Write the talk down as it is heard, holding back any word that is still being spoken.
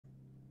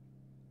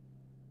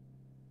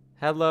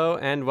Hello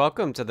and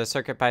welcome to the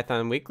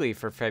CircuitPython Weekly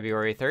for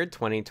February 3rd,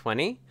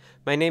 2020.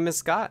 My name is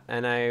Scott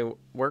and I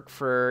work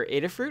for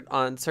Adafruit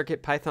on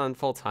CircuitPython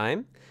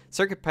full-time.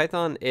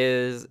 CircuitPython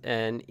is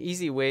an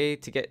easy way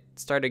to get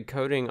started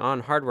coding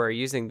on hardware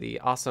using the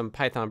awesome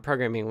Python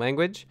programming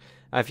language.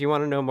 If you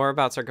want to know more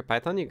about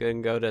CircuitPython, you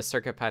can go to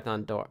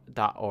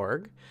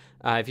circuitpython.org.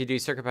 If you do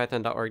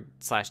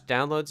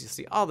circuitpython.org/downloads, you'll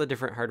see all the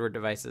different hardware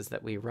devices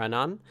that we run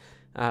on.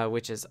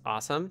 Which is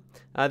awesome.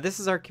 This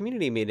is our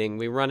community meeting.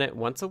 We run it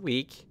once a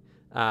week,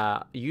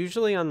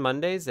 usually on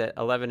Mondays at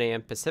 11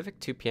 a.m. Pacific,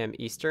 2 p.m.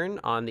 Eastern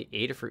on the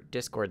Adafruit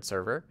Discord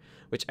server,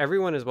 which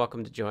everyone is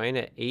welcome to join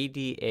at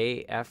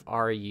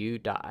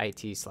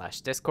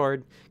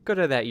adafru.it/discord. Go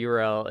to that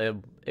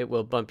URL. It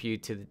will bump you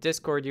to the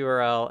Discord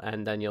URL,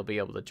 and then you'll be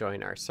able to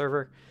join our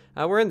server.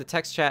 We're in the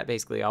text chat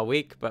basically all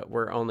week, but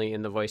we're only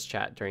in the voice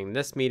chat during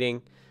this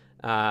meeting.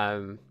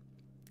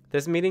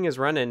 This meeting is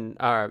running,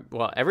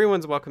 well,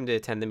 everyone's welcome to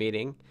attend the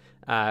meeting.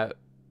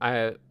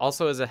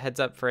 Also, as a heads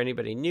up for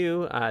anybody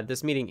new,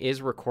 this meeting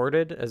is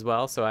recorded as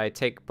well. So I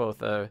take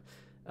both a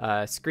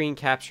screen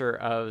capture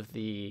of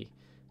the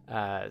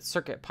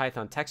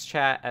CircuitPython text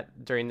chat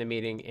during the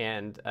meeting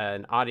and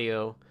an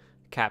audio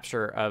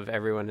capture of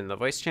everyone in the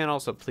voice channel.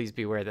 So please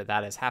be aware that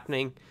that is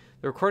happening.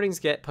 The recordings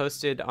get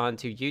posted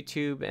onto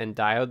YouTube and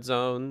Diode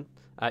Zone,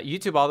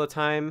 YouTube all the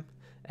time,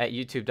 at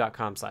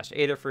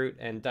youtube.com/Adafruit,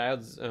 and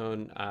Diode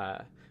Zone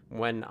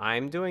when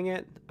I'm doing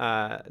it,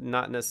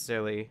 not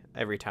necessarily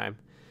every time.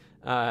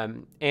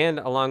 And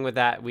along with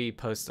that, we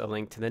post a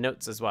link to the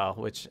notes as well,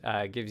 which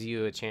gives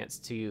you a chance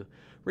to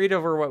read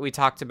over what we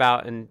talked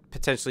about and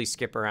potentially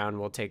skip around.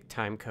 We'll take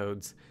time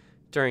codes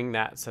during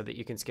that so that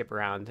you can skip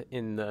around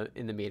in the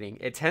meeting.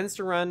 It tends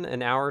to run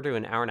an hour to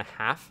an hour and a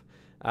half.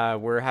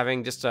 We're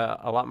having just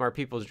a lot more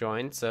people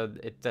join, so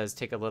it does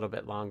take a little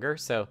bit longer.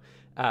 So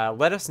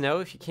let us know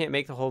if you can't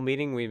make the whole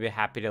meeting. We'd be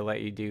happy to let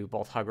you do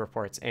both hug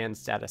reports and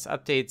status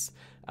updates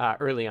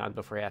early on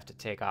before you have to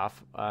take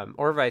off,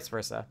 or vice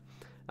versa.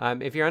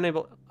 If you're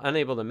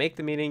unable to make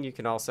the meeting, you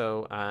can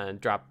also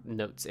drop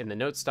notes in the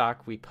note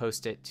stock. We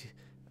post it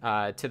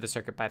to the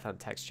CircuitPython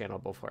text channel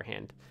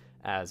beforehand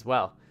as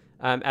well.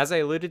 As I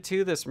alluded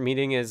to, this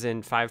meeting is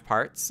in 5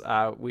 parts.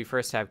 We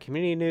first have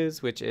community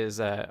news, which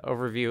is an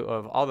overview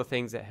of all the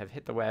things that have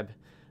hit the web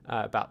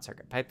about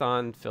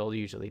CircuitPython. Phil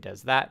usually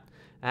does that.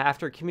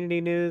 After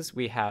community news,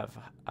 we have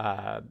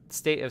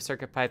state of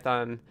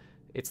CircuitPython,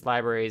 its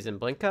libraries, and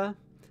Blinka.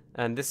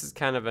 And this is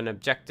kind of an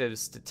objective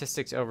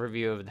statistics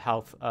overview of the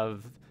health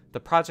of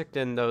the project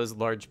and those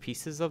large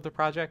pieces of the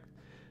project.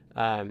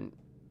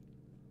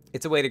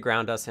 It's a way to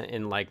ground us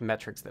in like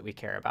metrics that we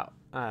care about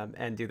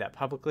and do that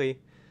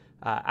publicly.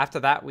 After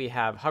that, we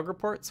have hug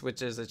reports,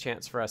 which is a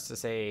chance for us to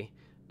say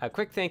a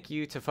quick thank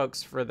you to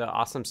folks for the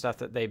awesome stuff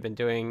that they've been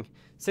doing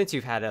since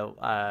you've had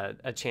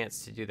a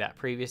chance to do that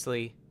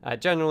previously.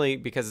 Generally,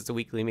 because it's a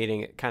weekly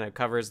meeting, it kind of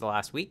covers the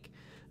last week.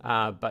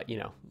 But, you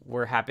know,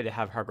 we're happy to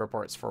have hug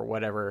reports for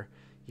whatever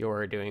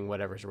you're doing,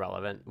 whatever's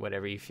relevant,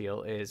 whatever you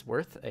feel is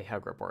worth a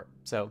hug report.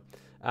 So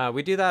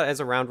we do that as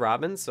a round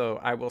robin.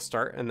 So I will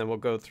start, and then we'll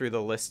go through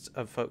the list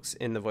of folks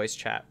in the voice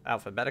chat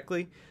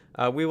alphabetically.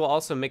 We will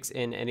also mix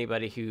in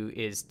anybody who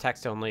is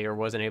text only or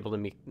wasn't able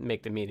to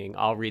make the meeting.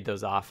 I'll read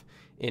those off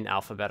in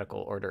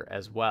alphabetical order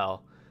as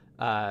well.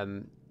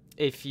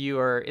 If you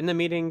are in the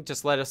meeting,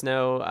 just let us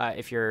know.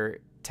 If you're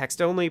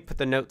text only, put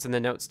the notes in the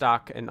note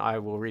stock and I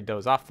will read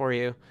those off for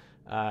you.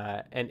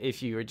 And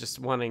if you are just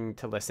wanting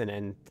to listen,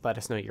 and let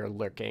us know you're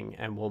lurking,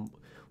 and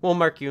we'll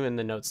mark you in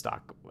the note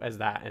stock as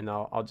that, and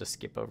I'll just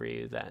skip over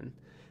you then.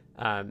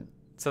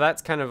 So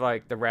that's kind of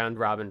like the round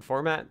robin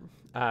format.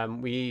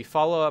 We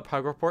follow up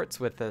hug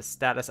reports with the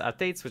status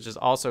updates, which is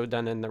also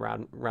done in the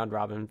round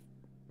robin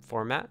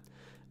format.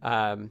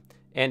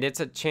 And it's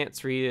a chance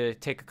for you to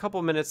take a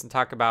couple minutes and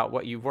talk about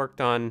what you've worked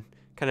on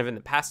kind of in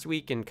the past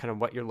week and kind of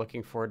what you're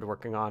looking forward to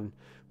working on,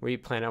 where you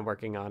plan on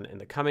working on in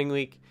the coming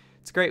week.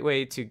 It's a great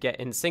way to get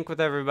in sync with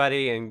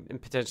everybody and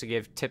potentially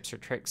give tips or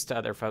tricks to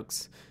other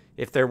folks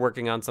if they're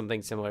working on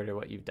something similar to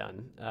what you've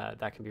done.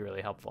 That can be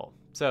really helpful.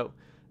 So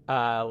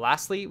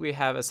lastly, we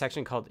have a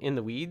section called In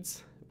the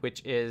Weeds,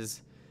 which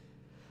is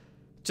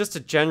just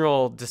a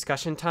general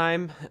discussion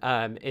time.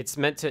 It's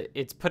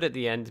put at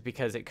the end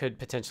because it could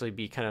potentially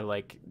be kind of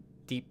like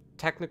deep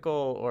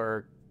technical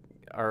or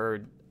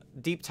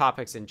deep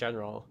topics in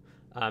general.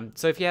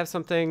 So if you have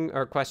something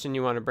or a question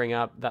you want to bring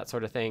up, that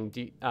sort of thing,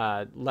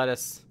 let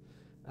us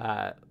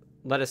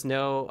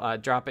know.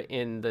 Drop it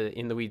in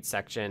the weeds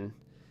section,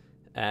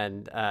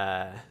 and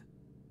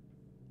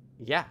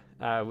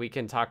we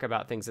can talk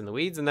about things in the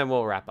weeds, and then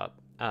we'll wrap up.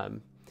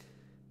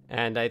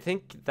 And I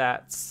think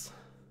that's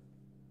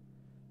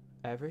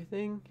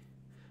everything.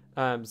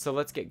 So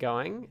let's get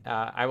going.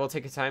 I will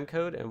take a time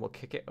code and we'll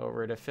kick it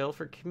over to Phil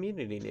for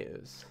community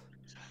news.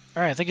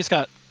 All right, thank you,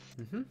 Scott.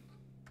 Mm-hmm.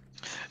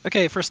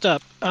 Okay, first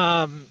up,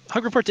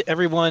 hug report to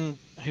everyone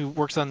who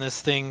works on this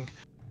thing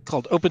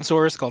called open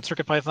source, called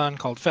CircuitPython,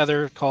 called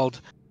Feather, called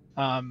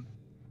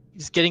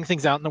just getting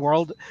things out in the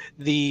world.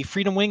 The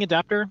Freedom Wing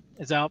adapter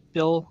is out.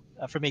 Bill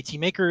from AT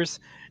Makers,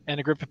 and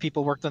a group of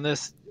people worked on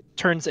this,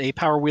 turns a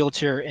power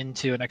wheelchair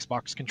into an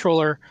Xbox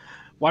controller.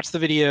 Watch the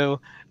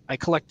video. I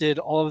collected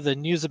all of the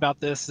news about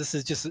this. This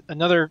is just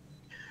another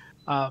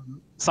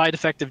side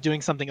effect of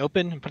doing something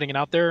open and putting it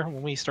out there.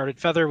 When we started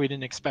Feather, we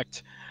didn't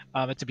expect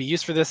it to be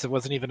used for this. It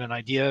wasn't even an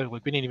idea.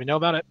 Like, we didn't even know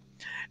about it.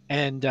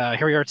 And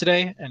here we are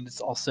today, and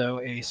it's also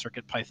a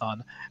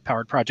CircuitPython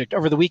powered project.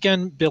 Over the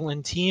weekend, Bill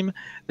and team,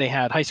 they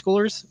had high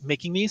schoolers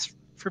making these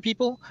for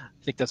people.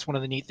 I think that's one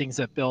of the neat things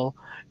that Bill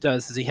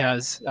does, is he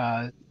has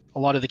a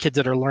lot of the kids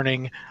that are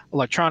learning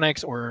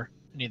electronics or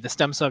any of the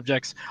STEM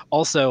subjects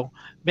also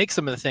make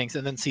some of the things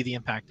and then see the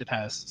impact it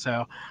has.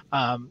 So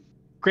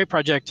great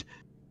project.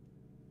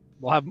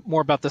 We'll have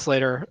more about this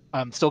later.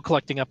 I'm still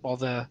collecting up all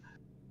the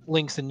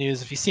links and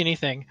news. If you see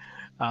anything,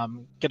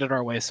 get it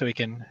our way so we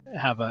can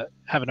have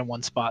it in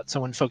one spot. So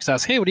when folks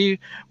ask, hey, what do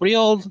you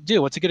all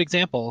do? What's a good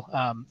example?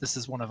 This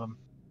is one of them.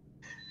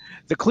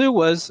 The Clue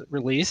was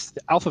released,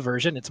 the alpha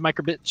version. It's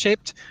microbit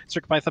shaped,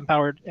 CircuitPython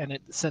powered, and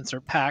it's sensor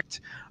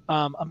packed.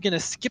 I'm going to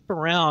skip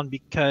around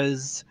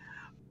because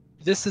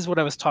this is what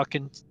I was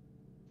talking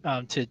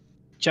to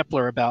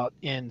Jepler about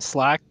in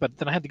Slack, but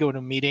then I had to go to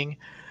a meeting.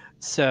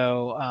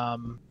 So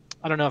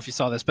I don't know if you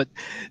saw this, but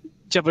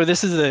Jepler,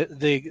 this is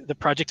the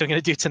project I'm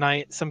going to do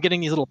tonight. So I'm getting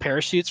these little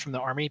parachutes from the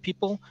Army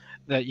people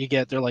that you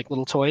get. They're like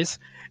little toys.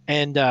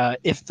 And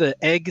if the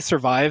egg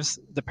survives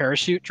the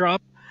parachute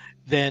drop,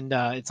 then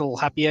it's a little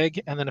happy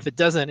egg. And then if it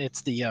doesn't,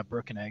 it's the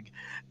broken egg.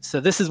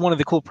 So this is one of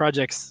the cool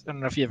projects. I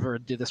don't know if you ever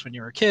did this when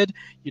you were a kid.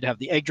 You'd have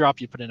the egg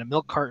drop, you put in a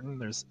milk carton,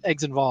 there's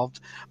eggs involved.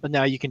 But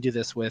now you can do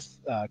this with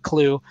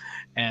Clue.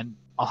 And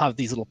I'll have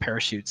these little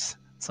parachutes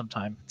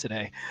sometime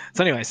today.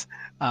 So anyways,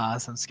 so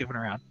I'm skipping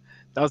around.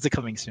 That was the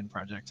coming soon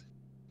project.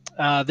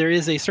 There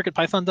is a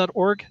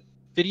circuitpython.org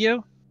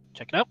video.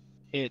 Check it out.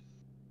 It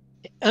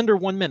under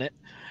 1 minute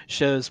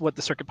shows what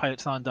the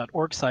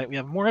circuitpython.org site. We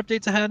have more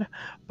updates ahead,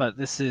 but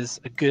this is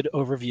a good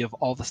overview of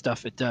all the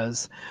stuff it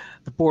does.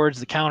 The boards,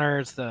 the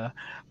counters, the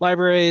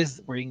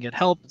libraries, where you can get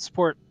help,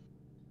 support,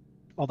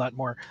 all that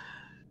more.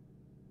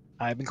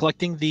 I've been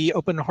collecting the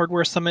Open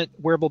Hardware Summit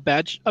wearable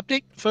badge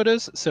update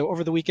photos. So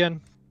over the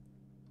weekend,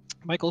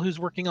 Michael, who's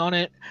working on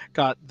it,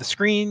 got the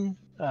screen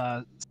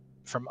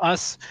from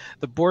us.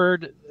 The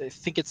board, I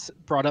think it's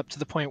brought up to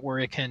the point where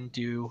it can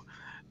do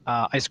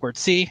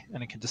I2C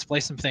and it can display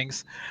some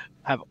things.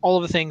 Have all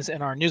of the things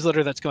in our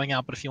newsletter that's going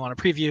out, but if you want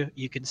a preview,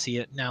 you can see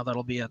it now.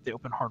 That'll be at the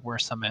Open Hardware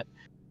Summit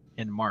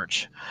in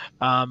March.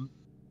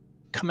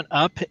 Coming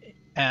up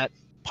at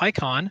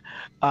PyCon,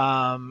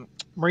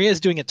 Maria is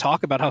doing a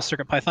talk about how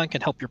CircuitPython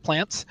can help your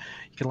plants.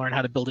 You can learn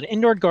how to build an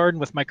indoor garden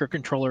with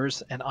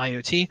microcontrollers and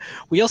IoT.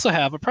 We also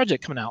have a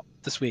project coming out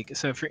this week.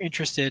 So if you're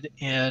interested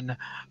in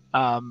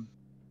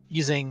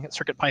using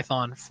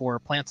CircuitPython for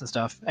plants and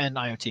stuff and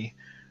IoT,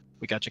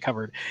 we got you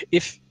covered.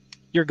 If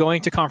you're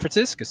going to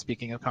conferences, because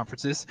speaking of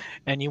conferences,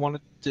 and you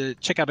want to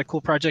check out a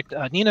cool project,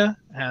 Nina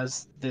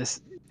has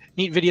this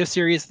neat video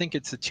series. I think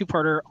it's a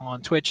two-parter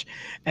on Twitch,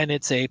 and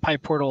it's a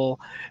PyPortal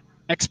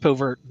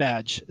Expovert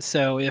badge.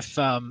 So if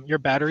your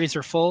batteries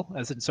are full,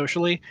 as in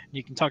socially,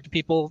 you can talk to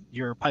people,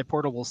 your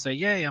PyPortal will say,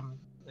 yay,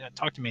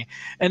 talk to me.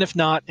 And if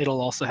not,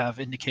 it'll also have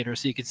indicators,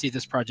 so you can see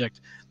this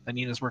project that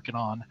Nina's working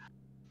on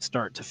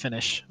start to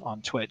finish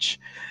on Twitch.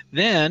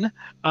 Then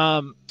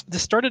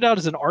this started out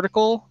as an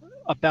article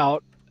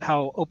about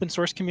how open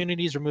source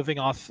communities are moving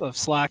off of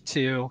Slack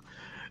to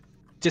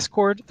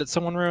Discord that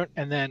someone wrote.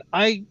 And then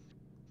I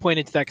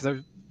pointed to that because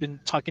I've been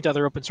talking to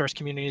other open source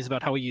communities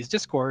about how we use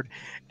Discord.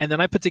 And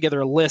then I put together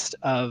a list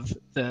of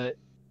the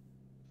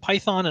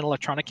Python and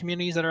electronic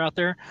communities that are out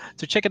there.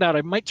 So check it out.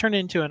 I might turn it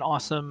into an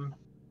awesome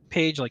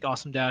page, like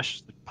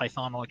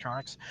awesome-Python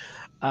electronics.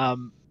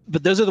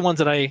 But those are the ones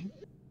that I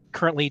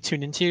currently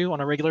tune into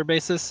on a regular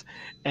basis.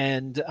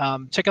 And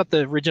check out the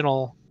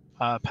original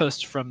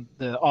post from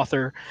the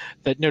author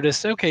that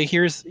noticed, okay,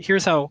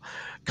 here's how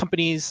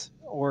companies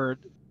or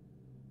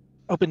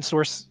open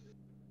source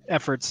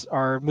efforts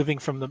are moving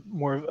from the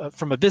more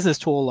from a business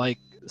tool like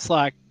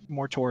Slack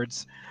more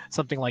towards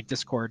something like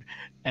Discord.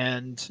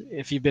 And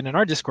if you've been in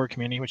our Discord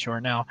community, which you are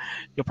now,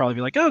 you'll probably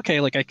be like, oh, okay,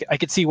 like I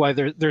could see why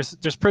there's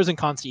pros and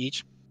cons to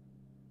each.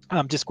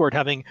 Discord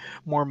having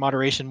more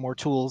moderation, more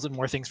tools, and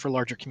more things for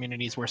larger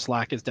communities, where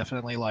Slack is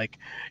definitely like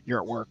you're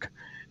at work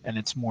and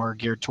it's more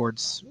geared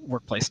towards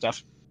workplace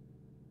stuff.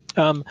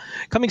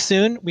 Coming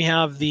soon, we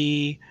have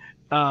the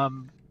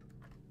Feather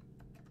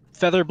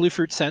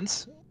Bluefruit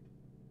Sense.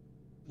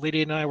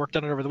 Lady and I worked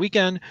on it over the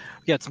weekend.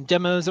 We had some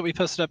demos that we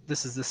posted up.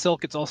 This is the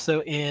Silk. It's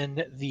also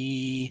in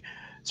the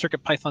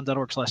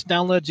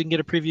circuitpython.org/downloads. You can get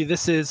a preview.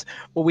 This is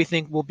what we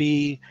think will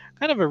be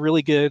kind of a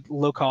really good,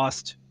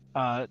 low-cost,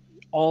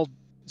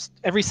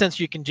 every sense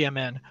you can jam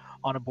in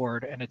on a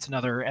board, and it's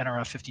another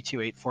NRF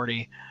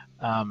 52840.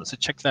 So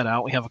check that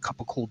out. We have a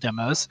couple cool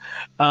demos.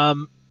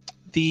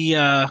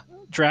 The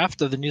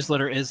draft of the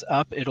newsletter is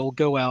up. It'll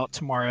go out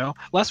tomorrow.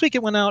 Last week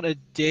it went out a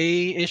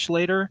day-ish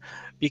later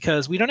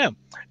because we don't know.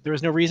 There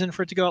was no reason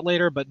for it to go out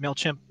later, but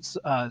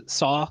MailChimp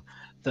saw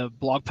the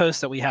blog post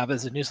that we have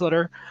as a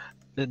newsletter,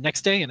 the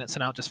next day, and it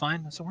sent out just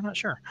fine. So we're not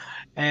sure.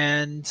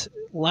 And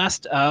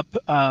last up,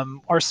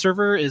 our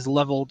server is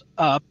leveled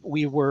up.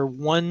 We were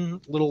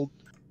one little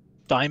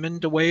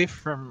diamond away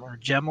from, or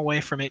gem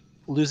away from it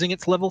losing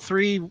its level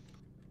 3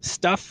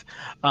 stuff,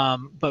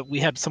 but we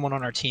had someone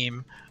on our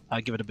team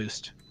give it a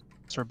boost,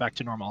 so we're back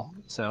to normal.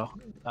 So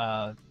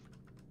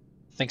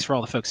thanks for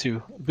all the folks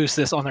who boost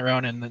this on their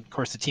own, and of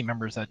course the team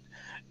members that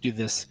do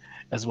this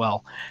as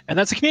well. And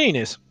that's the community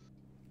news.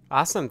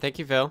 Awesome. Thank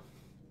you, Phil.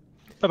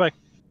 Bye-bye.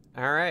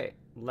 All right.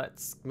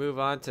 Let's move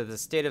on to the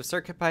state of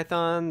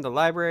CircuitPython, the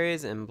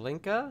libraries, and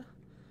Blinka.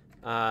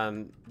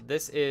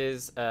 This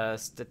is a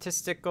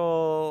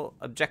statistical,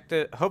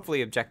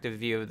 hopefully objective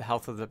view of the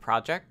health of the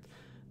project.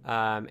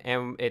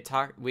 And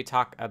we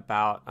talk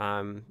about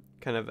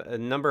kind of a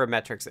number of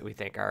metrics that we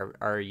think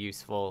are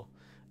useful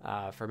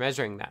for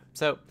measuring that.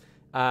 So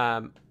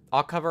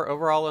I'll cover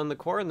overall in the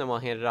core, and then we'll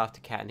hand it off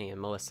to Kattni and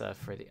Melissa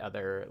for the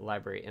other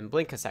library and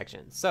Blinka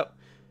sections. So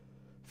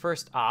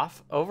first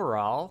off,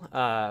 overall,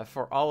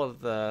 for all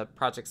of the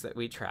projects that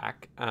we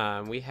track,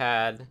 we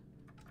had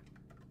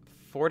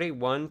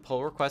 41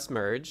 pull requests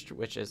merged,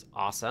 which is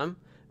awesome,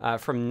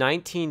 from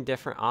 19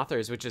 different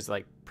authors, which is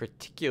like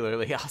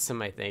particularly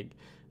awesome, I think.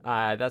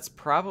 That's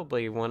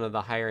probably one of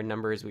the higher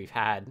numbers we've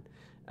had.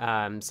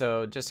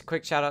 So just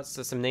quick shout outs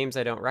to some names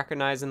I don't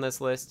recognize in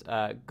this list.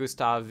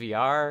 Gustav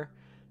VR,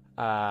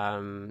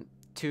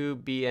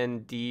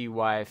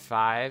 2BNDY5,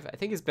 I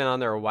think it's been on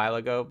there a while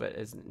ago, but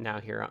is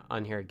now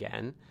on here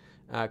again.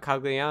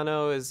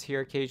 Cogliano is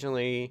here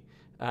occasionally.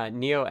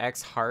 Neo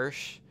X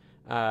Harsh,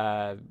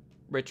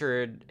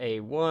 Richard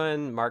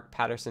A1, Mark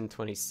Patterson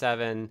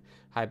 27,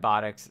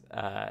 Hybotics.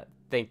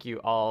 Thank you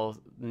all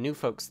new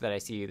folks that I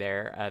see you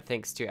there.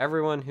 Thanks to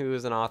everyone who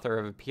is an author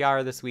of a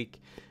PR this week.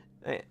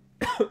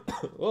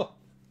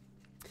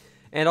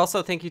 And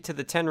also thank you to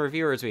the 10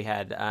 reviewers we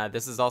had.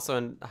 This is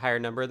also a higher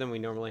number than we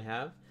normally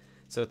have.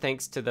 So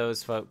thanks to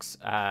those folks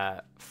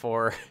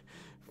for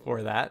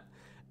that.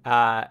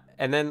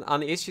 And then on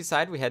the issue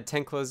side, we had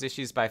 10 closed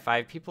issues by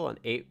 5 people and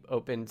 8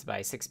 opened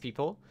by 6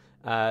 people.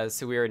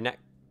 So we were net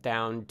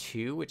down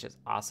 2, which is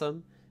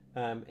awesome.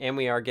 And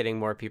we are getting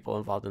more people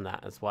involved in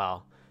that as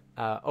well.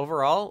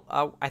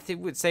 Overall, I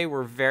think would say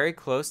we're very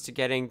close to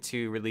getting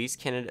to release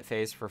candidate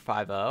phase for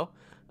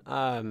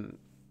 5.0.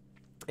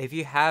 If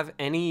you have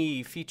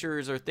any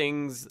features or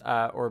things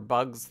or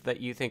bugs that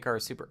you think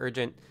are super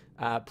urgent,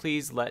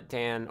 please let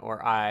Dan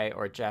or I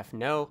or Jeff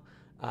know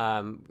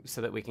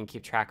so that we can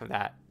keep track of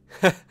that.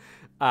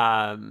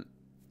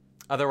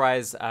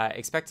 Otherwise,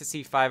 expect to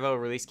see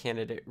 5.0 release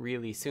candidate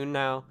really soon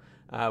now.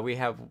 We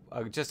have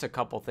just a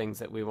couple things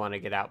that we want to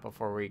get out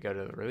before we go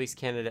to the release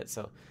candidate.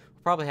 So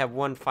we'll probably have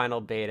one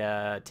final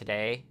beta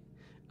today,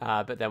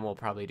 but then we'll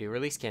probably do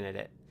release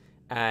candidate.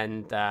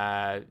 And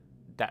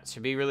that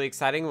should be really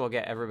exciting. We'll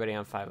get everybody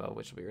on 5.0,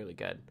 which will be really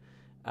good.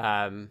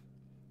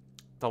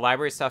 The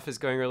library stuff is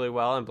going really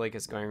well, and Blink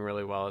is going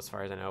really well as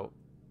far as I know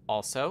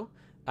also.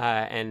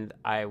 And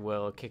I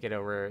will kick it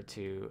over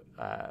to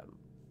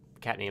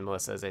Kattni and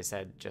Melissa, as I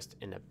said, just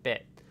in a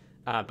bit.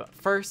 But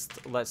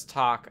first, let's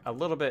talk a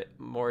little bit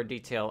more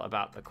detail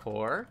about the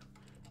core.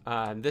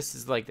 This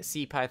is like the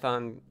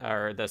CPython,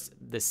 or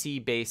the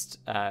C-based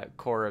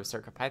core of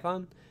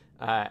CircuitPython.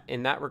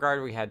 In that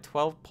regard, we had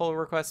 12 pull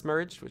requests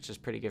merged, which is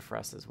pretty good for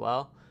us as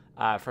well,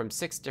 from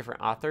 6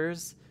 different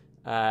authors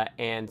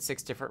and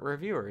 6 different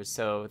reviewers.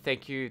 So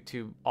thank you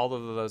to all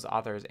of those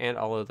authors and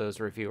all of those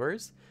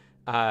reviewers.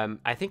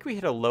 I think we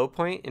hit a low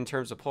point in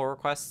terms of pull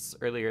requests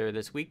earlier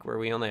this week where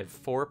we only had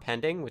 4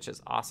 pending, which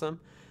is awesome.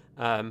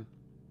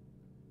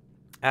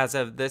 As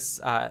of this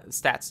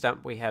stats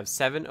dump, we have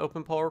 7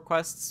 open pull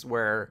requests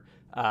where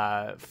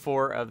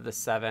 4 of the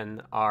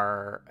 7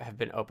 have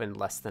been opened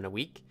less than a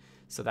week.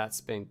 So that's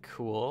been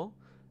cool.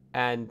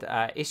 And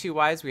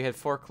issue-wise, we had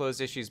 4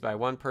 closed issues by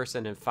 1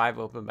 person and 5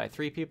 open by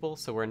 3 people.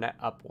 So we're net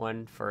up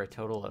 1 for a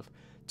total of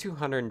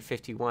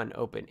 251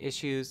 open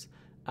issues.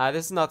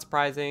 This is not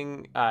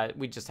surprising.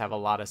 We just have a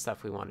lot of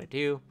stuff we want to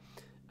do.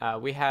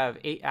 We have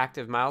 8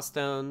 active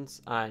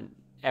milestones.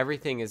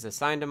 Everything is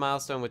assigned a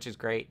milestone, which is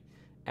great.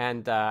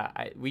 And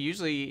we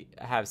usually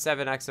have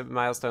 7 active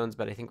milestones,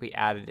 but I think we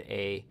added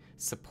a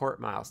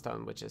support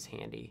milestone, which is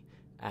handy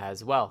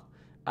as well.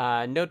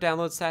 No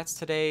download stats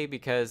today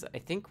because I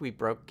think we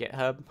broke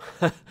GitHub.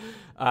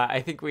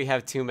 I think we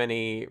have too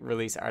many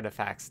release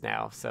artifacts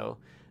now, so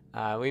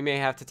we may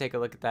have to take a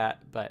look at that.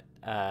 But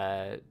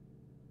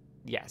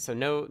yeah, so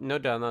no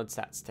download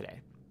stats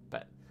today.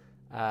 But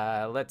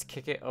let's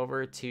kick it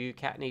over to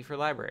Kattni for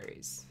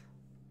libraries.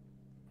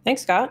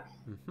 Thanks, Scott.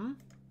 Mm-hmm.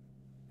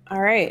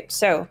 All right,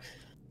 so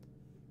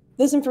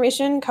this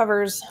information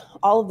covers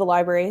all of the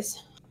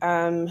libraries.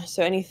 So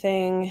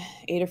anything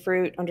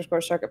Adafruit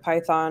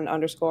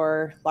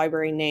 _CircuitPython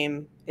 _library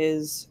name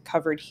is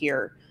covered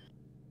here.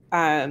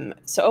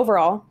 So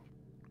overall,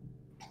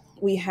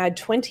 we had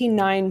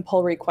 29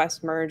 pull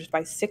requests merged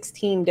by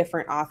 16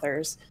 different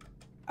authors.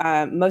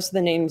 Most of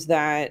the names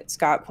that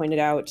Scott pointed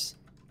out,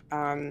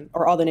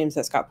 or all the names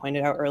that Scott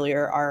pointed out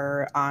earlier,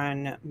 are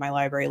on my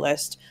library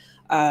list.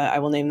 I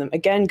will name them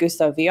again: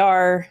 Gustav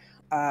VR,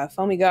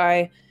 Foamy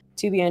Guy,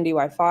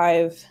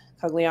 2BNDY5,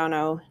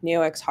 Cogliano,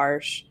 NeoX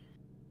Harsh,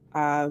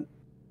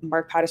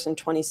 Mark Patterson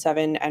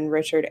 27, and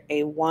Richard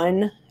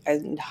A1,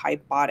 and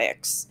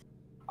Hybotics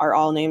are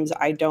all names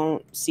I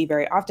don't see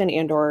very often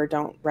and or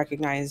don't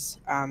recognize.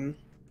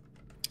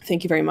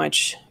 Thank you very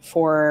much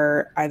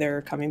for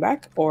either coming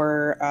back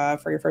or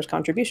for your first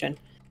contribution.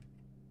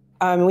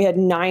 We had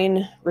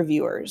 9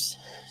 reviewers.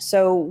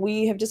 So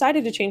we have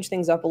decided to change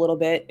things up a little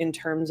bit in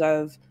terms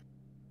of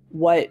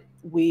what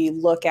we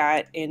look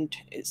at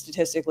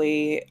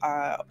statistically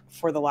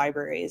for the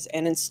libraries.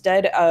 And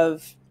instead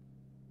of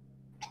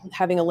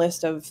having a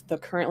list of the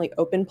currently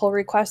open pull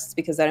requests,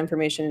 because that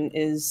information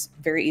is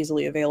very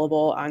easily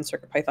available on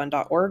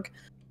circuitpython.org,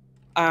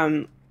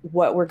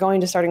 what we're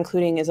going to start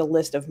including is a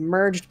list of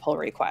merged pull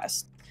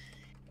requests.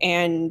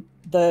 And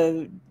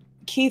the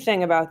key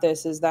thing about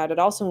this is that it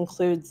also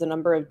includes the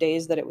number of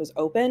days that it was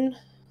open,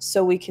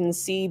 so we can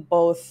see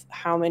both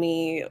how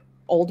many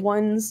old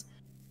ones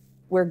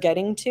we're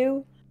getting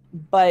to,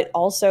 but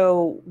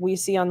also we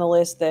see on the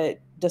list that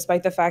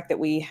despite the fact that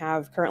we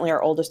have currently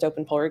our oldest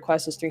open pull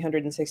request is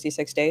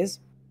 366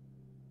 days,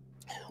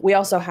 we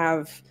also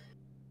have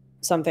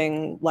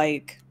something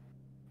like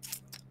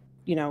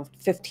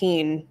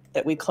 15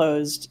 that we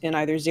closed in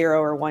either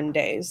 0 or 1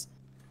 days.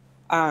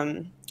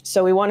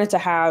 So we wanted to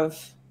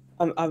have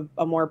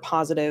a more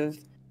positive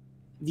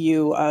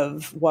view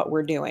of what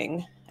we're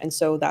doing. And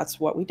so that's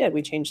what we did.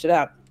 We changed it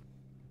up.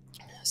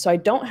 So I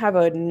don't have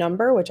a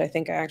number, which I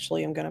think I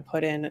actually am going to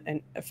put in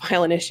and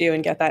file an issue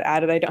and get that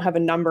added. I don't have a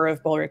number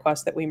of pull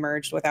requests that we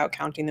merged without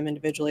counting them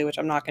individually, which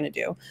I'm not going to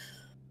do.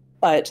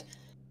 But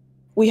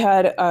we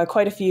had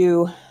quite a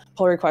few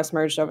pull requests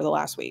merged over the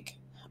last week.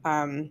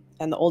 And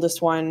the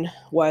oldest one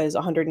was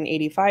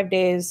 185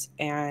 days.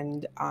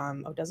 And,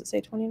 does it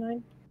say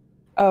 29?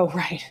 Oh,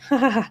 right.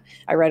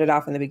 I read it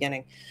off in the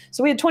beginning.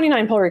 So we had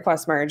 29 pull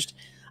requests merged.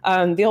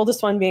 The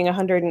oldest one being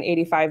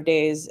 185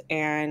 days,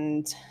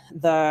 and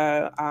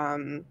the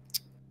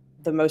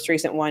most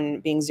recent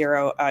one being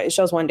 0. It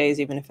shows 1 days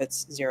even if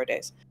it's 0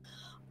 days,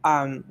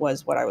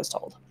 was what I was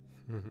told.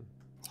 Mm-hmm.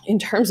 In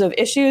terms of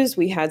issues,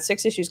 we had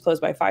 6 issues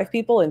closed by 5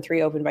 people and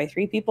 3 opened by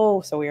 3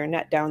 people. So we are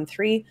net down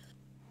 3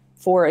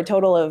 for a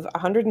total of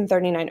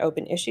 139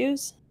 open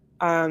issues.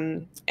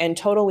 And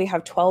total, we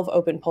have 12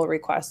 open pull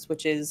requests,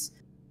 which is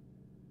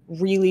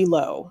really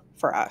low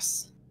for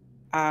us.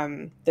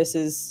 This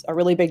is a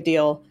really big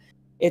deal.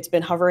 It's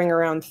been hovering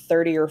around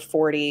 30 or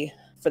 40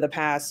 for the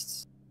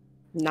past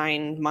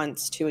 9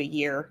 months to a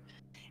year.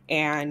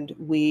 And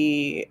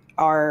we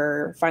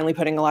are finally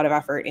putting a lot of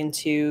effort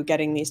into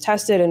getting these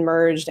tested and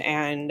merged.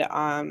 And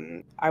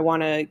I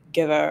want to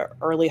give an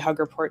early hug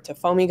report to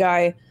Foamy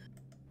Guy,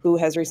 who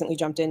has recently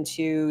jumped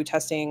into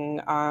testing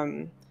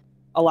a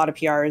lot of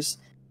PRs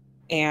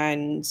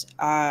and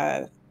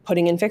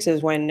putting in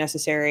fixes when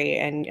necessary,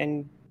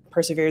 and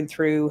persevered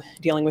through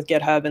dealing with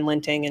GitHub and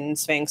linting and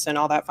Sphinx and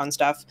all that fun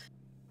stuff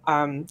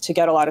to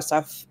get a lot of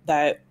stuff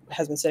that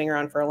has been sitting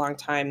around for a long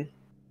time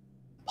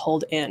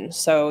pulled in.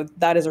 So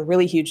that is a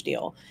really huge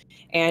deal.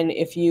 And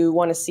if you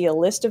want to see a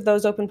list of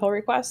those open pull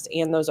requests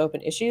and those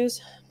open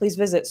issues, please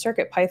visit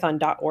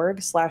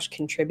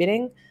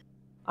circuitpython.org/contributing.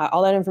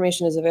 All that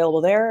information is available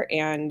there.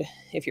 And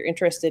if you're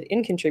interested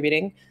in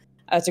contributing,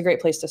 it's a great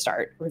place to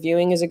start.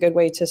 Reviewing is a good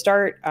way to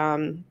start,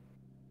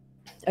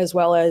 as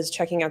well as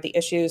checking out the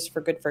issues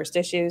for good first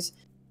issues.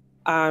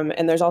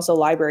 And there's also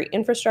library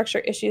infrastructure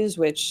issues,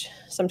 which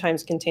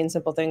sometimes contain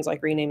simple things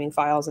like renaming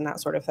files and that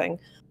sort of thing.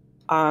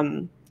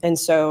 And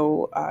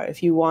so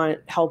if you want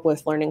help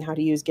with learning how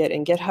to use Git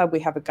and GitHub, we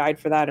have a guide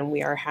for that, and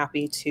we are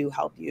happy to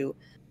help you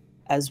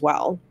as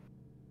well.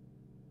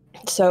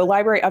 So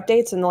library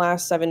updates in the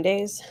last 7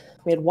 days.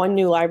 We had 1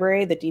 new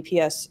library, the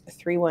DPS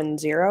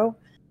 310,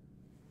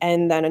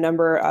 and then a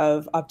number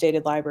of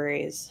updated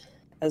libraries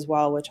as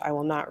well, which I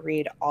will not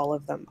read all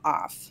of them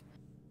off.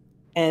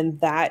 And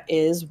that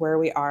is where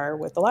we are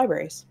with the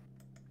libraries.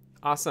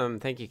 Awesome.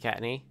 Thank you,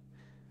 Kattni.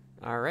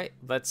 All right,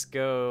 let's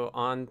go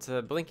on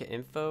to Blinka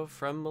info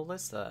from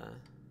Melissa.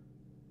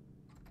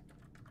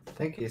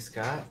 Thank you,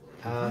 Scott.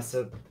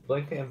 So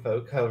Blinka info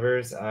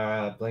covers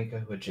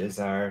Blinka, which is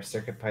our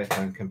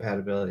CircuitPython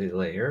compatibility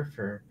layer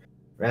for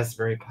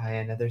Raspberry Pi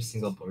and other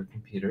single board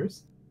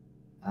computers.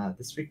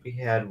 This week we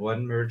had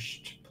 1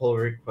 merged pull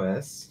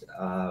request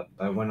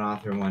by 1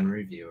 author, 1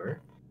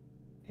 reviewer,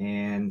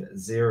 and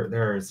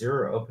there are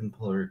 0 open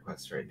pull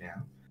requests right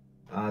now.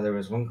 There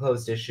was 1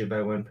 closed issue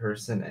by 1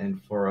 person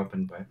and 4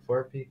 opened by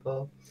 4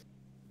 people.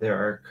 There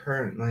are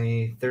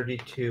currently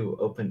 32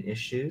 open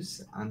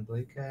issues on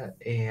Blinka,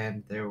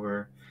 and there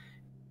were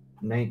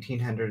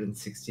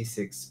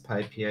 1,966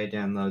 PyPI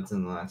downloads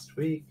in the last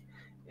week,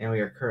 and we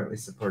are currently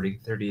supporting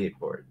 38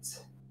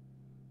 boards.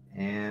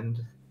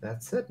 And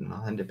that's it, and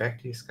I'll hand it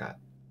back to you, Scott.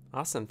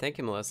 Awesome. Thank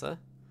you, Melissa.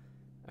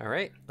 All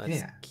right,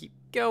 let's keep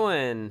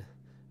going.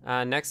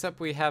 Next up,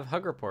 we have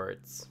Hug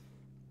Reports.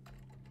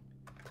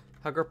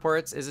 Hug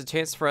Reports is a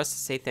chance for us to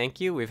say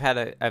thank you. We've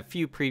had a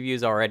few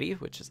previews already,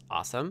 which is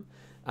awesome.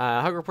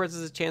 Hug Reports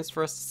is a chance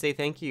for us to say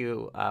thank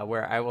you,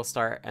 where I will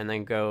start and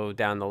then go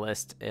down the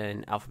list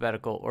in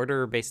alphabetical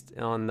order based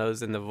on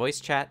those in the voice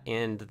chat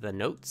and the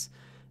notes.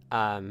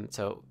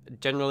 So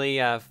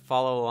generally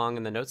follow along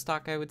in the notes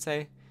doc, I would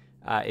say,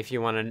 if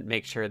you want to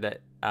make sure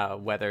that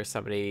whether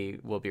somebody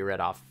will be read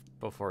off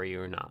before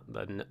you or not.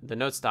 The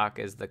notes doc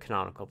is the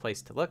canonical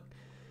place to look.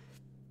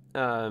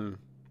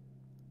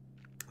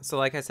 So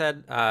like I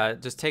said,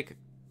 just take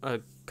a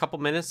couple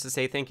minutes to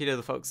say thank you to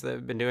the folks that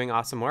have been doing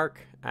awesome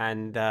work.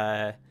 And,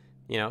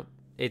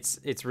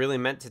 it's really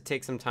meant to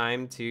take some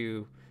time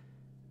to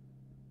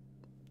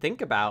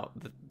think about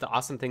the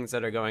awesome things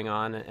that are going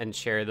on and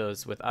share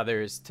those with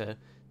others to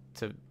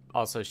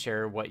also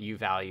share what you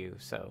value.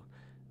 So,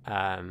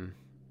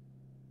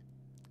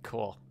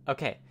 cool.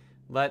 Okay.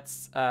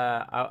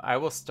 I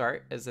will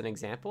start as an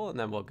example and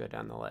then we'll go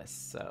down the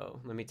list. So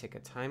let me take a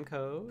time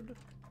code.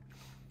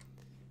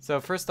 So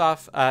first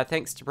off,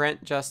 thanks to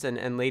Brent, Justin,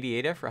 and Lady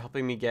Ada for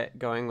helping me get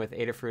going with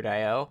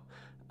Adafruit.io.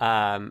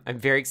 I'm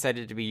very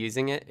excited to be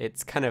using it.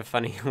 It's kind of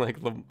funny, like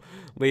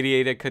Lady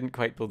Ada couldn't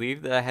quite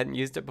believe that I hadn't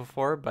used it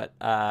before, but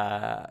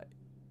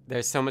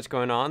there's so much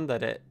going on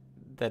that it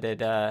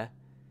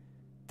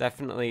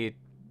definitely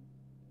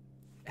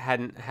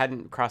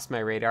hadn't crossed my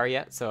radar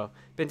yet. So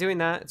been doing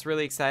that. It's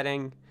really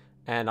exciting,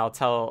 and I'll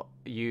tell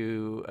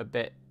you a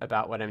bit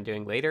about what I'm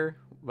doing later.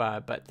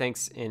 But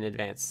thanks in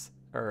advance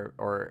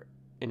or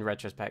in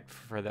retrospect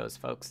for those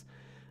folks.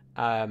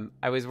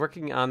 I was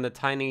working on the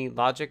Tiny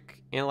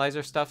Logic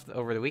Analyzer stuff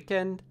over the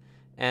weekend,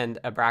 and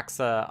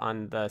Abraxa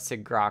on the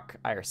SIGGROK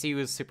IRC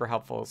was super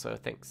helpful, so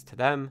thanks to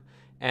them.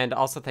 And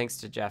also thanks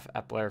to Jeff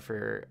Epler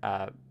for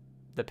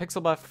the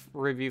Pixel Buff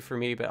review for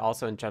me, but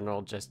also in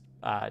general just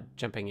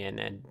jumping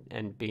in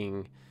and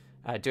being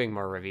doing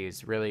more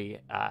reviews. Really,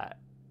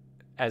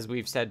 as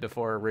we've said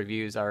before,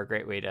 reviews are a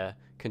great way to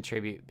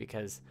contribute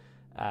because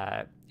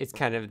it's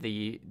kind of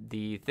the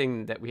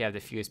thing that we have the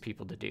fewest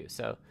people to do.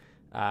 So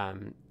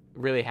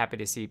really happy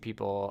to see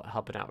people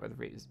helping out with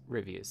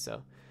reviews.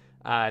 So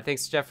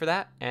thanks to Jeff for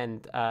that.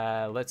 And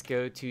let's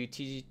go to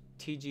TG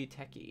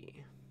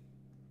Techie.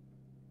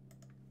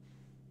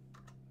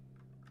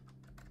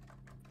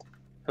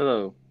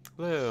 Hello.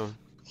 Hello.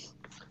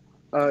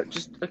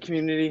 Just a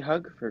community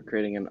hug for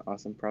creating an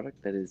awesome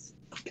product that is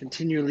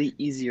continually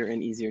easier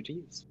and easier to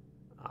use.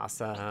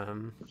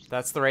 Awesome.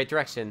 That's the right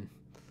direction.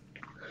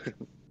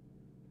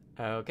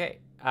 Okay.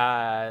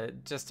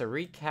 Just a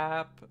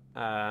recap.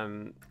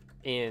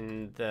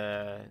 In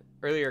the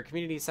earlier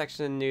community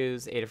section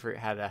news, Adafruit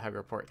had a hug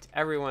report to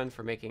everyone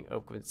for making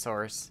open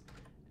source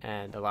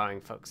and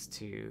allowing folks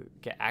to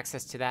get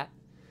access to that.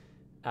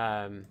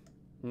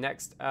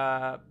 Next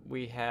up,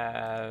 we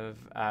have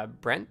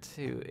Brent,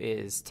 who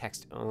is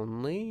text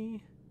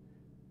only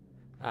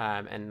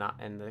and not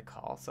in the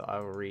call, so I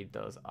will read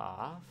those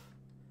off.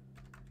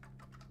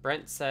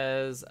 Brent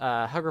says,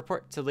 hug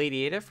report to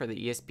Lady Ada for the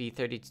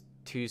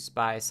ESP32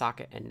 SPI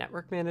socket and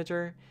network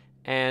manager,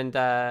 and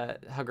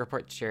hug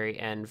report to Sherry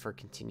N for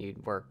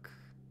continued work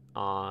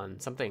on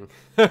something.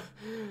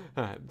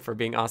 For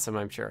being awesome,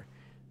 I'm sure.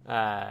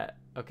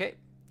 Okay,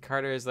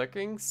 Carter is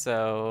lurking,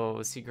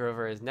 so C.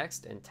 Grover is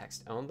next and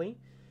text only.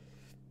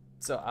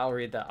 So I'll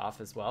read that off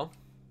as well.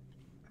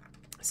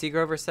 C.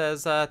 Grover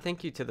says,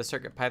 thank you to the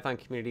CircuitPython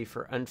community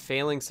for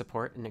unfailing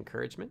support and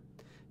encouragement.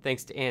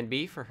 Thanks to Ann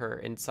B for her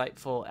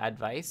insightful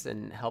advice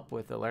and help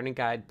with the learning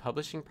guide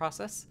publishing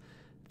process.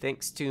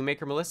 Thanks to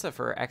Maker Melissa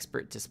for her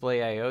expert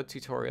Display I/O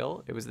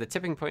tutorial. It was the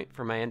tipping point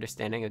for my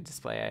understanding of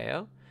Display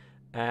I/O.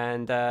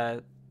 And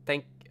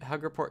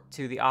hug report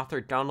to the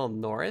author Donald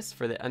Norris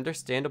for the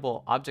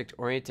understandable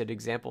object-oriented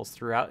examples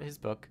throughout his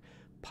book,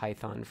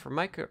 Python for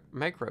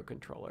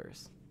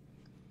Microcontrollers.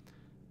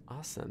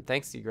 Awesome.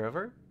 Thanks to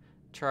Grover.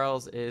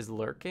 Charles is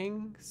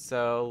lurking,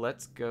 so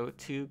let's go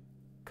to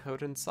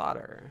Code and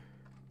Solder.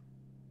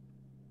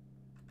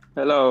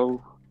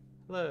 Hello.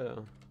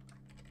 Hello.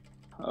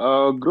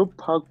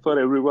 Group hug for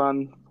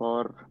everyone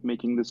for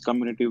making this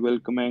community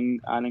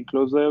welcoming and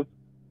inclusive.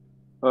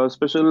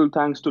 Special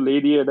thanks to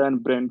Lady Ada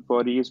and Brent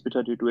for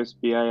ESP32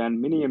 SPI and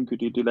Mini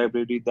MQTT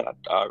library that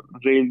are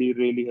really,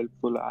 really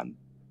helpful, and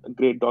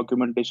great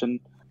documentation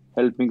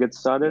helped me get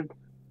started.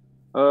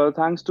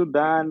 Thanks to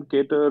Dan,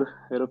 Cater,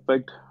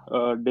 Aerofect,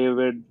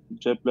 David,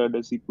 Jepler,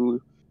 Desipu.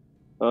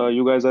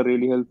 You guys are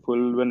really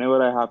helpful.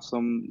 Whenever I have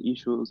some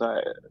issues,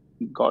 I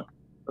got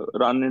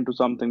run into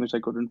something which I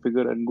couldn't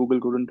figure and Google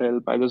couldn't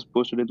help. I just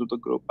posted it to the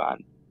group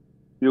and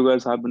you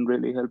guys have been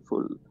really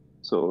helpful.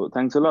 So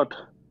thanks a lot.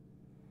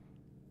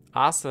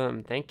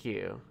 Awesome. Thank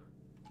you.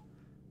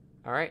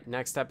 All right.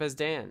 Next up is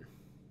Dan.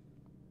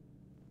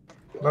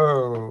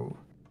 Oh,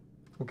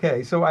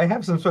 okay. So I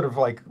have some sort of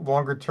like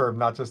longer term,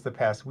 not just the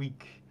past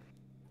week,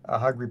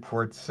 hug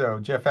reports. So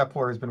Jeff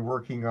Epler has been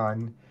working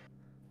on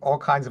all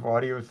kinds of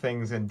audio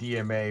things in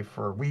DMA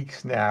for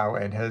weeks now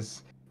and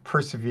has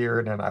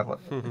persevered, and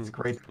it's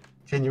great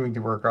continuing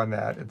to work on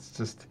that. It's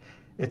just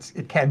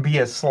it can be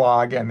a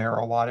slog, and there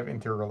are a lot of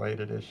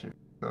interrelated issues.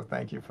 So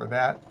thank you for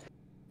that.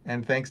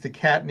 And thanks to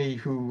Kattni,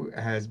 who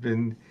has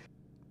been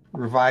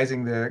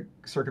revising the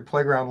Circuit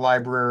Playground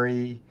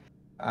library,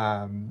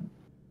 and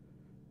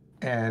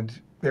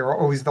there are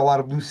always a lot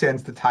of loose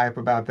ends to tie up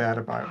about that,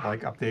 about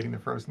like updating the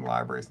frozen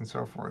libraries and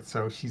so forth.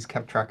 So she's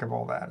kept track of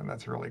all that, and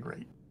that's really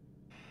great.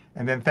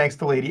 And then thanks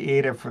to Lady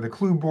Ada for the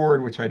clue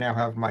board, which I now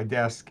have on my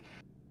desk.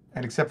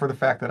 And except for the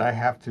fact that I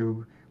have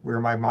to wear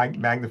my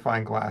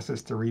magnifying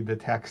glasses to read the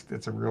text,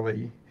 it's a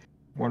really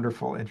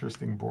wonderful,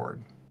 interesting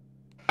board.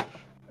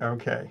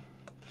 Okay.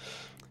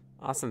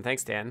 Awesome.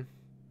 Thanks, Dan.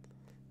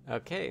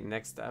 Okay,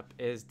 next up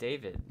is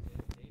David.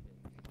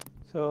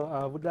 So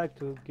I would like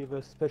to give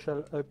a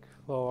special hug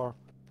for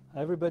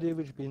everybody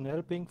who's been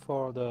helping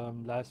for the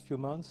last few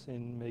months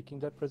in making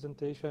that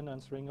presentation,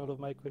 answering all of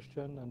my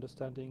questions,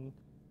 understanding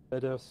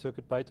better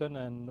CircuitPython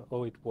and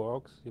how it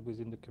works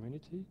within the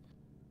community.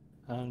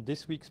 And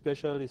this week's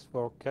special is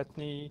for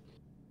Kathleen,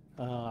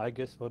 I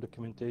guess for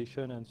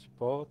documentation and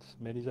support,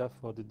 Melissa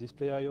for the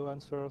display I/O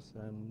answers,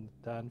 and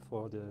Dan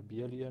for the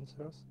BLE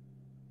answers.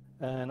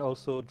 And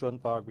also John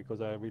Park,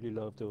 because I really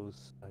love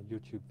those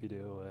YouTube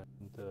video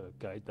and the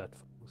guide that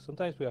follows.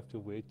 Sometimes we have to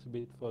wait a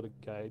bit for the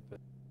guide,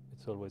 but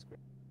it's always great.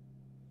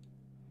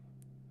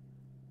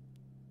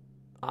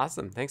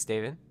 Awesome. Thanks,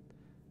 David.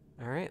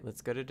 All right,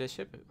 let's go to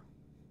Deshipu.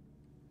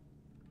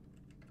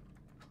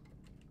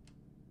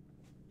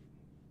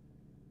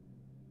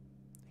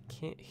 I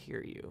can't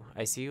hear you.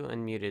 I see you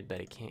unmuted,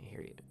 but I can't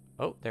hear you.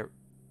 Oh, there.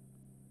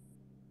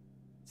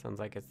 Sounds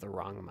like it's the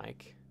wrong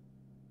mic.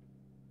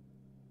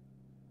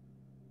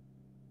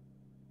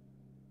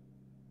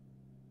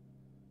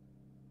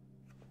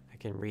 I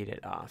can read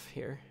it off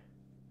here.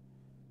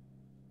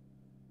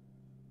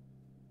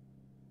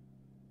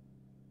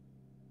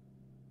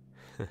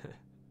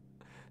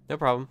 No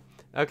problem.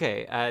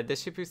 Okay,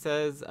 Deshipu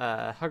says,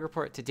 hug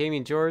report to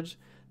Damien George,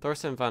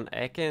 Thorsten von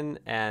Ecken,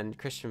 and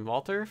Christian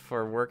Walter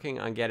for working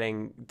on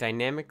getting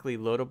dynamically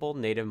loadable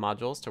native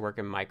modules to work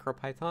in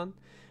MicroPython.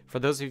 For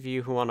those of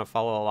you who want to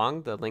follow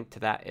along, the link to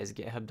that is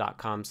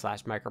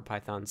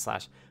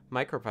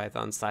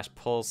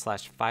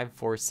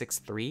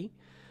github.com/micropython/pull/5463.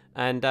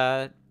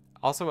 And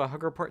also a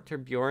hug report to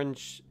Bjorn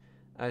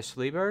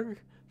Schleberg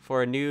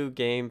for a new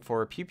game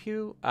for Pew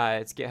Pew.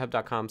 It's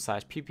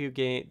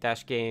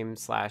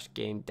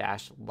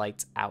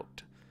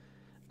github.com/pewpewgame-game/game-lights-out.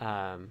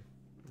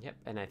 Yep,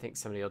 and I think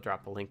somebody will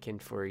drop a link in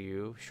for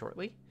you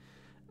shortly.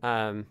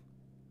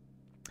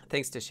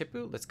 Thanks to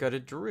Shipu. Let's go to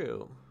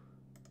Drew.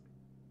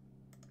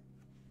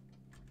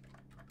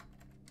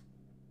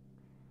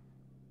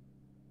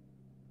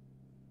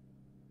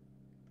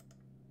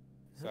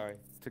 Sorry,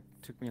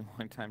 took me a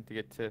long time to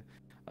get to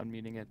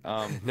unmuting it.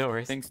 No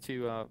worries. Thanks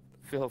to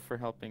Phil for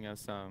helping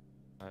us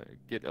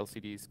get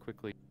LCDs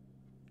quickly,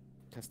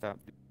 test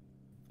out the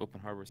Open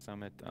Hardware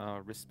Summit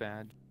wrist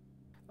badge.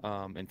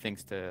 And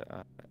thanks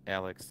to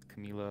Alex,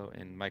 Camilo,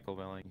 and Michael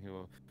Welling, who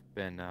have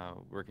been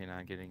working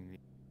on getting the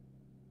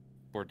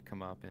board to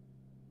come up and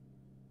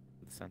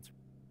the sensor.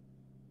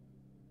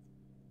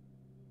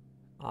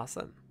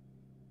 Awesome.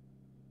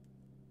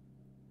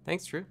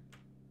 Thanks, Drew.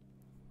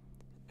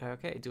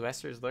 Okay,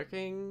 Duester's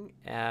lurking.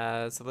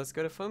 So let's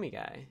go to Foamy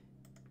Guy.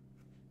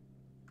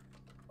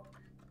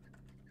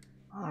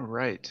 All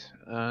right.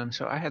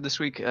 So I had this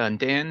week,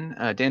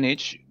 Dan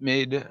H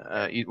made,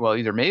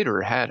 either made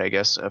or had, I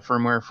guess, a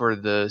firmware for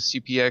the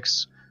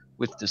CPX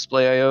with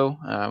display I/O.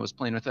 I was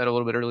playing with that a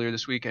little bit earlier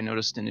this week. I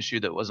noticed an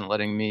issue that wasn't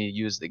letting me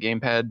use the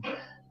gamepad.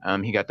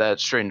 He got that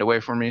straightened away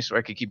for me so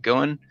I could keep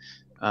going.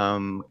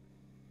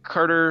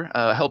 Carter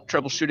helped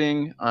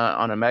troubleshooting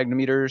on a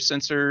magnometer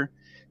sensor.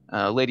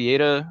 Lady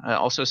Ada,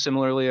 also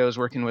similarly, I was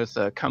working with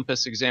a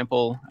compass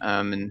example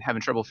and having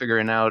trouble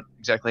figuring out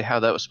exactly how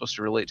that was supposed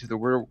to relate to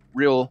the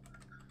real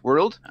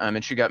world.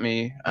 And she got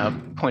me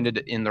pointed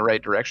in the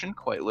right direction,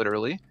 quite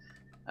literally.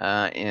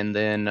 And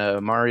then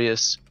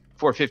Marius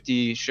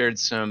 450 shared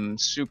some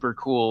super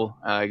cool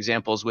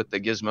examples with the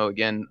Gizmo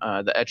again,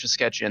 the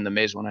Etch-a-Sketch and the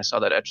Maze one. I saw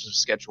that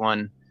Etch-a-Sketch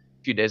one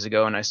a few days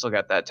ago, and I still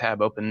got that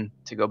tab open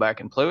to go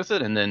back and play with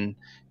it, and then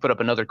put up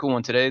another cool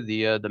one today,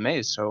 the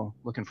Maze. So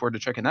looking forward to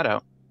checking that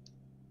out.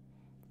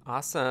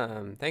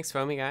 Awesome. Thanks,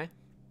 Foamy Guy.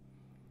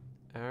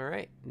 All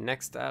right.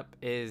 Next up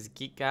is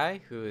Geek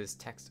Guy, who is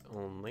text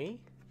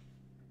only.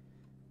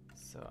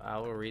 So I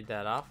will read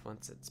that off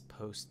once it's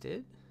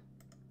posted.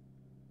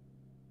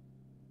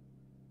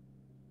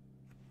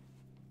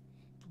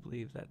 I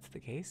believe that's the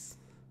case.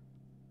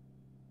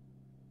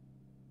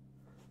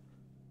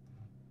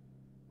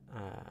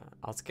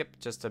 I'll skip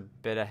just a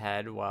bit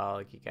ahead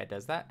while Geek Guy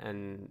does that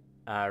and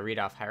read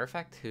off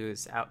Hierophect,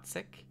 who's out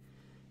sick.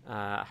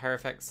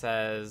 Hierophect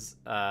says,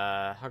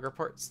 hug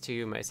reports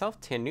to myself,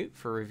 Tan Newt,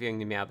 for reviewing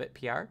the Meowbit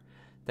PR.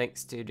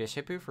 Thanks to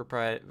Deshipu for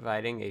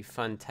providing a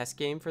fun test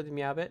game for the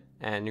Meowbit,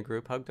 and a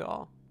group hug to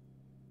all.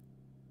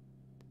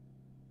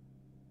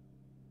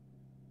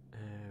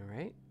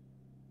 Alright.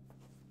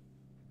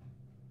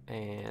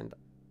 And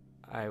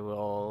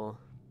we'll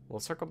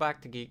circle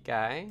back to Geek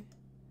Guy,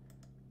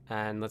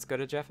 and let's go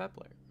to Jeff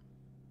Epler.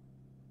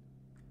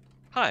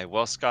 Hi,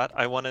 well, Scott,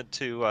 I wanted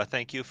to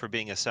thank you for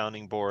being a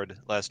sounding board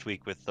last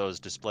week with those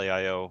display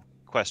I/O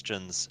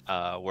questions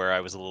where I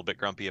was a little bit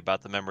grumpy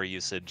about the memory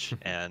usage,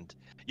 and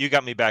you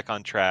got me back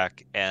on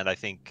track. And I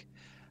think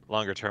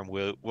longer term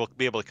we'll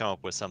be able to come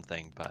up with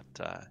something.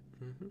 But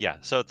yeah,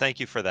 so thank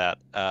you for that.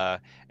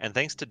 And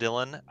thanks to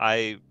Dylan,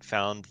 I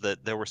found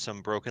that there were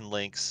some broken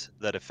links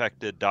that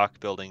affected dock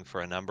building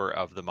for a number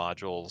of the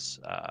modules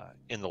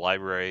in the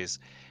libraries.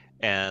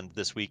 And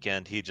this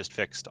weekend he just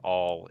fixed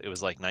all. It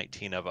was like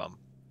 19 of them.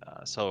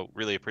 So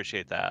really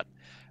appreciate that.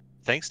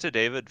 Thanks to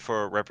David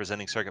for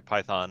representing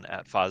CircuitPython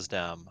at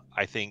FOSDEM.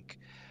 I think,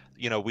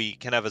 we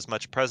can have as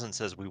much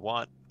presence as we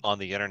want on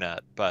the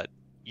internet, but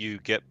you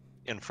get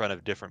in front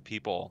of different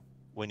people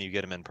when you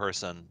get them in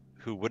person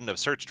who wouldn't have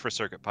searched for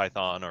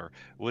CircuitPython or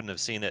wouldn't have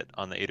seen it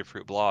on the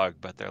Adafruit blog,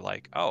 but they're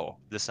like, oh,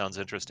 this sounds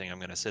interesting. I'm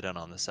going to sit in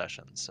on the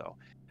session. So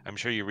I'm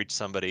sure you reached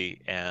somebody,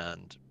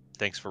 and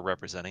thanks for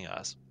representing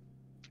us.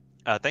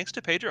 Thanks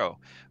to Pedro.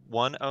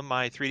 One of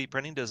my 3D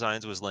printing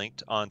designs was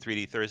linked on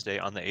 3D Thursday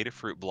on the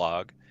Adafruit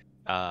blog.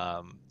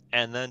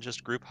 And then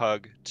just group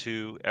hug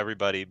to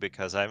everybody,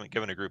 because I haven't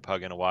given a group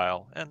hug in a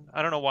while, and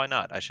I don't know why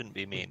not. I shouldn't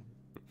be mean.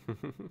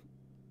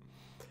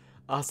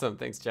 Awesome.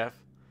 Thanks, Jeff.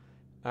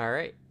 All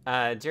right.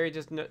 Jerry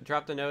just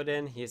dropped a note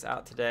in. He's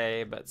out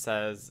today, but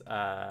says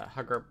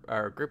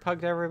group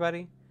hug to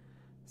everybody.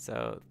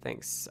 So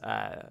thanks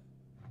to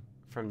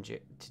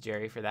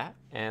Jerry for that.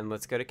 And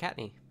let's go to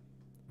Kattni.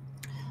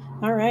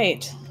 All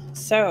right.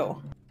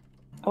 So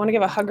I want to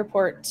give a hug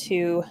report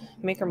to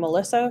Maker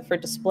Melissa for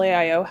Display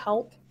I/O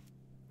help.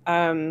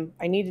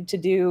 I needed to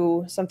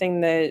do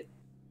something that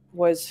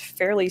was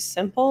fairly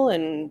simple,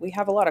 and we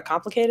have a lot of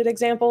complicated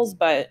examples,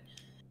 but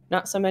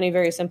not so many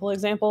very simple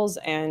examples.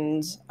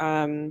 And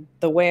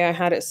the way I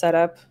had it set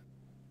up,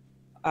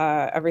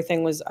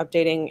 everything was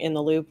updating in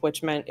the loop,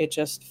 which meant it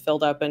just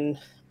filled up and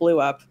blew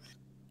up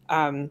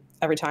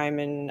every time.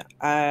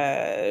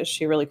 And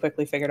she really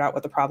quickly figured out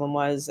what the problem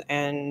was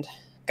and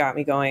got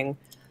me going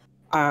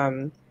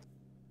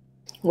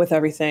with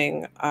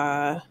everything,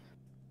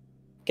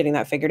 getting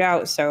that figured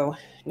out. So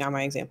now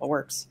my example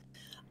works.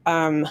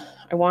 I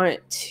want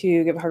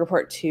to give a hug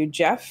report to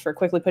Jeff for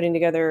quickly putting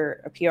together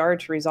a PR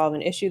to resolve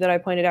an issue that I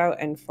pointed out,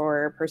 and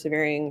for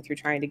persevering through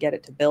trying to get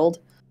it to build.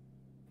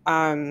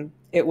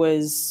 It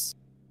was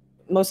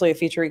mostly a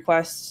feature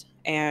request,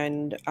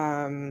 and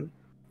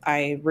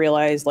I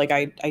realized,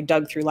 I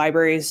dug through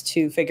libraries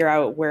to figure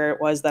out where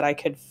it was that I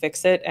could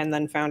fix it, and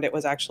then found it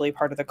was actually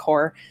part of the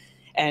core,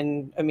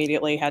 and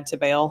immediately had to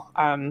bail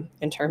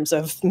in terms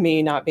of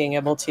me not being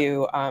able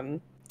to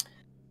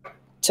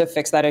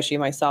fix that issue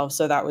myself.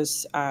 So that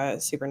was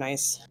super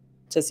nice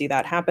to see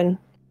that happen.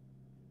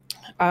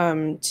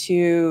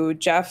 To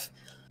Jeff,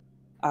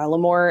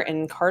 Lamore,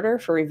 and Carter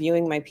for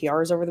reviewing my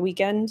PRs over the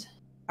weekend.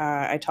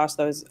 I tossed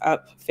those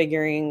up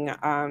figuring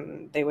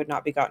they would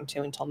not be gotten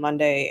to until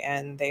Monday,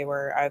 and they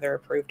were either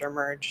approved or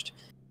merged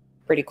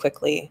pretty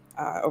quickly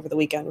over the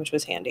weekend, which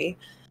was handy.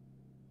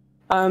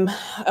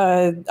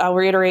 I'll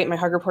reiterate my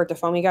hug report to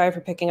Foamy Guy for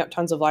picking up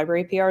tons of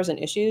library PRs and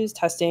issues,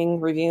 testing,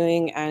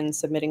 reviewing, and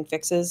submitting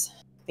fixes.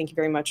 Thank you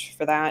very much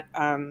for that.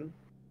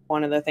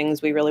 One of the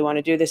things we really want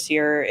to do this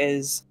year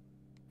is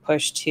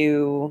push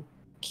to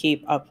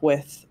keep up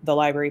with the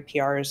library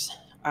PRs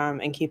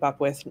and keep up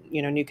with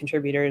new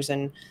contributors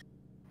and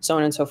so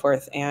on and so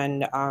forth.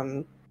 And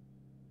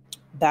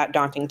that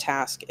daunting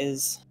task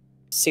is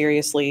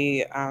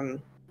seriously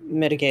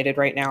mitigated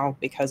right now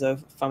because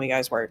of Foamy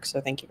Guy's work.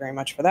 So thank you very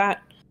much for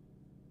that.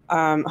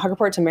 Hug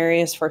report to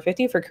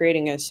Marius450 for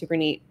creating a super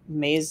neat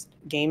maze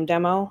game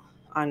demo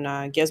on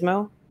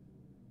Gizmo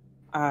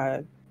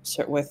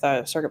with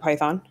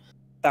CircuitPython.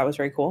 That was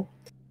very cool.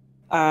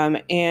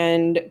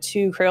 And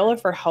to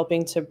Crayola for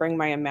helping to bring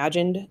my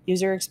imagined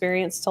user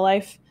experience to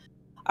life.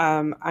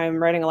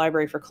 I'm writing a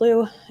library for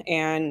Clue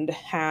and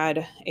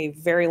had a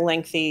very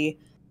lengthy,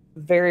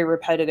 very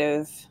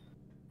repetitive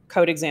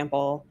code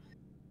example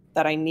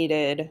that I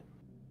needed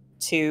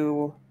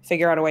to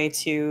figure out a way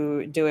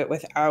to do it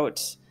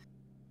without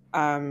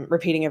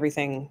repeating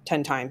everything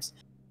 10 times.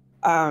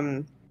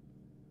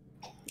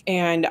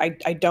 And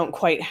I don't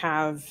quite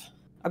have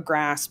a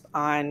grasp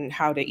on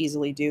how to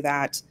easily do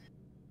that.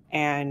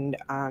 And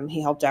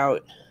he helped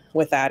out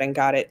with that and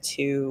got it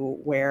to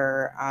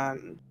where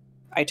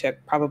I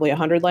took probably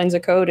 100 lines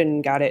of code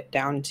and got it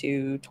down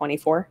to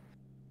 24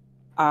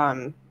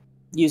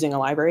 using a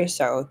library.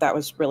 So that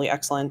was really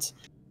excellent.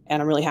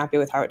 And I'm really happy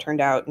with how it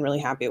turned out, and really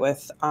happy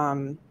with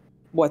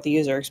what the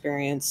user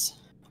experience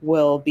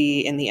will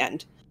be in the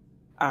end.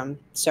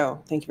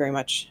 So thank you very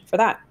much for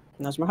that.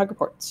 And those are my hug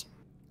reports.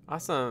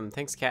 Awesome.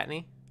 Thanks,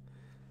 Kattni.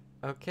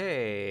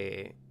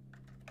 Okay.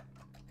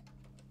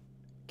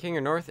 King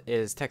or North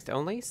is text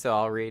only, so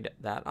I'll read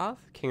that off.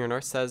 King or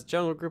North says,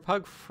 general group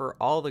hug for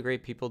all the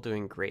great people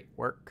doing great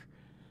work.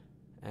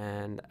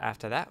 And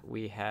after that,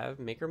 we have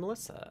Maker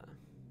Melissa.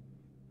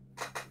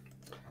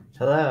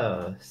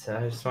 Hello. So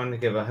I just wanted to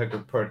give a hug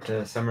report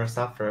to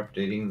Summersoft for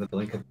updating the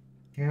Blink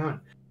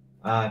account,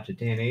 to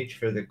Dan H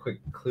for the quick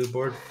clue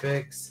board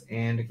fix,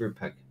 and a group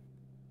hug.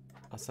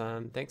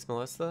 Awesome. Thanks,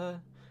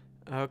 Melissa.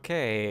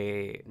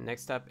 Okay,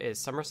 next up is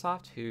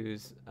Summersoft,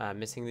 who's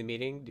missing the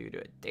meeting due to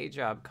a day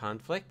job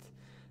conflict.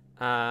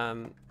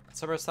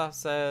 Summersoft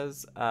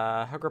says,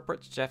 Hug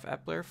reports Jeff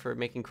Epler for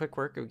making quick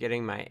work of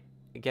getting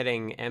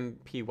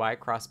MPY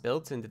cross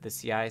builds into the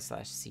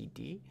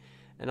CI/CD,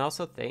 and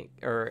also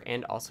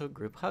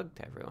group hug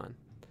to everyone.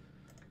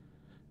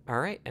 All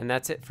right, and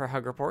that's it for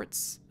Hug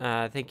reports.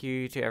 Thank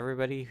you to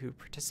everybody who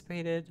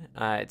participated.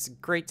 It's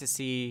great to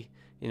see,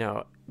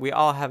 we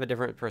all have a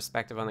different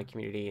perspective on the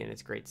community, and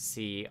it's great to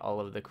see all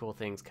of the cool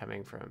things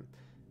coming from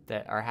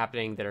that are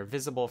happening that are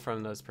visible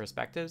from those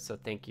perspectives. So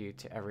thank you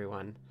to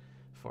everyone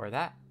for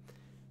that.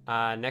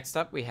 Next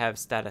up, we have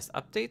status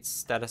updates.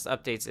 Status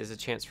updates is a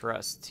chance for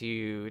us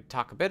to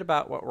talk a bit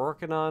about what we're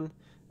working on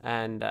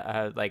and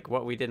like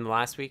what we did in the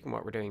last week and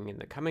what we're doing in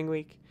the coming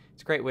week.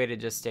 It's a great way to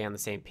just stay on the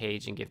same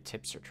page and give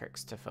tips or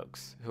tricks to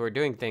folks who are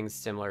doing things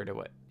similar to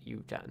what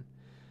you've done.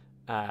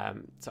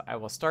 So I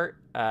will start.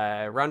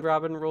 Round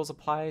robin rules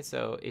apply.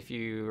 So if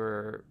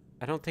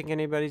I don't think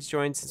anybody's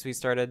joined since we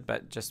started,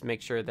 but just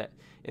make sure that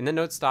in the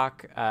note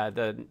stock,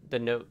 the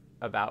note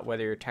about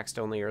whether you're text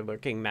only or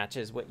lurking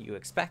matches what you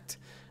expect,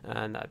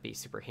 and that'd be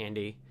super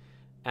handy.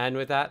 And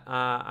with that,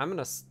 I'm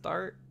gonna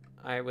start.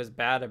 I was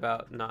bad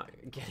about not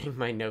getting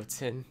my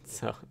notes in,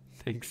 so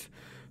thanks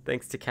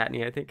to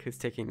Katney, I think, who's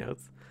taking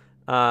notes.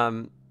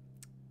 I'm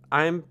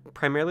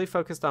primarily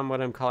focused on what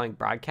I'm calling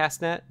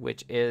BroadcastNet,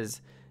 which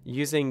is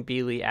using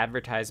Beely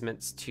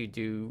advertisements to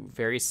do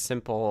very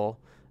simple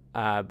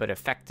but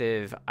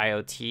effective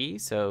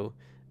IoT. So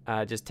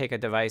just take a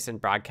device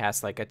and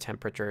broadcast like a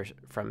temperature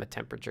from a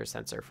temperature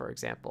sensor, for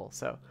example.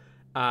 So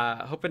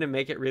hoping to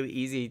make it really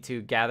easy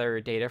to gather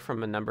data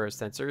from a number of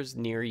sensors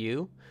near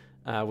you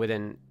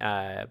within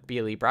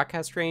Beely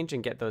broadcast range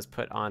and get those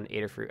put on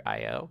Adafruit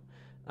IO.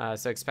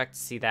 So expect to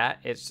see that.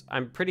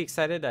 I'm pretty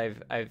excited.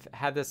 I've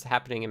had this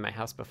happening in my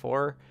house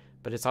before,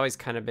 but it's always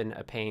kind of been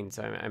a pain.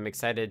 So I'm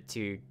excited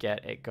to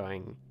get it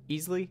going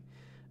easily.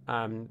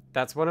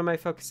 That's one of my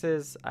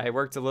focuses. I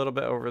worked a little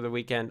bit over the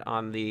weekend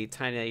on the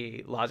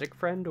Tiny Logic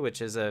Friend,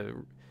 which is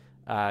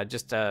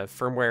just a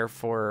firmware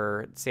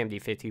for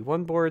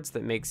SAMD51 boards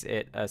that makes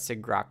it a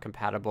SIGROC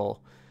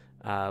compatible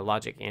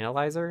logic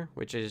analyzer,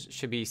 which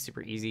should be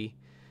super easy.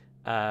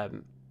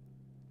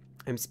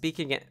 I'm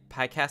speaking at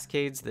Pi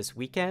Cascades this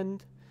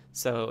weekend,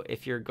 so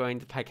if you're going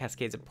to Pi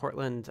Cascades in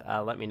Portland,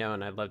 let me know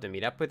and I'd love to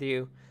meet up with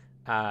you.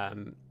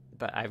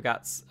 But I've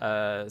got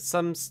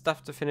some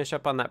stuff to finish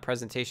up on that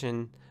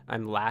presentation.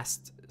 I'm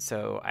last,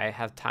 so I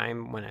have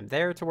time when I'm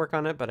there to work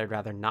on it, but I'd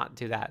rather not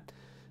do that.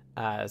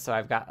 So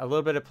I've got a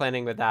little bit of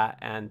planning with that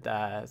and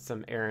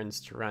some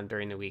errands to run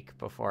during the week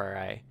before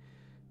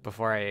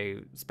I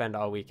spend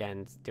all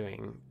weekend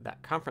doing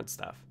that conference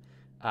stuff.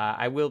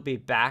 I will be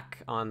back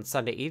on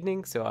Sunday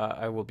evening, so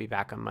I will be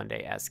back on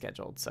Monday as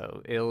scheduled.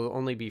 So it'll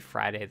only be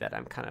Friday that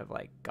I'm kind of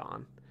like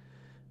gone.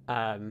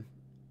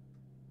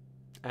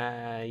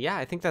 Yeah,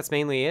 I think that's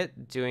mainly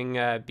it. Doing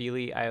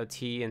Beely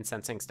IoT and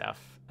sensing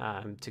stuff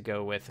to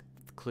go with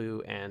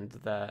Clue and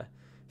the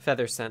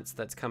Feather Sense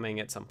that's coming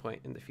at some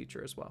point in the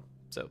future as well.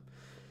 So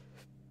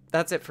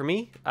that's it for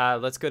me.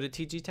 Let's go to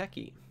TG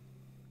Techie.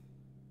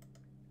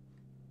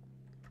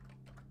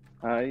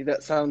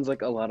 That sounds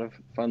like a lot of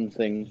fun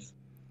things.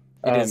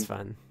 It is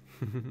fun.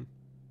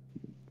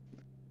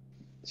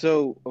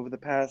 So over the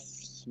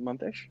past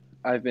month-ish,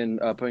 I've been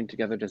putting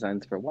together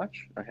designs for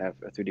Watch. I have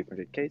a 3D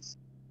printed case,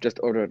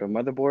 just ordered a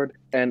motherboard,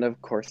 and of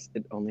course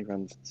it only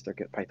runs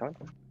CircuitPython.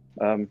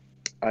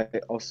 I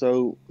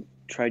also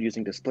tried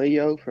using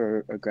Display.io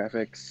for a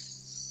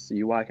graphics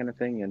UI kind of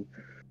thing, and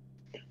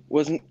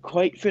wasn't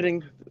quite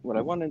fitting what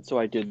I wanted, so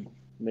I did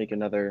make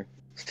another,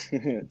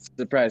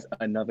 surprise,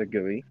 another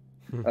GUI.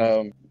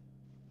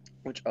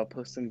 Which I'll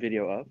post some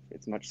video of.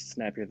 It's much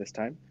snappier this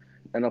time.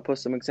 And I'll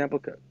post some example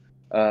code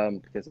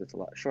because it's a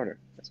lot shorter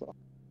as well.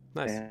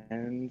 Nice.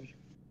 And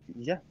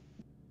yeah.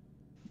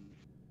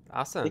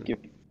 Awesome. Thank you.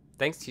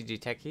 Thanks, TG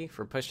Techie,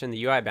 for pushing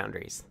the UI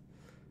boundaries.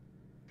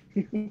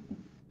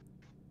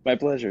 My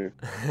pleasure.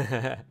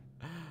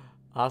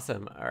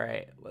 Awesome. All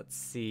right. Let's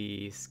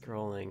see.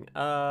 Scrolling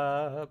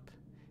up.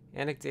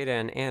 Anecdata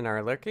and Ann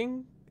are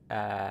lurking.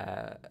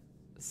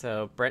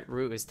 So Brent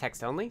Root is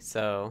text only,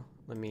 so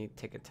let me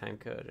take a time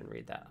code and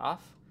read that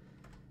off.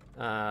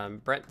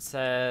 Brent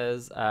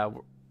says,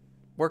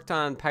 worked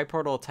on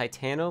PyPortal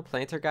Titano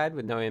planter guide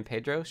with Noe and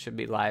Pedro, should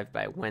be live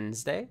by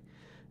Wednesday.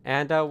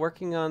 And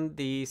working on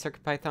the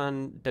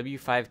CircuitPython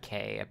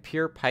W5K, a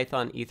pure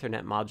Python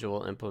Ethernet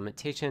module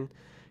implementation.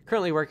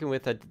 Currently working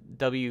with a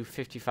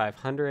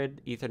W5500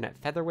 Ethernet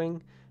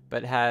Featherwing,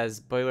 but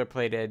has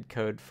boilerplated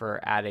code for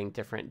adding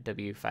different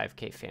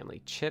W5K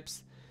family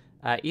chips.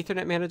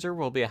 Ethernet Manager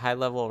will be a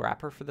high-level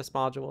wrapper for this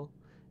module,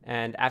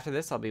 and after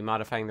this I'll be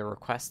modifying the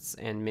requests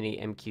in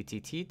Mini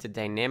MQTT to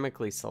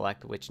dynamically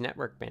select which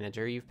network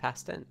manager you've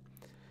passed in.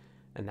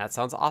 And that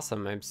sounds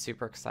awesome. I'm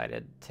super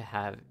excited to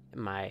have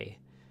my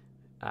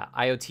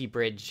IoT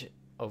bridge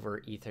over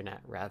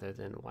Ethernet rather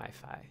than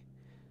Wi-Fi.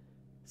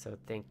 So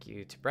thank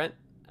you to Brent.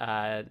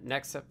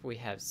 Next up we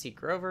have C.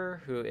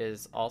 Grover, who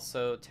is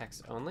also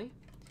text only.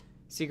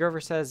 C.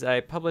 Grover says, I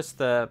published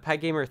the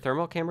PyGamer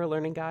Thermal Camera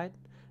Learning Guide.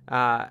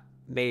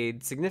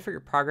 Made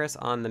significant progress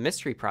on the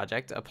Mystery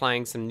project,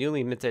 applying some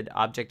newly minted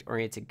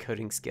object-oriented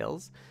coding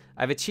skills.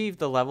 I've achieved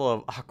the level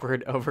of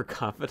awkward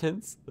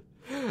overconfidence.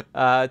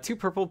 2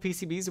 purple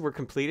PCBs were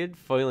completed,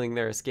 foiling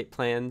their escape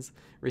plans.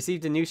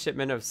 Received a new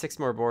shipment of 6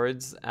 more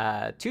boards,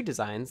 2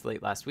 designs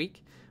late last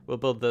week. We'll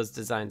build those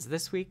designs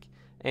this week.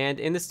 And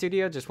in the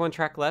studio, just 1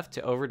 track left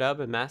to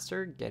overdub and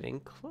master, getting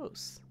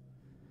close.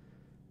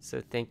 So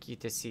thank you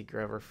to C.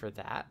 Grover for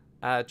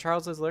that.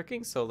 Charles is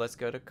lurking, so let's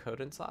go to Code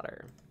and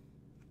Solder.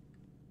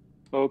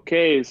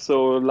 Okay,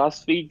 so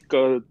last week,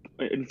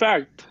 in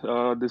fact,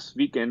 this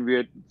weekend we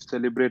had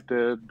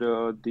celebrated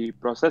the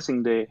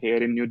Processing Day here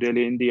in New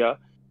Delhi, India.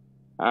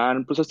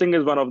 And processing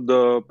is one of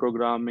the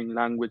programming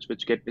language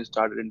which get me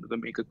started into the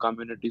Maker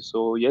community.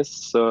 So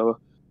yes,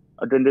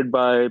 attended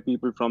by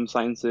people from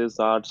sciences,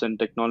 arts, and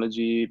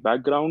technology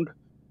background.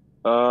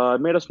 I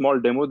made a small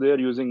demo there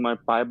using my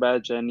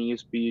PyBadge and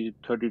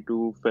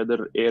ESP32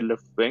 Feather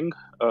Airlift Wing.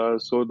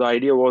 So the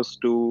idea was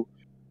to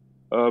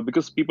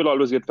because people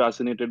always get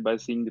fascinated by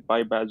seeing the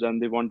PyBadge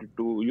and they wanted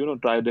to,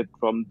 try that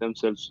from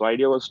themselves. So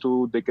idea was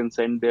they can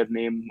send their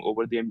name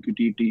over the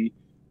MQTT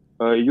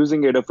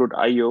using Adafruit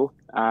IO,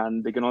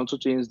 and they can also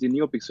change the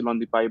NeoPixel on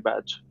the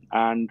PyBadge.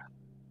 And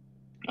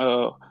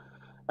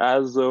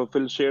as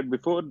Phil shared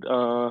before,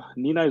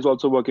 Nina is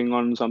also working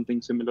on something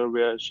similar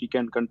where she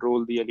can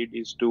control the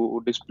LEDs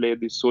to display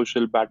the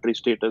social battery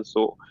status.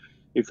 So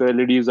if your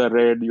LEDs are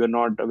red, you are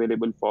not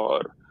available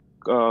for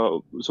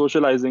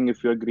socializing.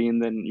 If you're green,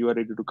 then you are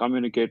ready to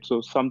communicate.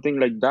 So something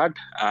like that.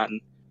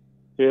 And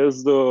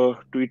here's the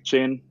tweet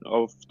chain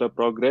of the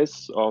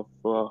progress of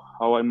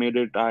how I made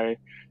it. I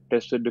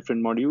tested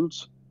different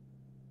modules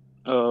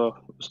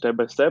step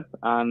by step,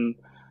 and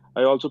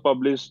I also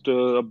published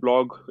a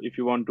blog if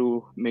you want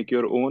to make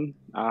your own,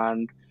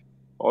 and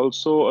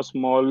also a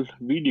small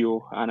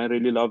video. And I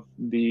really love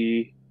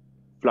the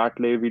flat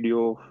lay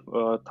video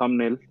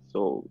thumbnail,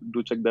 so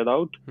do check that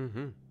out.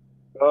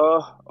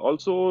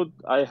 Also,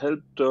 I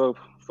helped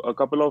a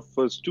couple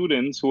of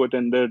students who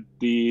attended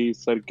the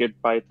Circuit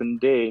Python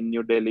Day in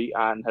New Delhi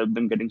and helped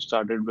them getting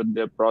started with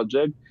their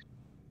project.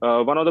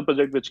 One of the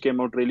project which came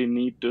out really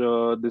neat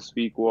this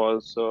week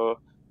was a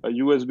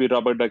USB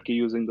rubber ducky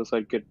using the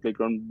Circuit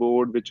Playground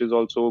board, which is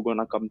also going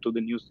to come to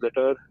the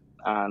newsletter,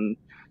 and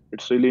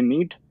it's really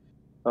neat.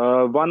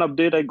 One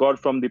update I got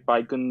from the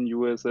PyCon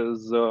US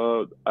is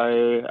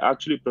I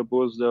actually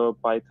proposed a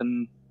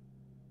Python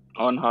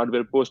on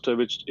hardware poster,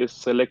 which is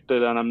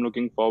selected, and I'm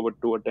looking forward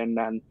to attend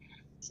and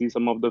see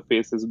some of the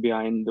faces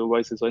behind the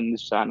voices on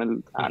this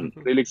channel, and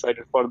really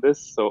excited for this.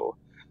 So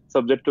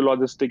subject to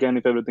logistic, and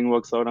if everything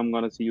works out, I'm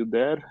going to see you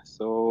there.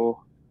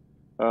 So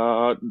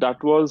that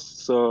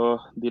was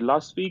the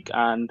last week,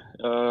 and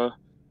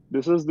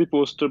this is the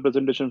poster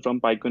presentation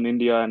from PyCon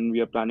India, and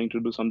we are planning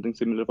to do something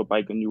similar for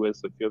PyCon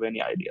US. If you have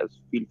any ideas,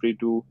 feel free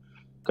to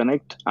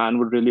connect and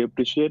would really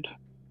appreciate.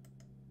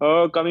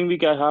 Coming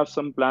week, I have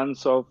some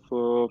plans of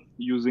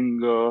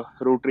using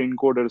rotary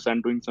encoders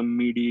and doing some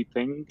MIDI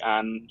thing.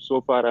 And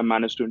so far, I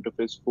managed to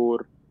interface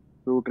 4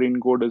 rotary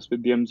encoders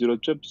with the M0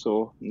 chip.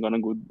 So I'm going to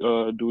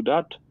go do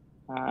that.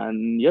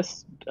 And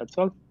yes, that's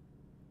all.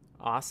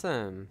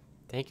 Awesome.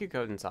 Thank you,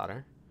 Code and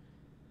Solder.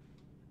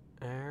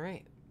 All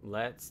right.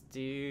 Let's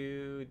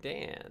do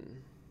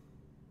Dan.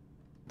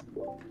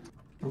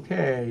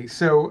 Okay.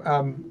 So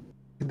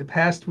in the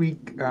past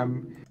week,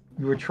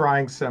 we were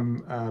trying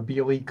some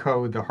BLE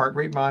code, the heart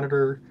rate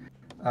monitor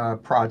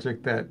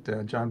project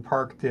that John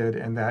Park did,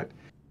 and that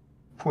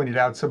pointed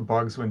out some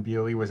bugs when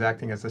BLE was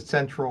acting as a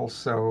central,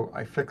 so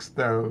I fixed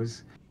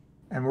those.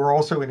 And we're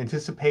also in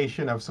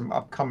anticipation of some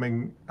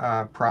upcoming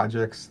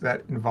projects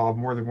that involve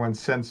more than one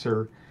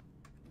sensor.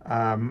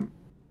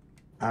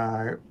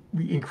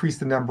 We increased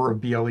the number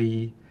of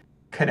BLE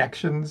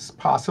connections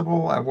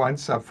possible at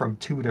once, up from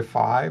 2 to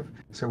 5,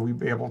 so we'd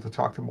be able to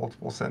talk to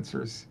multiple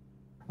sensors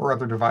or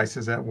other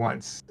devices at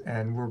once,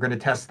 and we're going to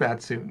test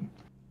that soon.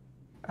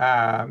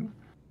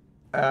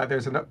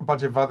 There's a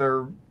bunch of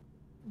other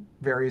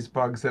various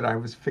bugs that I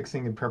was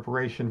fixing in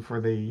preparation for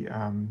the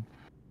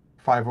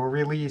 5.0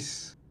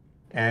 release,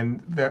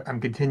 and I'm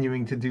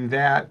continuing to do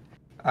that.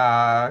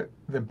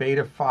 The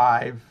beta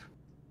 5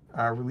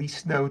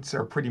 release notes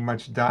are pretty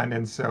much done,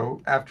 and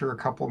so after a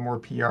couple more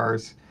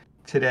PRs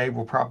today,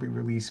 we'll probably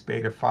release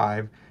beta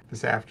 5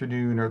 this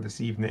afternoon or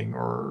this evening,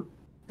 or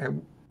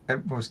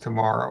at most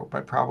tomorrow,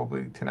 but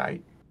probably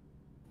tonight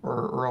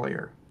or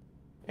earlier.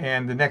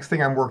 And the next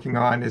thing I'm working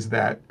on is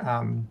that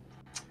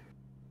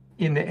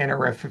in the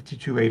NRF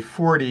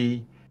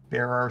 52840,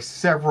 there are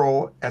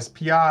several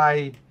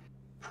SPI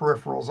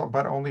peripherals,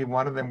 but only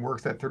one of them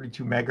works at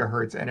 32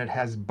 megahertz, and it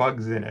has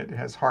bugs in it. It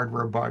has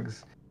hardware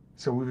bugs.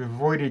 So we've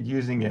avoided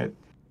using it,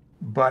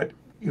 but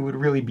it would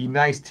really be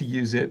nice to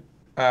use it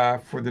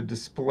for the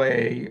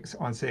display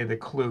on, say, the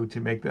Clue, to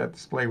make that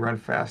display run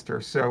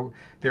faster. So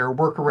there are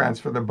workarounds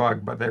for the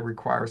bug, but they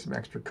require some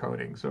extra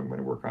coding. So I'm going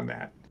to work on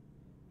that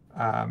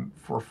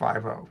for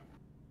 5.0.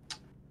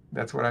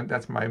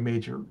 That's my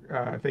major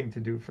thing to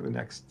do for the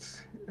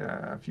next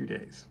a few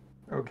days.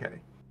 Okay.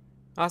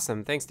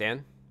 Awesome. Thanks,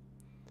 Dan.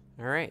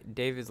 All right.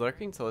 Dave is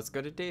lurking, so let's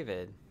go to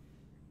David.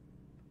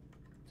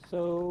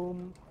 So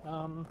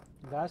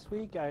last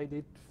week I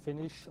did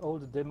finish all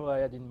the demo I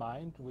had in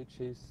mind, which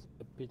is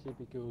a pity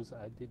because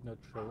I did not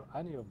show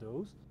any of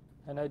those.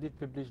 And I did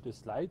publish the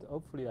slide.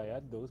 Hopefully I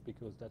had those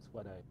because that's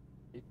what I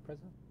did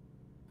present.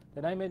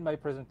 Then I made my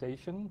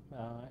presentation.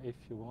 If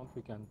you want,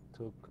 we can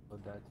talk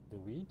about that in the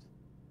weeds.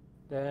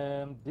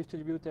 Then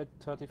distributed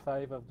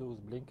 35 of those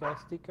Blinka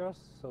stickers.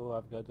 So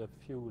I've got a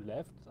few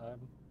left.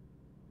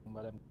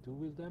 What I'm do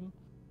with them.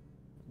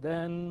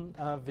 Then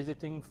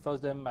visiting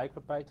FOSDEM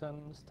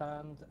MicroPython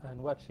stand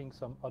and watching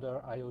some other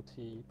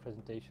IoT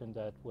presentations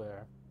that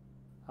were,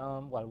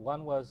 well,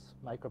 one was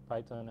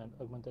MicroPython and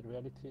augmented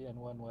reality, and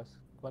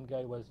one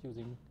guy was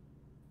using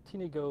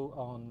TinyGo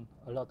on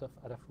a lot of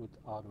Adafruit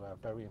hardware.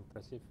 Very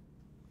impressive.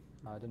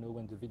 I don't know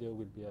when the video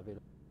will be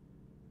available.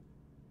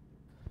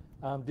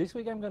 This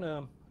week I'm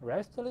gonna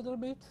rest a little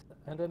bit,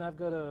 and then I've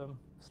got a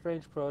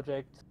strange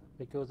project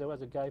because there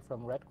was a guy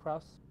from Red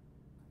Cross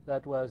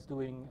that was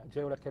doing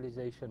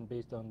geolocalization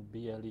based on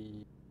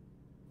BLE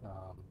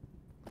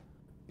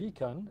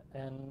beacon,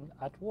 and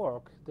at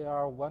work there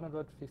are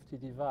 150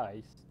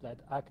 devices that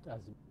act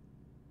as,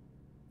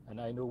 and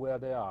I know where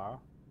they are,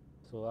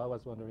 so I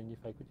was wondering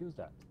if I could use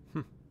that.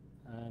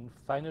 And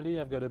finally,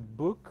 I've got a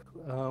book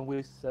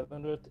with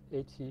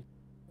 780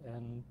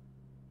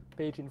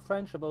 page in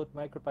French about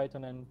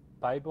MicroPython and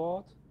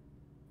PyBoard.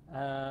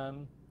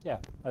 Yeah,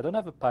 I don't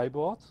have a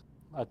PyBoard,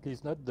 at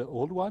least not the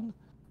old one,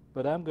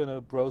 but I'm gonna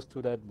browse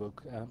through that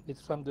book.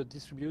 It's from the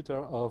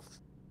distributor of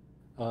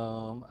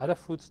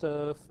Adafruit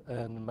stuff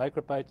and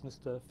MicroPython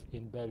stuff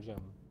in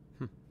Belgium.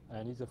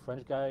 And he's a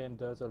French guy and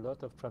does a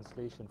lot of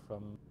translation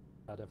from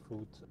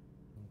Adafruit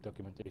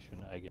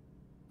documentation, I guess,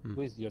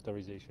 with the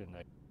authorization.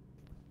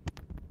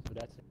 So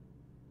that's it.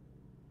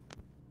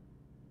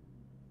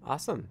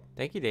 Awesome.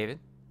 Thank you, David.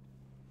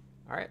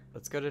 All right,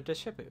 let's go to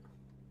Deshipu.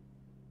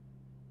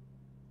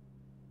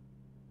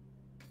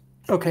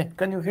 Okay,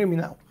 can you hear me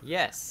now?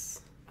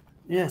 Yes.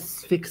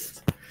 Yes,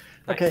 fixed.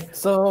 Nice. Okay,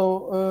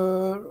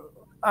 so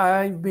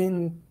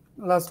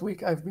last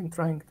week I've been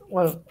trying,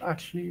 well,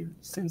 actually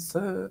since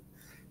the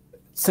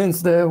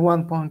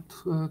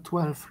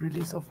 1.12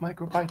 release of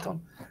MicroPython,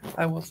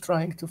 I was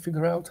trying to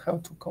figure out how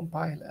to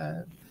compile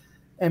an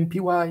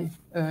MPY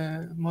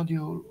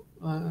module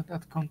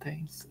that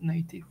contains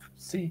native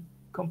C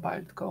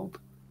compiled code.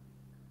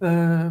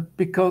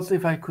 Because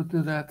if I could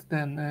do that,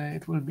 then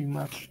it will be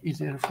much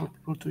easier for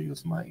people to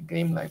use my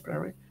game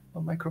library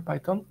on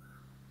MicroPython.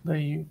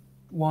 They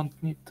won't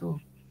need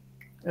to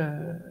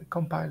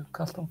compile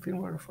custom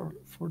firmware for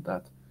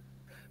that.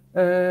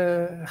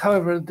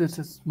 However, this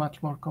is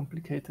much more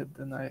complicated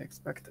than I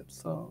expected,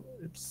 so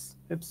it's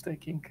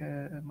taking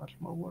much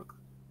more work,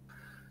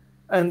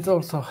 and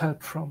also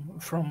help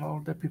from all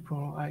the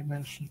people I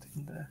mentioned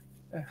in the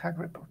hack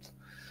reports.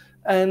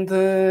 And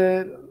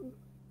a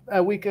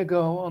week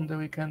ago on the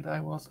weekend, I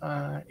was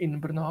in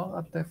Brno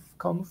at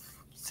DevConf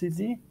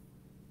CZ,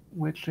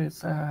 which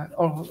is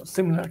all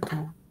similar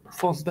to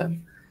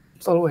FOSDEM.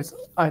 It's always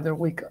either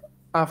week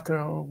after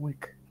or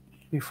week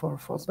before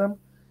FOSDEM.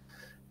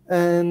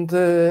 And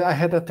I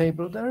had a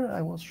table there.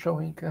 I was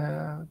showing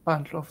a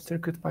bunch of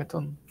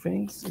CircuitPython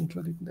things,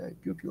 including the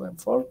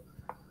PuPu-M4.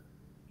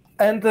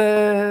 And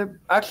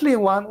actually,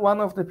 one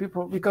of the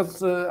people,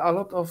 because a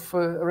lot of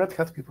Red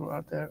Hat people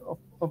are there,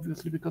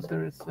 obviously, because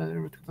there is a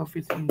Red Hat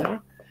office in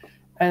there.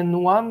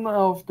 And one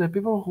of the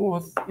people who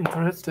was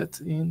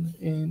interested in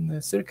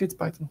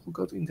CircuitPython, who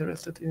got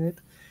interested in it,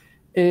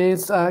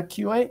 is a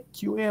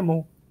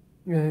QEMU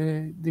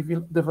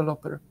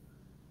developer.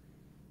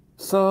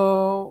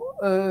 So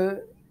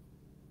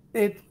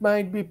it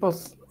might be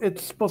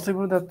it's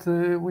possible that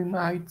we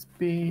might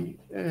be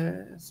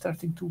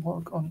starting to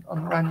work on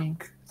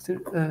running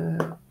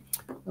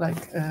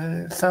like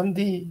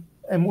SAMD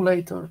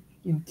emulator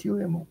in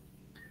QEMU,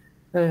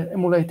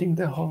 emulating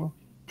the whole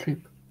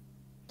trip.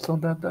 So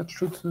that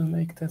should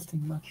make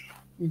testing much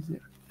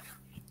easier.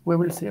 We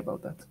will see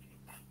about that.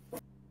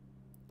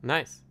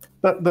 Nice.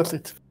 That's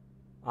it.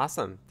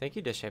 Awesome. Thank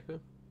you, Deshipu.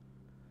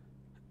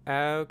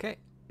 Okay.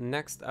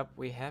 Next up,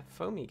 we have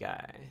Foamy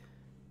Guy.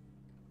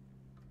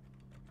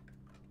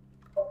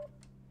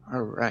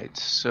 All right.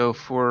 So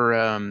for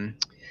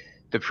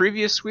the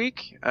previous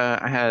week,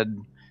 I had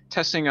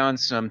testing on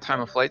some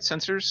time-of-flight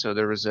sensors. So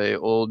there was a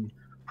old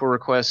pull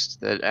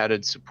request that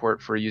added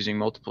support for using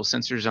multiple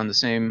sensors on the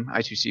same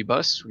I2C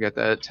bus. We got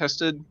that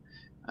tested.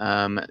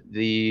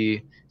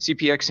 The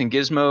CPX and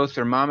Gizmo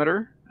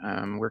thermometer,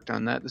 worked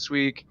on that this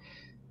week.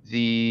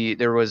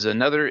 There was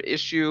another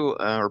issue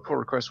or pull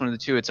request, one of the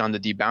two. It's on the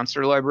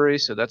debouncer library,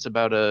 so that's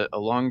about a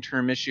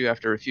long-term issue.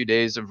 After a few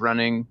days of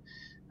running,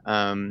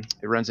 it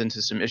runs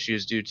into some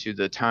issues due to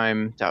the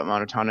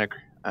time.monotonic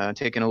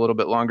taking a little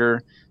bit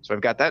longer. So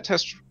I've got that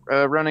test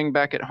running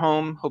back at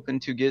home, hoping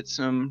to get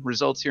some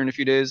results here in a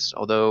few days.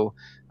 Although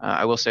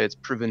I will say it's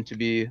proven to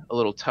be a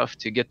little tough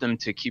to get them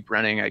to keep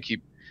running. I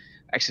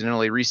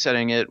accidentally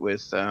resetting it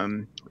with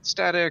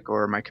static,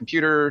 or my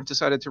computer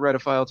decided to write a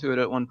file to it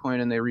at one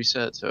point and they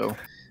reset. So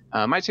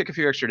might take a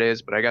few extra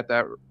days, but I got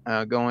that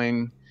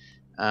going.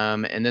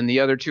 And then the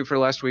other two for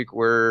last week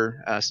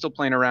were still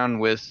playing around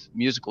with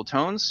musical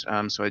tones.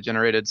 So I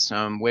generated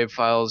some wave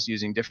files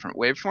using different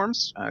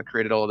waveforms,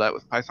 created all of that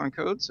with Python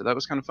code. So that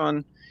was kind of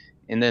fun.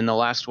 And then the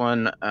last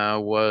one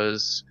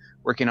was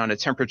working on a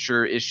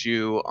temperature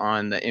issue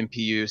on the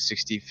MPU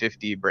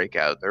 6050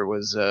 breakout. There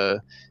was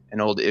an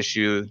old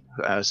issue.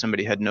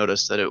 Somebody had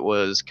noticed that it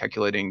was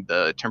calculating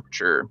the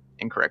temperature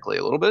incorrectly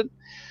a little bit.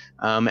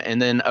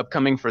 And then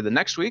upcoming for the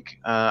next week,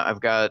 I've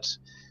got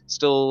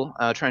still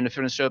trying to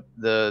finish up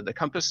the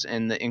compass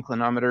and the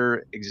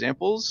inclinometer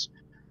examples.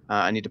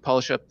 I need to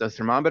polish up the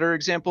thermometer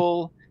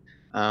example.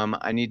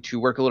 I need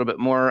to work a little bit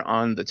more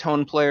on the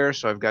tone player.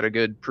 So I've got a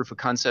good proof of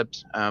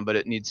concept, but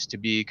it needs to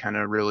be kind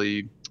of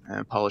really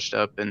polished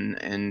up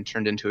and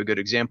turned into a good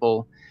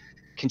example.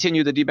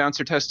 Continue the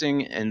debouncer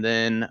testing, and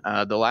then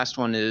the last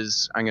one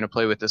is I'm going to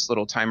play with this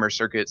little timer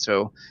circuit.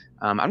 So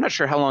I'm not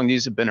sure how long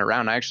these have been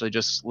around. I actually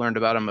just learned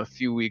about them a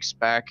few weeks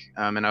back,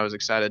 and I was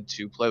excited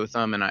to play with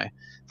them, and I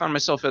found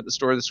myself at the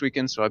store this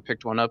weekend, so I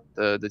picked one up,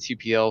 the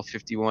TPL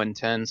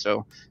 5110.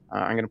 So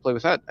I'm going to play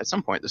with that at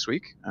some point this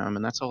week,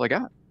 and that's all I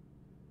got.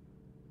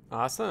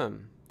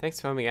 Awesome.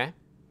 Thanks, Foamy Guy.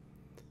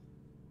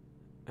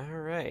 All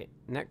right.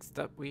 Next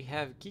up, we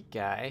have Geek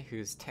Guy,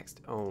 who's text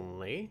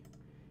only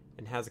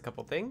and has a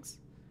couple things.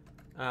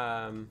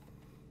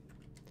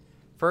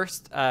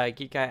 First,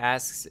 Geek Guy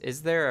asks,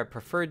 is there a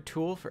preferred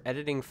tool for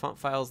editing font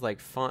files like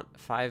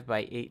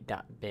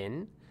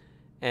font5x8.bin?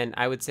 And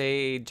I would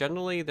say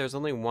generally there's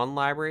only one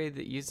library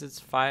that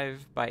uses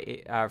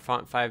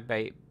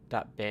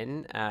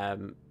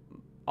font5x8.bin.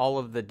 All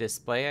of the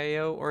display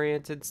IO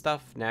oriented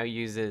stuff now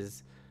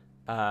uses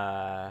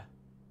BDF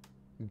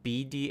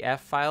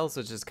files,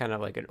 which is kind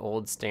of like an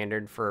old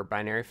standard for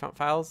binary font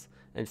files,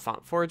 and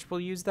FontForge will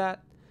use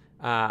that.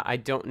 I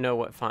don't know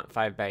what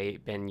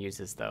font5x8bin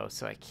uses though,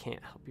 so I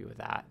can't help you with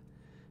that.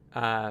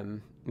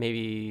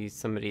 Maybe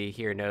somebody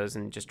here knows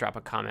and just drop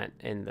a comment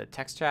in the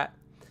text chat.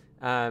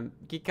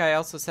 Geek Guy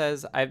also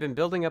says, I've been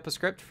building up a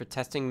script for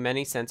testing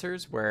many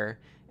sensors where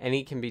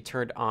any can be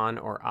turned on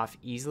or off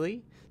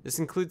easily. This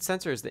includes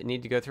sensors that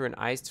need to go through an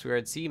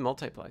I2C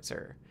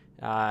multiplexer.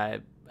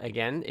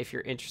 Again, if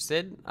you're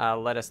interested,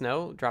 let us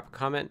know. Drop a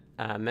comment,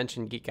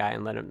 mention Geek Guy,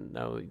 and let him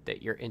know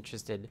that you're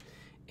interested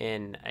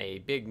in a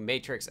big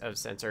matrix of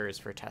sensors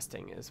for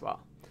testing as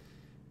well.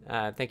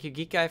 Thank you,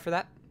 Geek Guy, for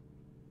that.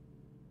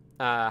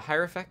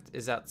 Hierophect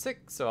is out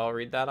sick, so I'll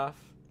read that off.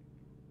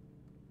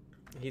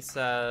 He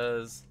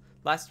says,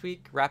 last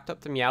week wrapped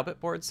up the Meowbit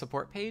board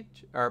support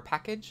page or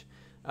package.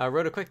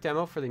 Wrote a quick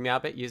demo for the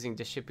Meowbit using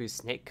Dishipu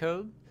snake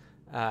code.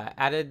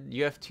 Added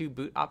UF2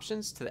 boot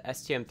options to the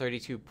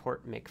STM32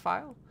 port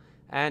makefile,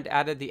 and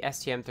added the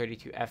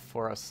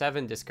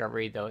STM32F407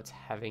 discovery, though it's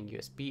having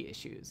USB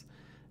issues.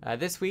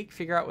 This week,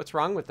 figure out what's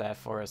wrong with the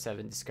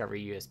F407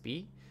 discovery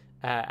USB.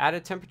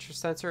 Added temperature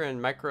sensor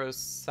and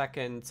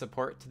microsecond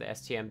support to the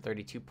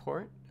STM32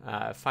 port.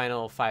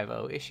 Final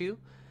 5.0 issue.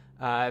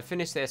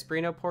 Finish the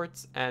Espruino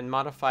ports and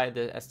modify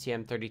the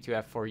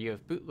STM32F4 UF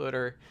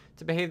bootloader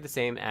to behave the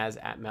same as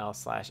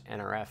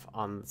atmel/NRF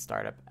on the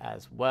startup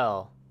as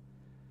well.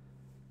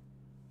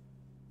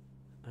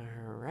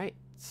 All right.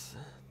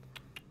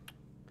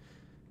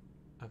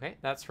 Okay,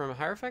 that's from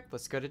Hierophect.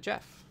 Let's go to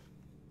Jeff.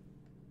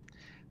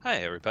 Hi,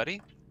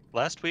 everybody.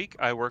 Last week,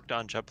 I worked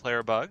on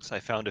JetPlayer bugs. I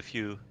found a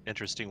few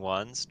interesting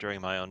ones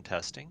during my own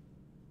testing.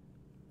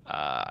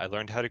 I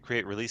learned how to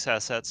create release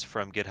assets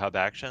from GitHub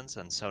Actions,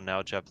 and so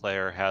now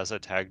JetPlayer has a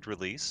tagged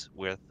release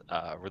with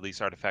a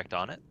release artifact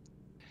on it.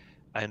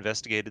 I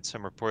investigated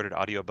some reported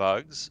audio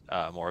bugs,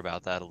 more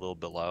about that a little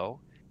below.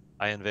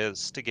 I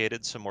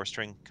investigated some more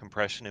string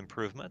compression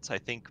improvements. I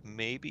think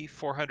maybe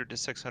 400 to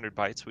 600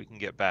 bytes we can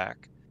get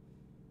back.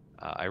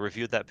 I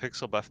reviewed that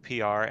Pixel Buff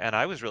PR, and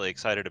I was really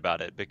excited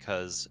about it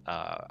because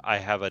I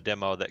have a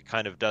demo that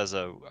kind of does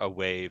a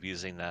wave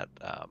using that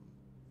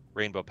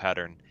rainbow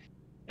pattern,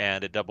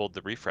 and it doubled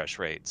the refresh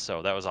rate.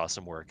 So that was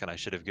awesome work, and I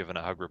should have given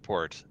a hug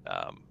report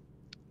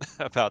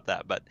about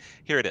that, but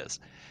here it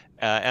is.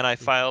 And I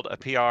filed a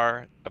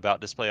PR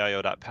about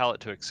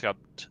display.io.palette to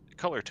accept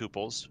color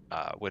tuples,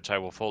 which I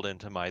will fold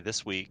into my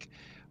this week.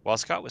 While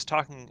Scott was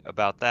talking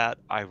about that,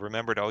 I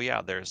remembered, oh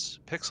yeah, there's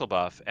Pixel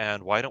Buff,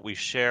 and why don't we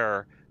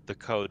share the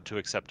code to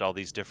accept all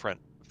these different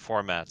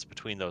formats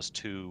between those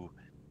two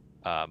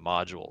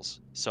modules?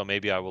 So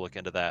maybe I will look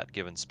into that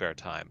given spare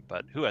time,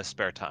 but who has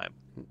spare time?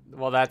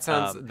 Well, that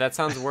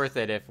sounds worth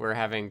it if we're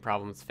having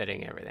problems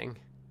fitting everything.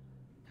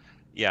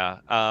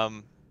 Yeah,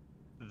 I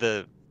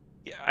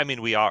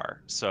mean, we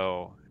are,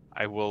 so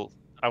I will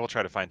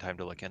try to find time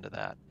to look into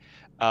that.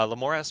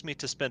 Lamore asked me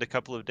to spend a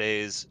couple of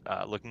days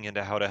looking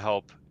into how to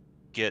help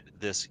get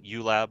this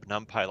ULab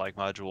NumPy-like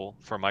module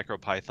for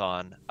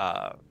MicroPython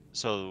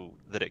so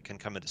that it can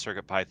come into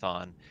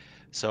CircuitPython.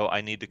 So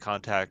I need to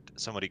contact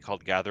somebody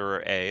called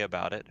Gatherer A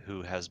about it,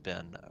 who has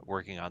been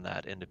working on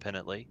that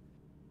independently.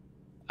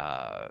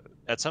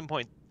 At some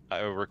point,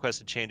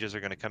 requested changes are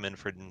going to come in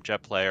from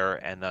JetPlayer,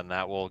 and then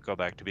that will go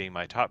back to being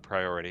my top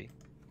priority.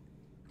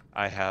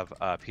 I have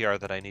a PR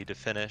that I need to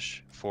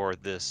finish for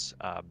this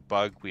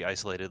bug we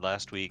isolated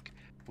last week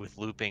with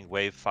looping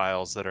WAV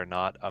files that are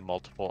not a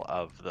multiple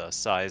of the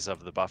size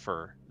of the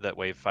buffer that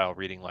WAV file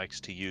reading likes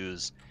to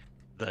use.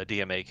 The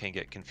DMA can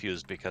get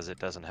confused because it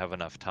doesn't have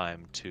enough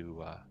time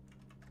to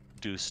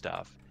do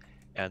stuff.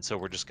 And so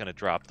we're just going to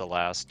drop the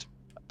last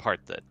part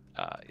that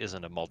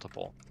isn't a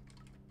multiple.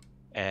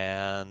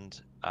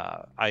 And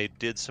I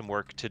did some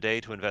work today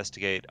to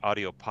investigate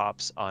audio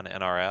pops on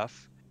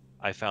NRF.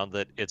 I found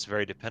that it's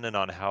very dependent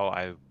on how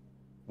I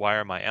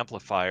wire my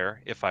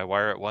amplifier. If I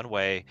wire it one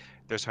way,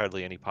 there's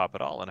hardly any pop at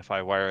all. And if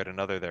I wire it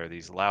another, there are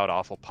these loud,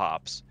 awful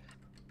pops.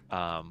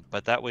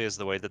 But that way is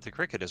the way that the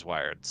Cricket is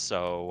wired.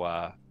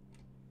 So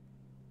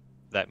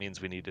that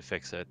means we need to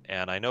fix it.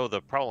 And I know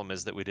the problem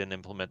is that we didn't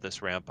implement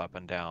this ramp up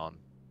and down.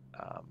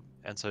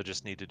 And so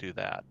just need to do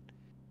that.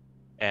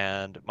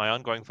 And my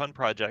ongoing fun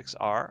projects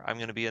are, I'm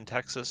going to be in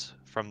Texas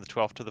from the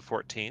 12th to the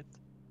 14th.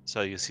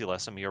 So you see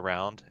less of me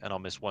around, and I'll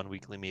miss one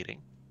weekly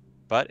meeting.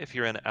 But if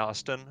you're in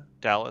Austin,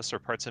 Dallas, or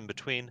parts in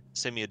between,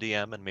 send me a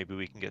DM and maybe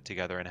we can get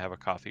together and have a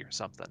coffee or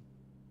something.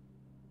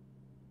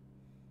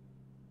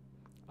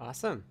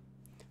 Awesome.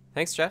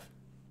 Thanks, Jeff.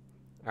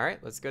 All right,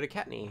 let's go to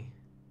Kattni.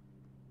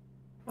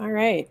 All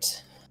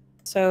right.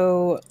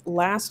 So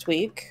last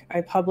week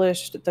I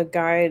published the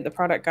guide, the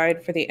product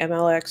guide for the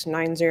MLX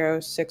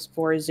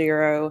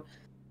 90640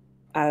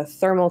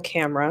 thermal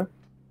camera,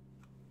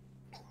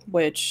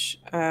 which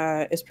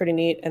is pretty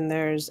neat. And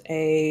there's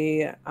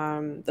the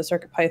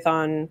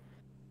CircuitPython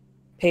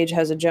page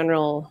has a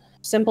general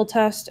simple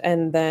test,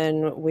 and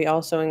then we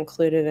also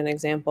included an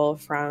example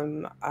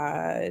from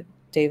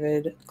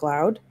David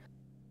Glaude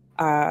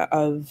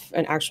of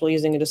an actual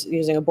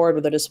using a board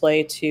with a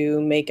display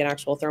to make an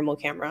actual thermal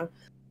camera.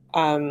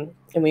 And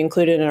we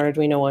included an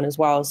Arduino one as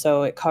well,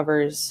 so it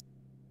covers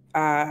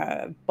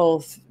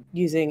both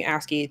using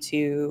ASCII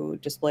to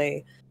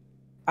display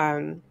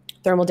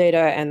thermal data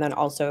and then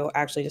also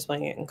actually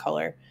displaying it in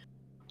color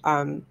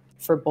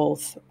for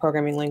both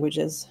programming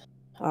languages,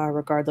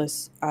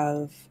 regardless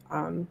of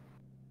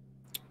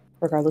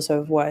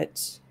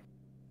what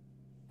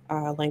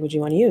language you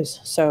want to use.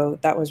 So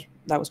that was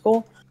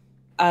cool.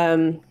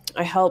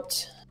 I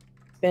helped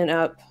spin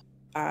up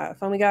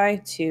Foamy Guy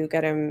to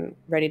get him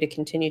ready to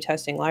continue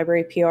testing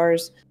library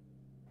PRs.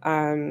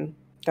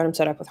 Got him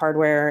set up with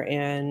hardware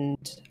and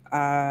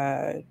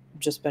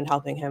just been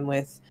helping him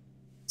with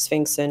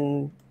Sphinx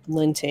and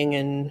linting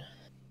and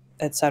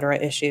etc.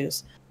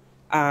 issues.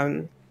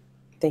 Thank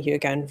you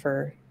again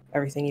for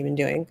everything you've been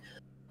doing.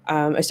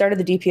 I started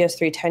the DPS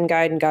 310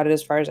 guide and got it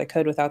as far as I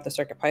could without the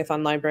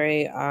CircuitPython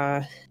library,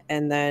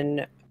 and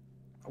then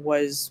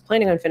was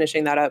planning on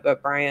finishing that up,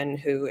 but Brian,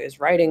 who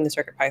is writing the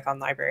CircuitPython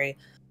library,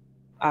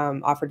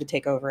 offered to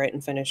take over it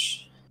and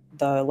finish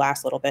the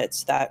last little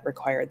bits that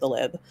required the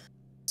lib.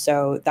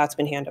 So that's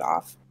been handed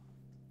off.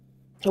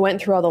 I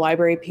went through all the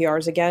library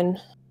PRs again,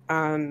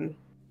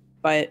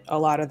 but a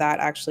lot of that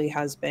actually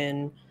has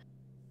been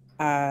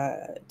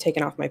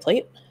taken off my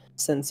plate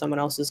since someone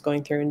else is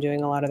going through and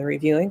doing a lot of the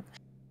reviewing.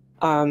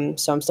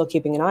 So I'm still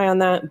keeping an eye on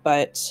that,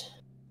 but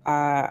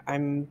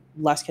I'm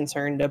less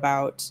concerned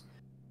about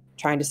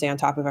trying to stay on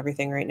top of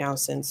everything right now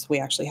since we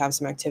actually have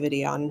some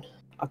activity on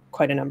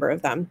quite a number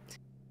of them.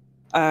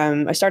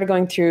 I started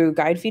going through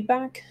guide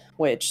feedback,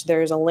 which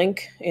there's a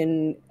link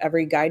in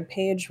every guide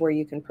page where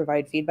you can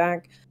provide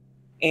feedback,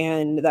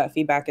 and that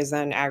feedback is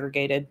then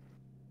aggregated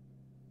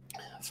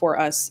for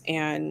us.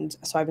 And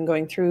so I've been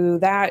going through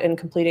that and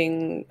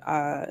completing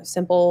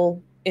simple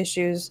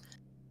issues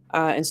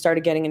and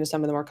started getting into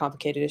some of the more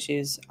complicated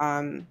issues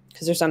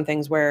because there's some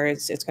things where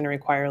it's going to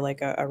require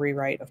like a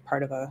rewrite of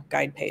part of a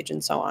guide page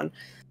and so on.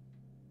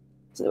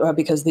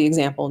 Because the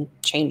example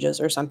changes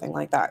or something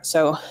like that.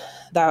 So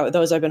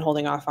those I've been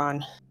holding off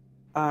on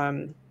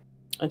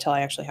until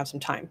I actually have some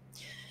time.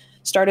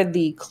 Started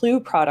the Clue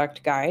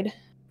product guide,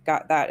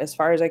 got that as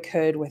far as I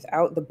could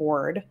without the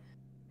board,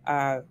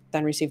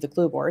 then received the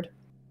Clue board.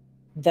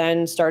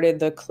 Then started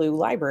the Clue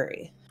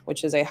library,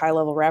 which is a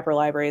high-level wrapper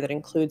library that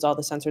includes all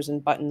the sensors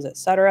and buttons,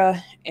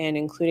 etc., and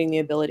including the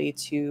ability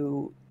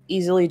to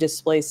easily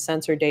display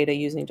sensor data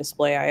using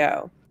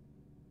Display.io.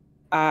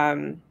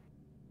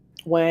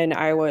 When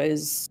I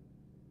was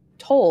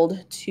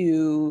told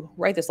to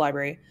write this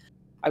library,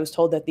 I was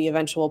told that the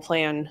eventual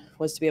plan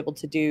was to be able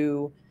to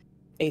do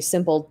a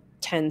simple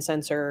 10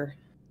 sensor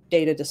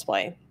data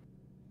display.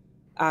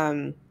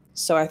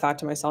 So I thought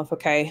to myself,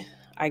 okay,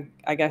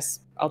 I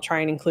guess I'll try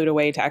and include a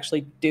way to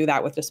actually do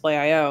that with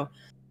Display.io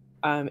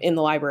in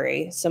the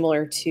library,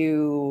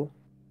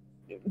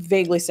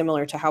 vaguely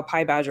similar to how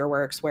PyBadger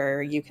works,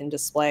 where you can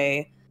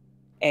display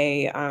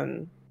a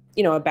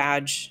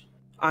badge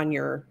on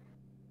your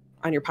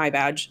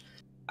PyBadge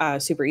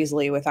super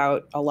easily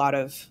without a lot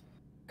of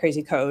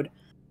crazy code.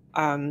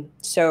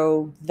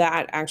 So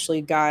that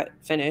actually got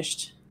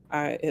finished.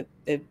 I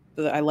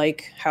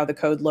like how the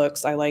code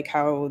looks. I like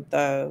how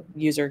the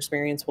user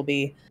experience will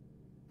be.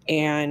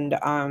 And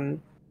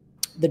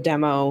the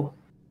demo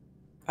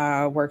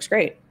works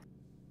great.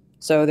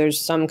 So there's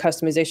some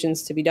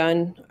customizations to be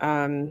done.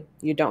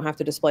 You don't have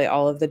to display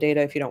all of the data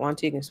if you don't want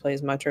to. You can display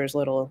as much or as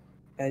little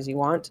as you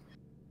want.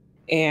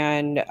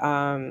 And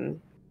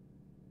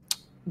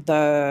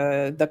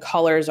the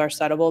colors are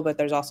settable, but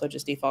there's also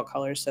just default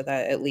colors so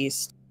that at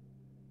least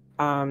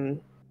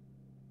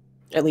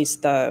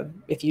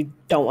if you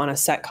don't want to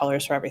set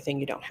colors for everything,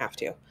 you don't have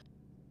to.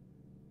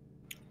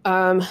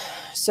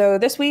 So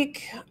this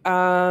week,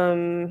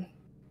 this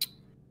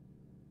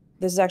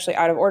is actually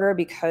out of order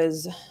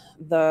because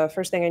the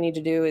first thing I need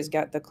to do is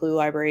get the Clue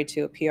library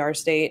to a PR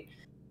state.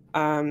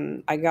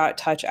 I got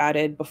touch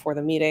added before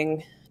the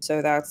meeting,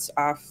 so that's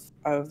off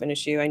of an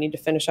issue. I need to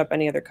finish up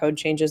any other code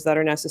changes that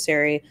are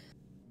necessary,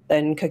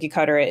 then cookie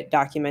cutter it,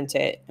 document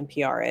it, and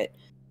PR it.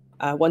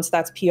 Once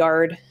that's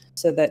PR'd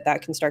so that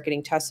that can start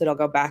getting tested, I'll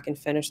go back and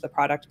finish the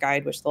product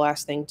guide, which the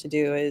last thing to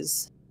do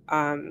is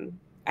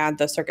add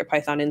the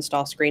CircuitPython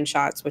install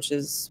screenshots, which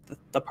is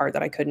the part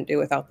that I couldn't do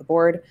without the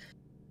board.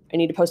 I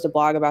need to post a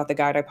blog about the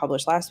guide I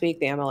published last week,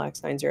 the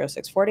MLX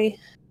 90640.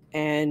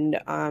 And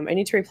I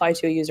need to reply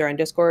to a user on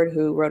Discord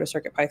who wrote a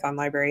CircuitPython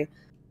library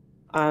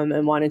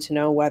and wanted to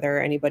know whether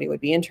anybody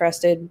would be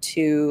interested,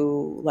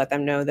 to let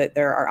them know that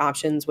there are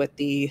options with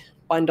the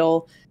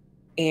bundle,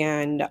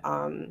 and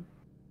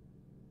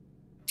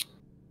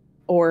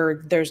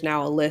or there's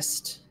now a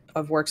list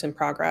of works in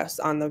progress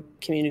on the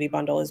community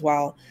bundle as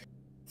well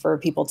for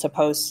people to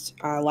post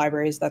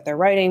libraries that they're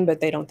writing,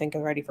 but they don't think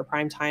are ready for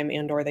prime time,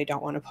 and or they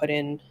don't want to put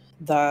in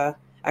the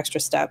extra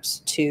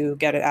steps to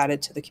get it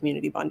added to the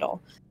community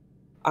bundle.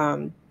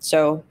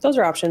 So those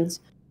are options.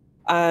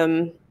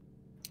 And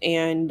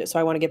so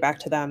I want to get back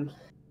to them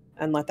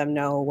and let them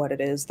know what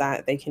it is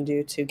that they can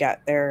do to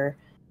get their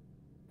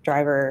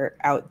driver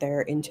out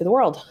there into the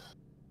world.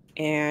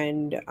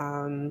 And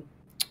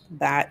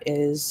that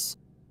is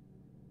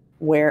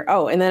where,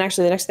 oh, and then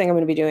actually the next thing I'm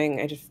going to be doing,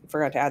 I just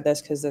forgot to add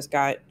this because this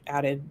got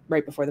added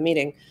right before the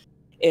meeting,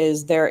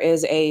 is there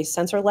is a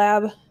Sensor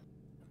Lab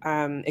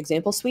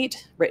example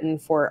suite written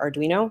for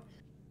Arduino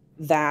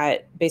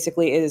that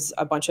basically is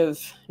a bunch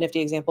of nifty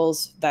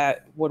examples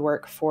that would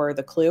work for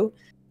the Clue,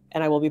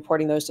 and I will be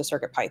porting those to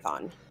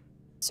CircuitPython.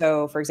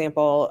 So for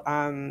example,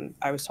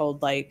 I was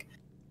told, like,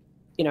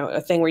 you know,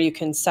 a thing where you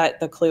can set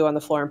the Clue on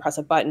the floor and press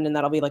a button, and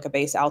that'll be like a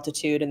base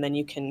altitude, and then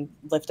you can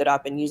lift it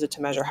up and use it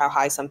to measure how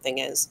high something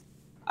is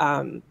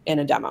in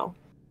a demo.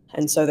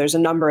 And so there's a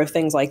number of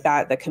things like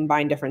that that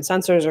combine different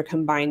sensors or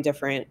combine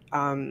different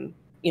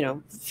you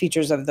know,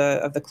 features of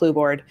the Clue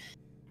board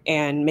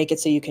and make it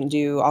so you can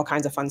do all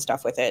kinds of fun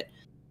stuff with it.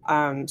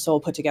 So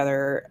we'll put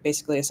together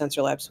basically a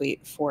Sensor Lab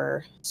suite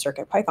for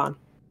CircuitPython,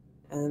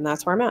 and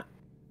that's where I'm at.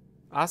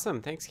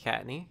 Awesome, thanks,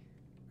 Kattni.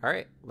 All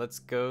right, let's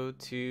go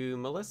to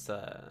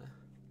Melissa.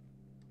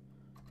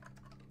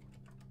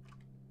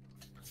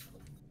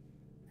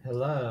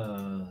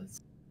 Hello, let's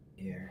see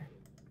here.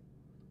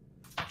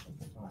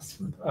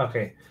 Awesome.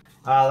 Okay.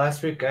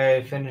 Last week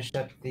I finished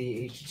up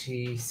the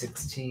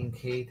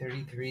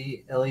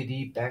HT16K33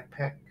 LED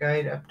backpack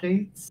guide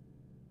updates,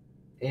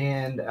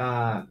 and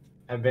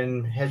I've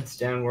been heads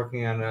down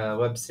working on a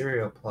web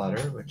serial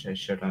plotter, which I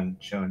showed on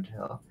Show and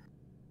Tell.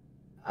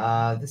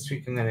 This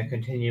week I'm going to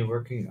continue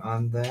working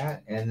on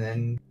that, and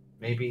then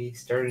maybe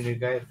start a new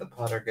guide if the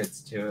plotter gets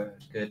to a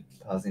good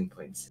pausing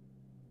point.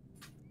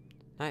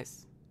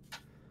 Nice.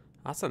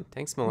 Awesome.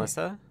 Thanks,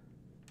 Melissa.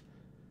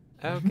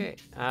 Okay,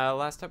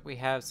 last up we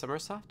have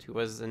Summersoft, who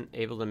wasn't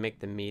able to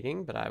make the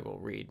meeting, but I will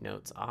read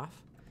notes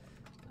off.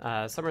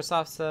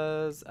 Summersoft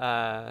says,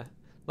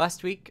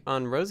 last week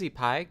on Rosie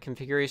Pi,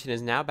 configuration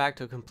is now back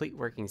to a complete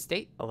working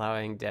state,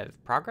 allowing dev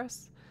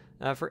progress.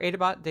 For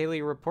AdaBot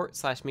daily report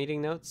 /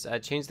 meeting notes,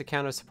 change the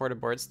count of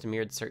supported boards to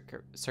mirrored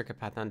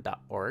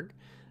circuitpython.org.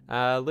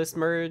 List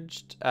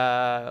merged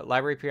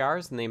library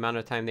PRs and the amount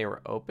of time they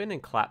were open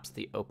and collapsed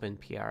the open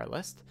PR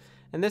list.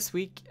 And this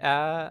week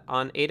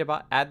on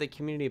AdaBot, add the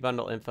community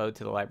bundle info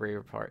to the library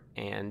report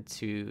and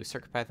to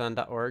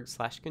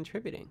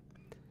circuitpython.org/contributing.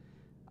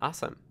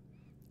 Awesome.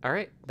 All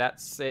right,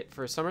 that's it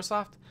for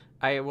Summersoft.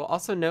 I will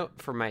also note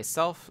for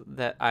myself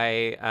that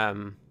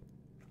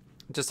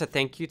just a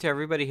thank you to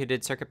everybody who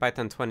did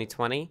CircuitPython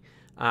 2020.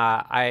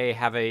 I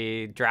have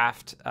a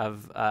draft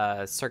of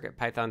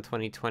CircuitPython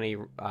 2020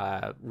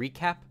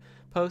 recap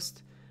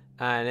post,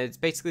 and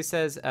it basically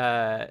says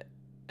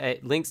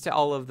it links to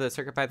all of the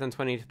CircuitPython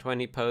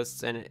 2020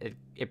 posts, and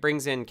it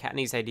brings in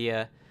Kattni's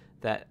idea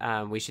that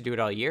we should do it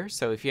all year.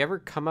 So if you ever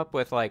come up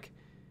with, like,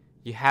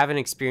 you have an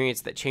experience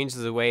that changes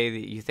the way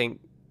that you think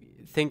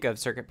of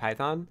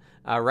CircuitPython,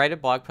 write a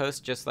blog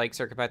post just like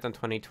CircuitPython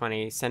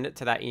 2020, send it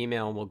to that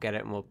email, and we'll get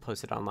it and we'll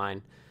post it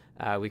online.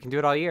 We can do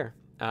it all year,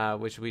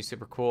 which will be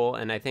super cool.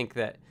 And I think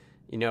that,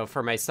 you know,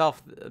 for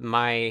myself,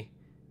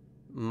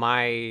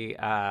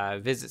 my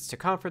visits to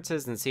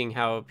conferences and seeing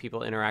how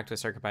people interact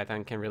with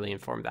CircuitPython can really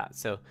inform that.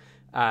 So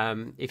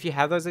if you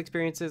have those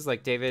experiences,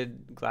 like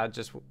David, glad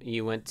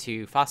you went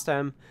to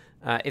FOSDEM,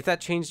 if that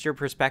changed your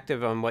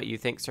perspective on what you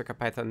think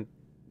CircuitPython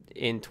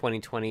in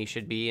 2020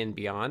 should be and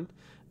beyond,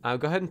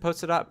 go ahead and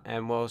post it up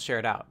and we'll share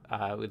it out.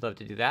 We'd love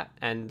to do that.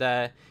 And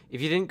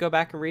if you didn't go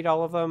back and read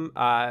all of them,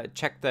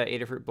 check the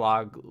Adafruit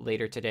blog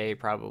later today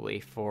probably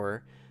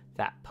for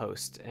that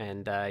post,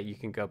 and you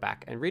can go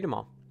back and read them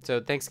all. So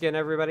thanks again,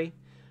 everybody.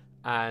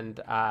 And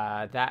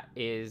that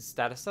is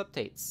status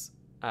updates.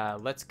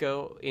 Let's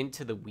go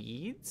into the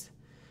weeds.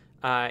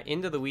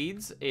 Into the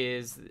weeds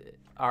is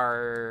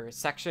our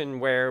section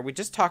where we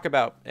just talk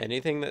about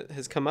anything that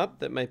has come up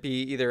that might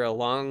be either a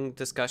long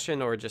discussion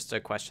or just a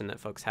question that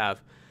folks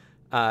have.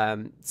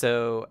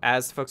 So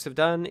as folks have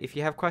done, if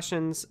you have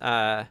questions,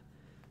 drop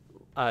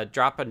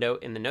a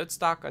note in the note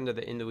stock under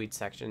the In the Weeds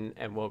section,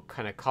 and we'll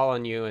kind of call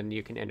on you and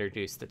you can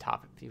introduce the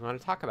topic that you want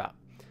to talk about.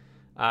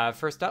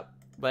 First up,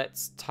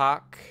 let's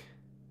talk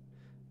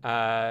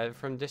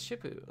from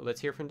Dishipu.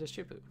 Let's hear from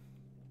Dishipu.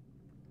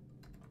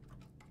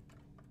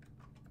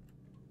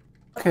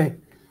 Okay.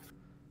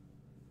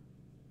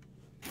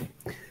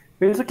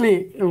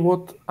 Basically,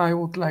 what I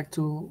would like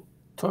to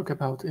talk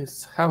about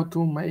is how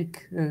to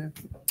make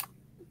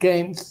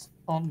games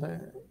on the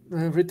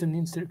written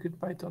in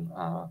CircuitPython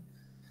a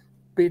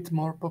bit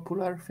more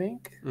popular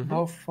thing,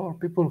 both for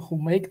people who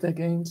make the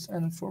games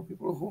and for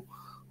people who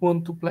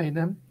want to play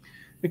them,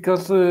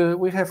 because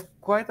we have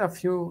quite a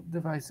few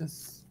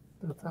devices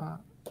that are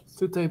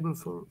suitable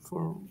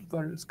for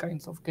various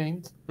kinds of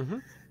games.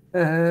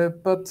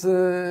 But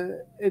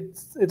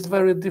it's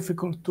very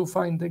difficult to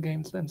find the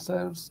games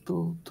themselves,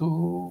 to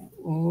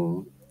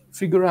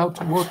figure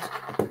out what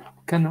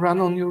can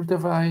run on your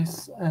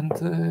device, and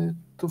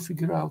to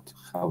figure out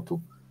how to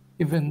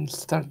even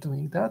start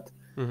doing that.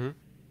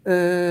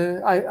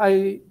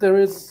 There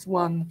is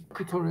one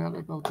tutorial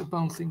about the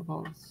bouncing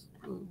balls,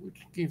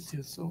 which gives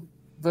you so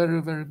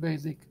very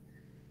basic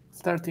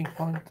starting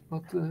point,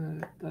 but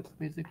that's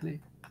basically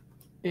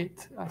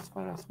it as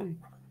far as we.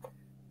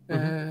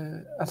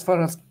 As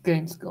far as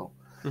games go.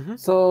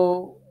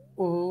 So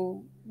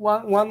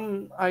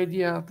one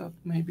idea that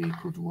maybe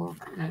could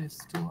work is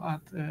to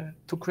add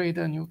to create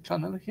a new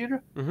channel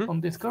here on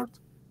Discord.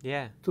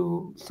 Yeah.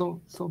 So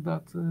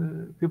that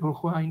people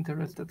who are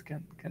interested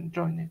can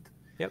join it.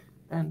 Yep.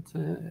 And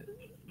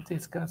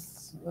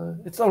discuss.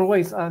 It's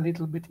always a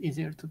little bit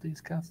easier to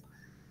discuss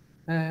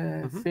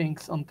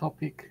things on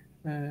topic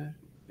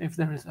if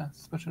there is a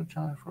special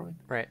channel for it.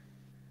 Right.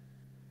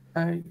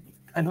 I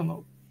don't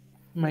know.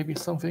 Maybe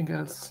something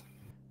else.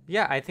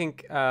 Yeah, I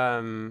think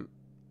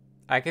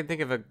I can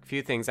think of a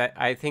few things.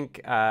 I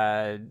think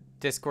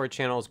Discord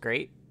channel is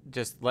great.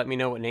 Just let me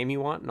know what name you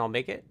want and I'll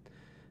make it.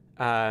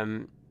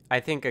 I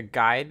think a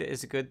guide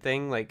is a good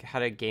thing, like how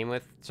to game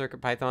with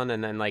CircuitPython,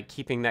 and then like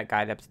keeping that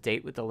guide up to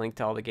date with the link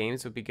to all the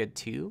games would be good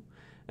too.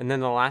 And then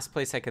the last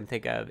place I can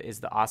think of is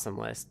the awesome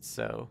list.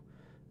 So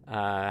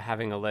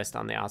having a list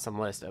on the awesome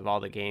list of all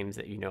the games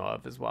that you know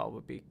of as well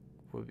would be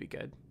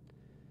good.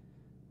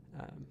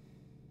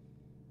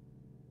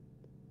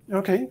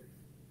 Okay,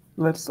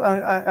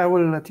 I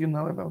will let you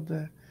know about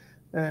the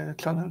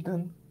channel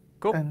then.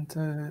 Cool.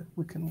 And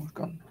we can work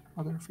on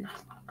other things.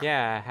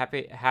 Yeah,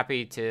 happy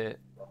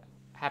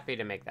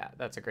to make that.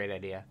 That's a great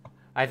idea.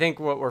 I think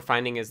what we're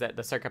finding is that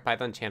the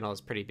CircuitPython channel is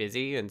pretty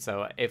busy, and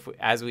so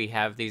as we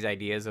have these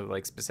ideas of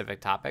like specific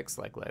topics,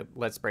 like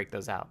let's break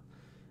those out.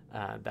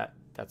 That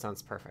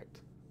sounds perfect.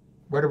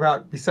 What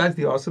about, besides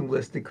the awesome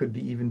list, it could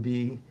even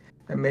be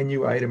a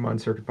menu item on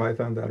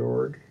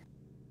CircuitPython.org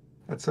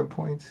at some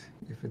point,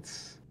 if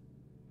it's...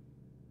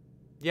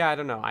 Yeah, I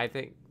don't know. I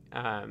think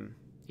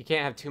you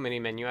can't have too many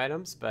menu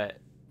items, but...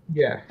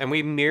 Yeah. And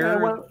we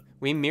mirror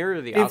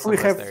the awesome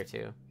list there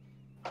too.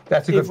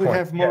 That's a good point. If we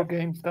have more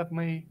games, that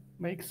may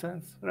make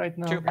sense. Right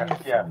now,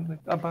 there's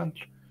a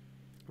bunch.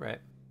 Right.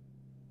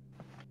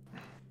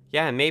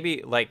 Yeah, and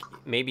maybe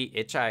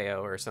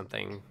itch.io or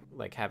something,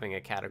 like having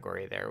a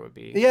category there would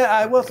be... Yeah,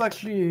 I was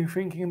actually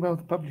thinking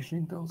about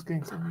publishing those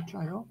games on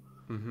itch.io.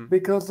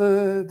 Because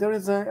there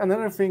is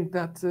another thing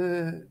that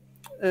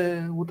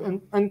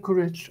would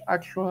encourage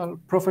actual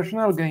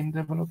professional game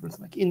developers,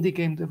 like indie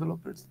game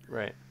developers,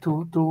 right,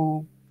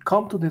 to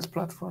come to this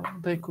platform.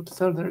 They could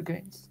sell their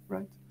games,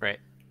 right?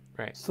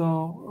 Right.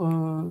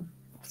 So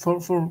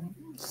for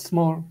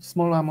small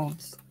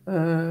amounts,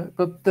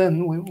 but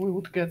then we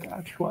would get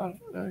actual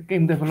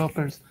game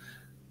developers,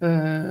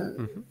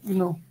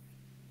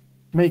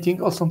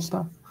 making awesome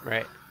stuff.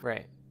 Right.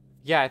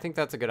 Yeah, I think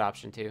that's a good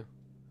option too.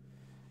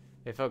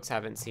 If folks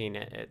haven't seen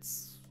it,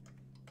 it's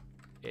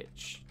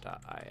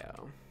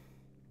itch.io.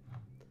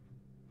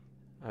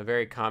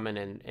 Very common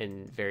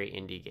in very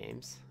indie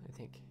games, I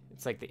think.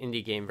 It's like the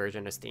indie game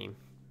version of Steam.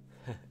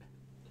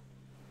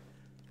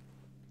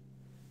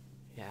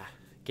 Yeah,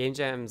 game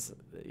jams,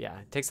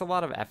 it takes a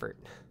lot of effort.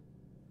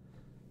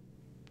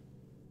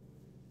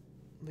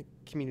 The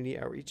community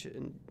outreach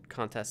and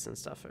contests and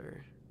stuff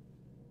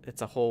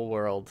it's a whole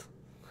world.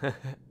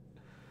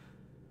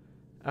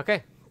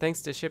 Okay.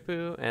 Thanks to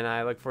Shipu, and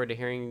I look forward to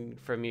hearing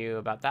from you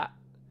about that.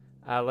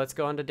 Let's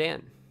go on to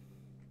Dan.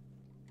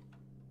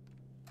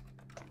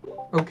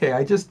 Okay,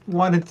 I just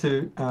wanted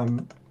to,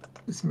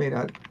 this may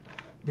not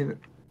be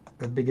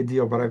a big a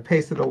deal, but I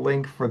pasted a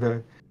link for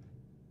the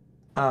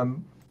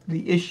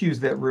the issues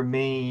that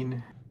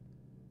remain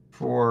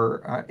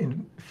for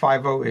in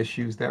 5.0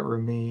 issues that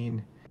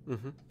remain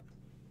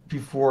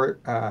before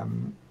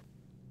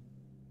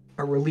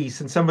a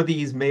release, and some of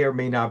these may or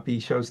may not be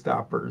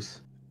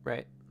showstoppers.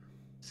 Right.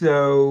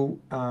 So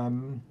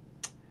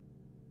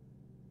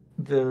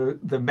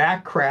the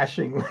Mac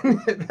crashing,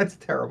 that's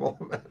terrible.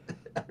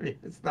 I mean,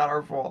 it's not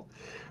our fault,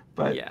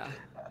 but yeah.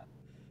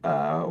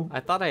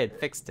 I thought I had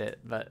fixed it,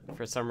 but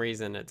for some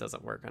reason it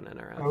doesn't work on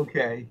NRF.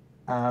 Okay.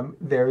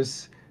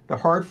 There's the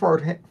hard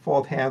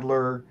fault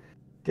handler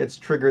gets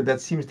triggered.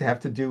 That seems to have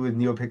to do with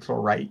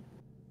NeoPixel write,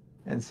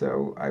 and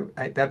so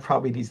that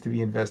probably needs to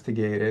be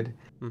investigated.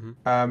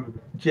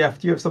 Jeff,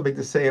 do you have something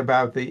to say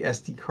about the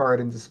SD card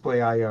and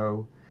display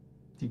I/O?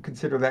 Do you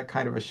consider that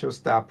kind of a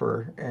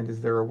showstopper, and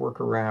is there a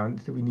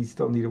workaround? Do we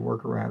still need a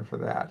workaround for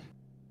that?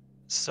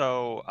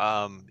 So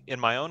in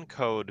my own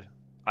code,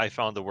 I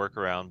found the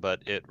workaround,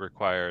 but it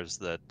requires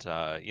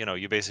that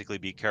you basically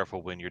be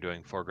careful when you're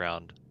doing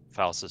foreground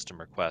file system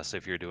requests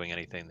if you're doing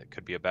anything that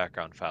could be a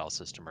background file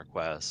system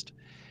request.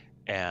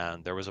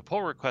 And there was a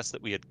pull request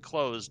that we had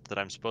closed that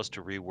I'm supposed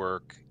to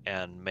rework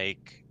and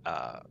make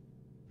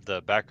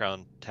the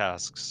background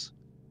tasks,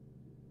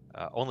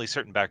 only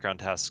certain background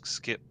tasks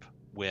skip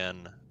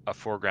when a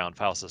foreground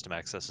file system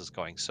access is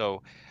going.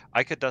 So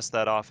I could dust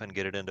that off and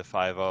get it into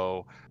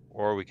 5.0,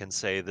 or we can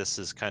say this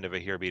is kind of a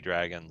Here Be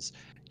Dragons.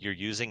 You're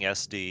using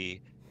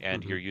SD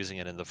and you're using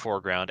it in the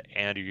foreground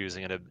and you're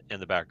using it in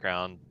the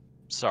background.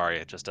 Sorry,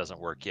 it just doesn't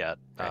work yet.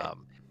 Right.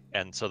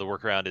 And so the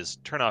workaround is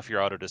turn off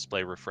your auto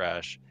display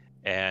refresh,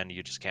 and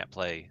you just can't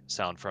play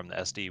sound from the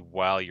SD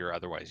while you're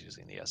otherwise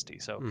using the SD.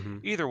 So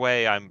either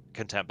way, I'm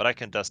content, but I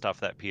can dust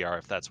off that PR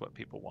if that's what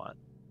people want.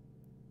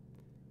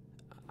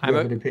 You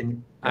have an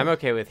opinion? I'm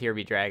okay with Here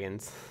Be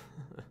Dragons.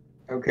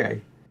 Okay,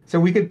 so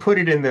we could put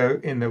it in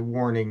the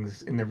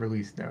warnings in the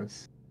release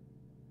notes.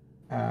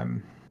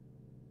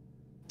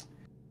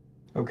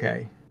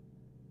 Okay.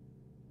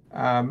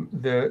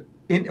 The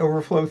int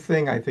overflow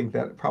thing, I think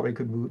that probably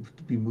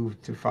could be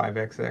moved to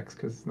 5xx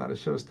because it's not a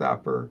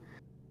showstopper.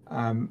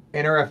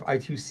 NRF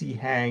I2C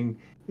hang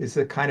is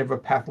a kind of a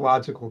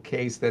pathological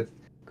case that's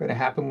going to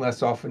happen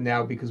less often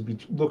now because we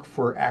look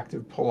for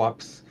active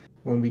pull-ups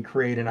when we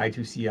create an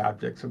I2C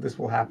object. So this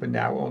will happen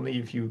now only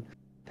if you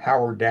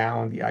power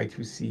down the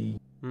I2C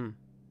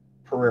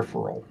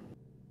peripheral.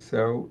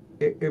 So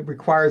it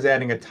requires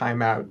adding a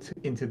timeout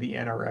into the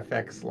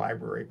NRFX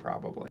library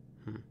probably.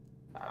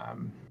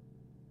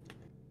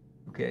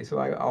 Okay, so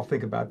I'll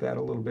think about that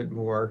a little bit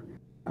more.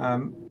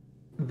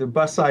 The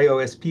bus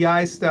IO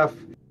SPI stuff,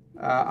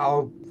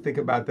 I'll think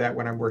about that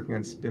when I'm working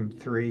on SPIM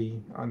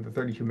 3 on the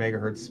 32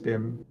 megahertz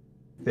SPIM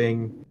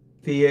thing.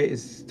 Thea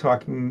is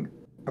talking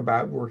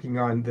about working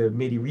on the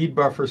MIDI read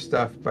buffer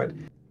stuff, but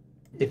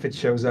if it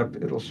shows up,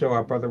 it'll show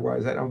up.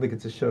 Otherwise, I don't think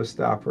it's a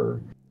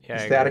showstopper. Yeah,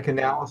 the static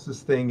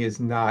analysis thing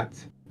is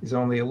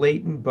only a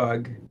latent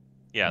bug.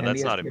 Yeah,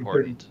 that's not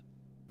important.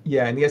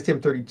 Yeah, and the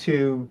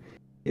STM32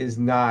 is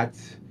not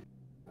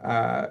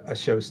a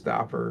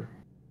showstopper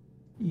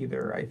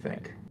either, I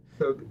think.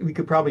 So we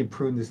could probably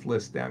prune this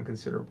list down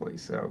considerably.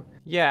 So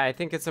yeah, I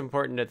think it's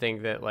important to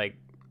think that like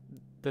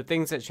the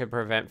things that should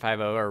prevent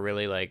 5.0 are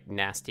really like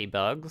nasty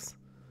bugs.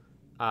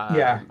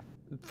 Yeah.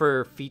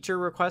 For feature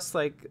requests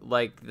like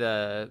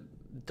the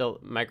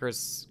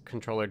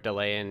microcontroller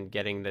delay in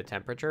getting the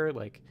temperature,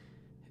 like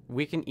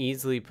we can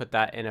easily put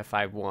that in a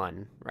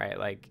 5.1, right?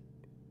 Like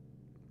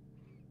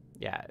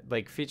yeah,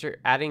 like feature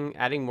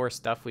adding more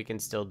stuff we can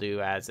still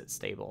do as it's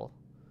stable.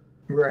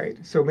 Right.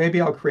 So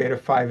maybe I'll create a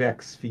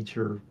 5x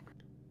feature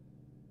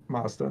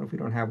milestone if we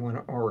don't have one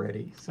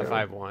already. So a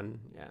 5.1,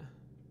 yeah.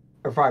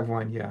 A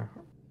 5.1, yeah.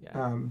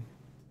 Yeah.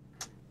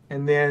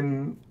 And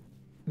then,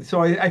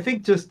 so I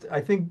think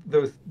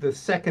the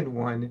second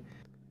one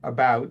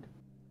about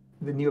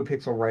the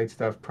NeoPixel write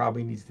stuff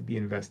probably needs to be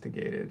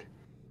investigated.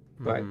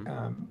 But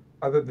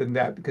other than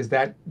that, because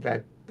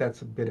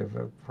that's a bit of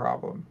a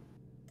problem.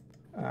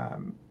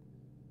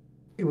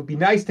 It would be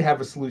nice to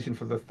have a solution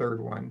for the third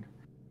one,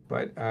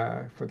 but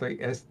for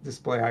the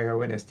display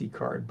I/O and SD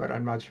card. But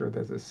I'm not sure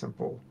that's as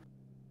simple.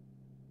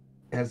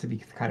 It has to be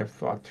kind of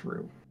thought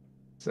through.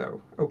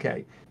 So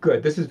okay,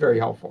 good. This is very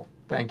helpful.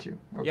 Thank you.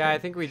 Okay. Yeah, I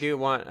think we do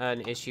want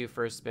an issue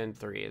for SPIM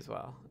 3 as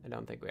well. I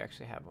don't think we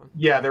actually have one.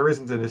 Yeah, there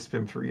isn't a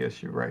SPIM 3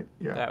 issue, right?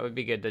 Yeah. That would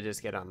be good to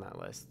just get on that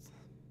list.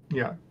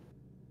 Yeah.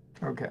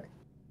 Okay.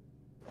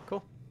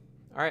 Cool.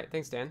 All right.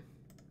 Thanks, Dan.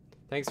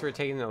 Thanks for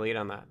taking the lead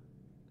on that.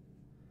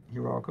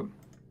 You're welcome.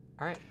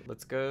 All right.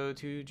 Let's go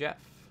to Jeff.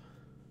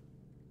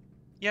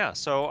 Yeah,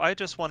 so I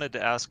just wanted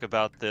to ask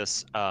about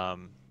this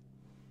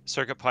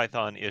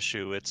CircuitPython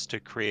issue. It's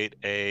to create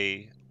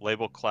a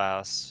label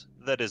class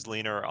that is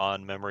leaner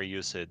on memory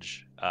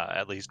usage,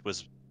 at least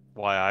was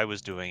why I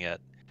was doing it.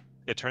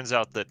 It turns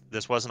out that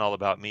this wasn't all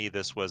about me.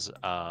 This was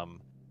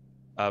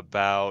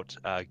about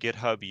a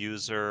GitHub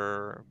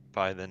user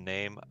by the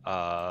name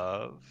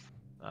of,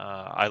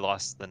 I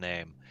lost the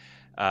name,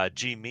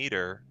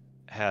 Gmeter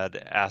had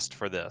asked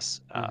for this.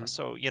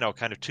 So,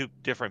 kind of two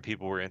different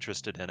people were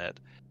interested in it.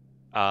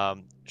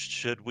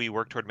 Should we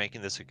work toward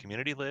making this a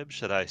community lib?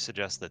 Should I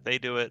suggest that they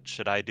do it?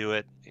 Should I do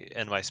it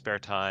in my spare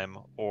time?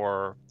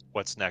 Or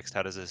what's next?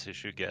 How does this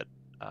issue get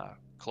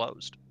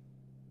closed?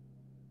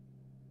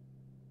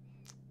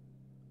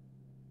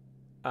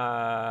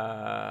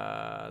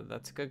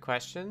 That's a good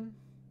question.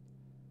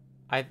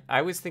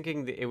 I was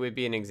thinking that it would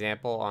be an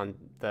example on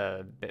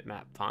the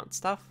bitmap font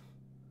stuff.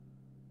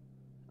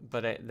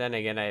 But then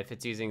again, if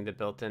it's using the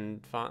built-in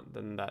font,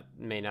 then that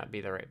may not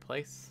be the right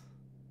place.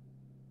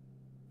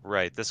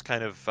 Right. This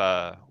kind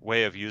of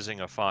way of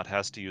using a font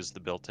has to use the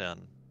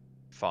built-in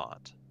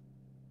font,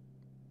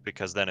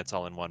 because then it's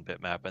all in one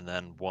bitmap, and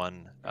then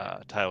one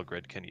tile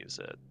grid can use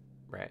it.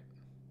 Right.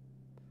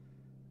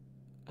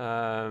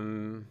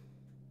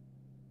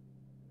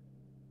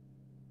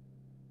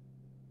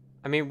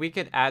 I mean, we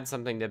could add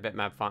something to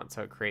bitmap font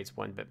so it creates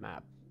one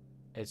bitmap.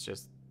 It's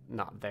just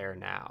not there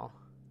now.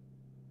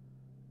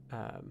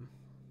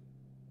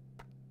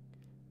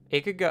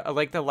 It could go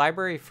like the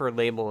library for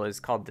label is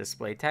called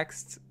display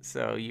text,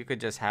 so you could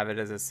just have it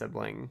as a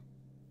sibling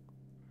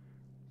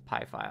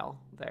py file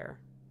there.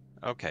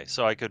 Okay,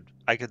 so I could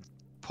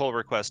pull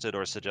request it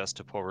or suggest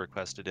to pull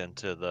request it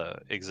into the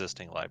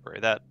existing library.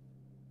 That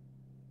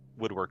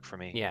would work for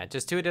me. Yeah,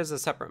 just do it as a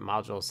separate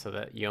module so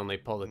that you only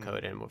pull the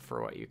code in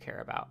for what you care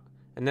about.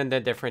 And then the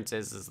difference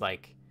is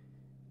like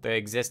the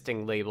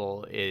existing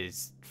label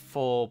is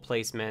full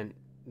placement,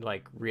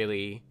 like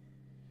really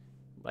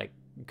like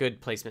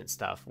good placement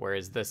stuff,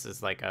 whereas this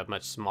is like a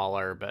much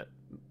smaller but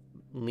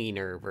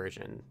leaner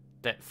version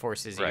that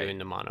forces you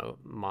into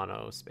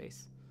mono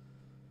space.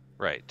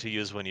 Right, to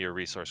use when you're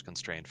resource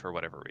constrained for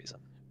whatever reason.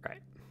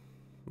 Right.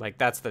 Like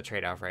that's the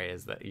trade-off, right?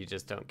 Is that you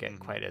just don't get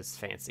quite as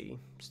fancy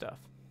stuff.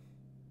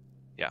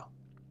 Yeah.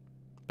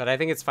 But I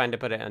think it's fine to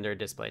put it under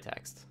display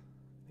text.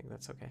 I think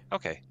that's okay.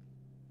 Okay.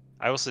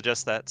 I will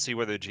suggest that, see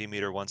whether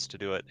Gmeter wants to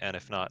do it, and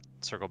if not,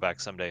 circle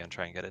back someday and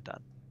try and get it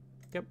done.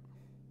 Yep.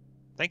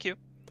 Thank you.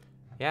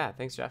 Yeah,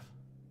 thanks, Jeff.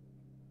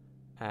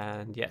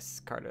 And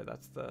yes, Carter,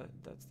 that's the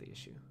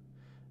issue.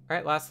 All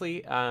right,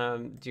 lastly,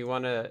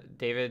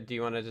 David, do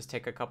you want to just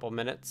take a couple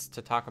minutes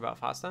to talk about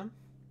FOSDEM?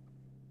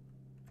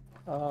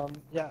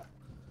 Yeah.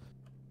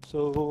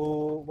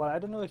 So, well, I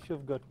don't know if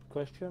you've got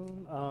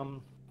question.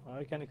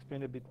 I can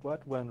explain a bit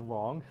what went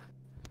wrong.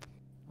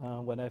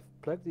 When I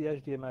plugged the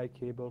HDMI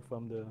cable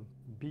from the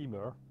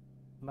Beamer,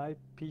 my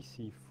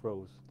PC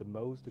froze. The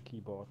mouse, the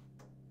keyboard,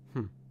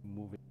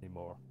 move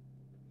anymore.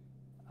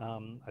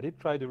 I did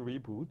try to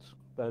reboot,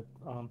 but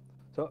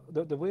so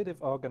the way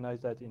they've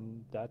organized that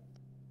in that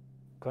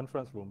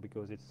conference room,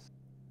 because it's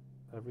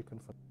every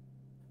conference,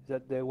 is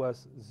that there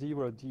was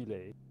 0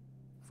 delay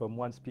from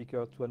one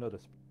speaker to another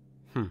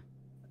speaker.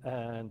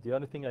 And the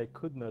only thing I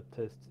could not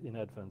test in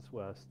advance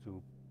was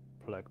to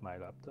plug my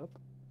laptop.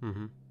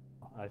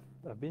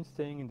 I've been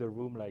staying in the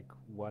room like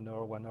 1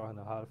 hour, 1 hour and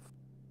a half,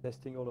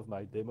 testing all of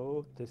my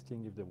demo,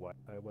 testing if the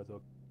Wi-Fi was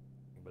okay.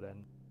 But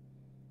then,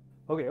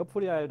 okay,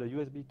 hopefully I had a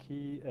USB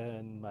key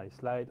and my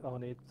slide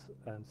on it,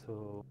 and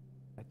so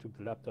I took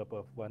the laptop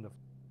of one of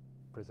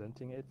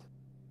presenting it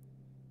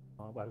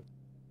while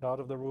out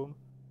of the room,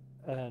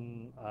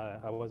 and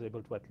I was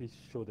able to at least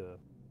show the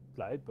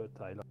slide, but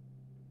I lost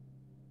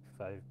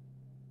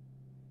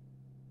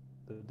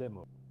the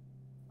demo.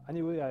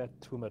 Anyway, I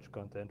had too much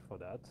content for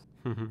that.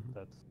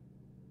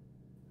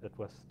 That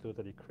was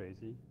totally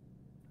crazy.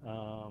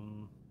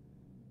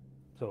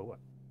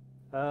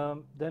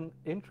 Then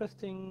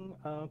interesting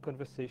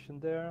conversation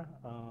there.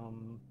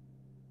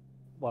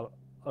 Well,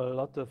 a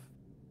lot of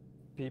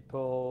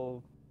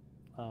people.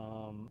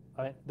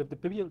 The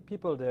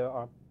people there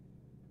are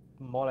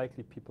more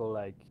likely people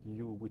like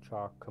you, which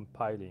are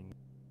compiling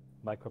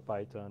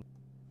MicroPython,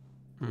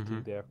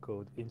 putting their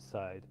code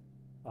inside.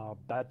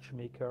 Batch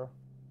maker,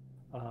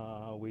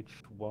 which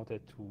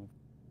wanted to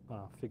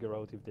figure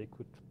out if they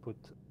could put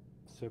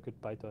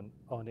CircuitPython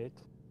on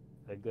it.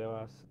 Like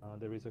there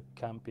is a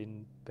camp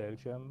in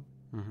Belgium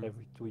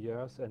every 2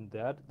 years, and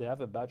they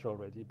have a batch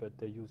already, but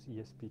they use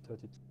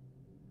ESP32.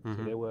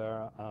 So they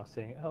were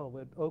saying,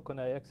 oh, how can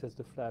I access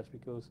the Flash,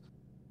 because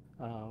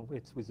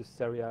it's with the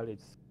serial,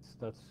 it's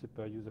not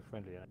super user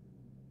friendly.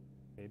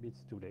 Maybe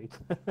it's too late.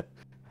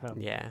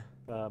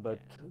 But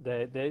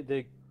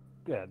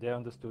they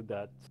understood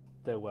that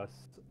there was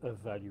a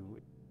value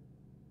in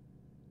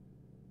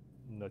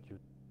not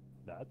use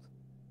that.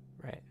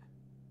 Right.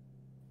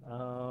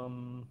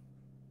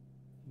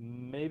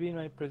 Maybe in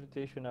my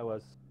presentation I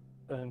was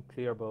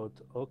unclear about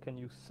how can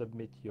you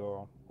submit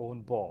your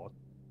own board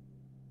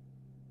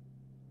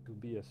to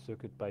be a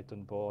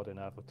CircuitPython board and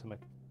have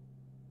automatic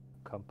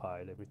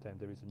compile every time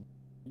there is a new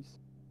piece.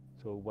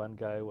 So one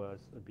guy was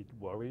a bit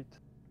worried.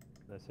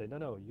 And I said,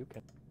 no, you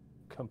can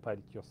compile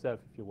it yourself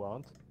if you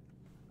want.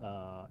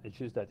 It's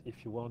just that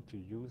if you want to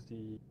use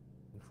the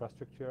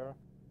infrastructure,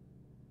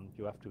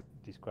 you have to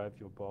describe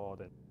your board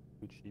and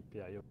which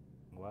API and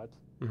what,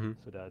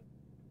 so that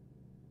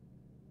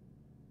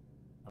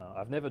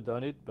I've never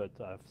done it, but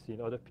I've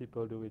seen other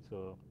people do it,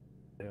 so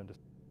they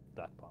understand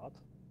that part.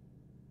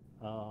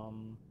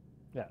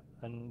 Yeah,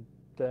 and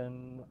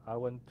then I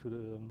went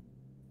to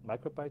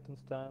MicroPython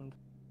stand.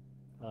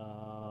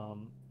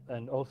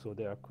 And also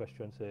there are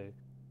questions say,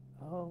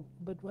 oh,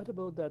 but what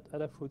about that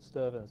Adafruit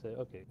stuff? And I say,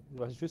 okay, it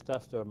was just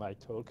after my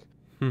talk,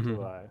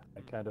 so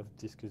I kind of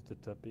discussed the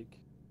topic.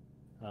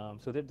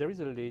 So there is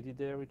a lady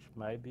there which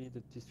might be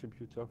the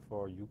distributor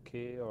for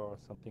UK or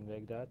something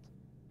like that.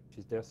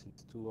 She's there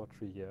since 2 or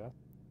 3 years,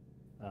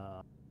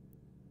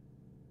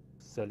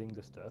 selling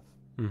the stuff.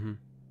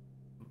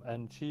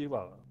 And she,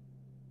 well,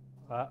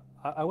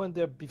 I went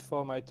there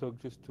before my talk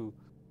just to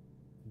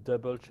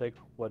double check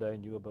what I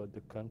knew about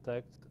the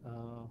contact.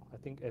 I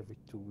think every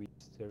 2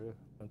 weeks there are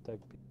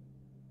contact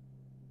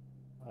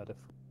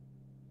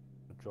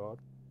George,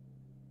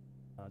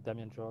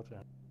 Damien George.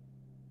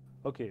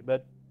 Okay,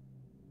 but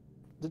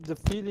the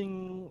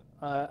feeling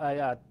I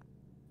had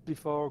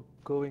before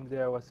going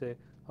there was say,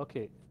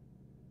 okay,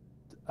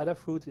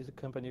 Adafruit is a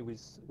company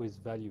with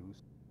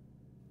values.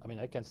 I mean,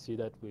 I can see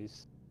that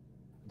with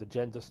the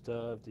gender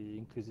stuff, the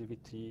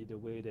inclusivity, the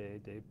way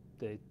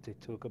they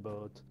talk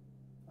about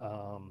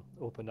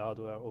open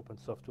hardware, open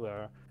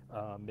software,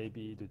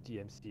 maybe the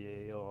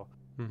DMCA or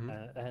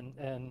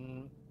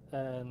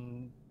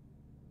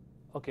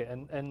okay,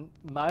 and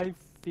my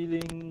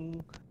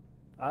feeling,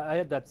 I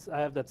have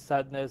that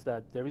sadness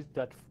that there is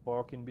that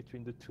fork in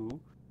between the two,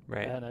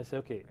 right? And I say,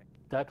 okay,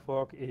 that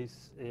fork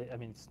is, I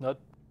mean, it's not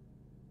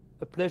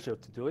a pleasure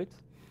to do it,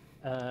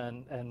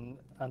 and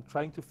I'm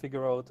trying to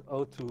figure out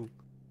how to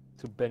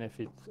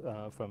benefit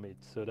from it,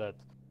 so that,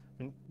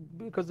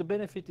 because the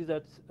benefit is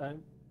that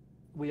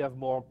we have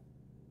more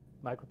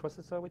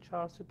microprocessors which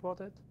are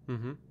supported.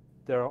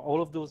 There are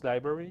all of those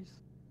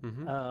libraries,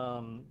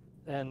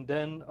 and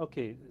then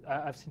okay,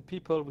 I've seen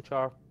people which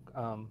are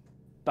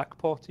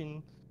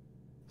backporting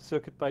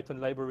CircuitPython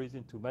libraries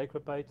into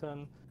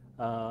MicroPython.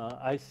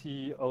 I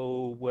see,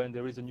 oh, when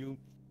there is a new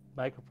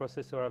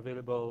microprocessor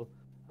available,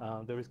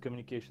 there is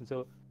communication.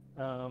 So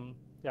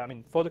yeah, I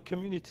mean, for the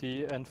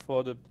community and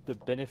for the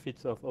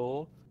benefits of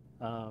all,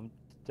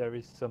 there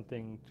is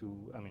something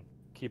to, I mean,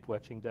 keep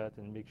watching that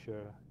and make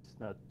sure it's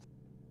not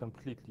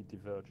completely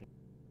diverging.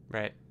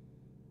 Right.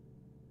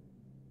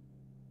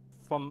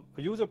 From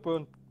a user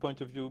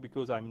point of view,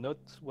 because I'm not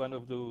one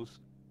of those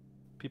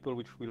people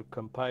which will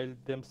compile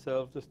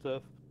themselves the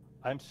stuff,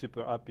 I'm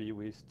super happy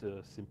with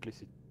the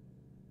simplicity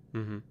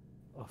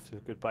of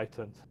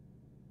CircuitPython.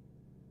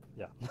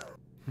 Yeah.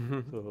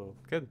 So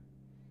good.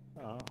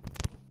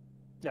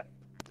 Yeah.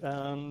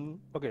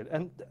 Okay,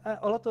 and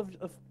a lot of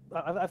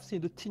I've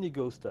seen the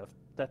Tinigo stuff.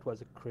 That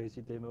was a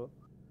crazy demo,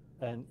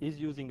 and is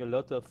using a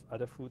lot of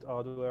Adafruit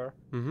hardware,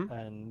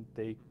 and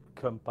they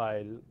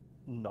compile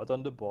not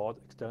on the board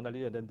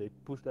externally, and then they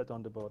push that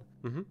on the board,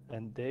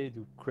 and they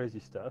do crazy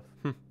stuff.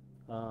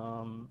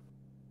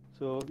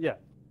 So yeah,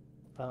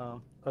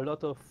 a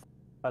lot of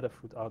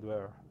Adafruit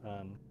hardware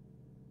and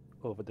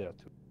over there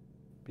too.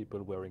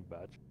 People wearing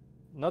badge,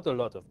 not a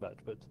lot of badge,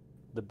 but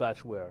the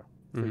badge wear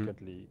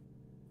frequently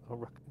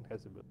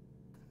recognizable.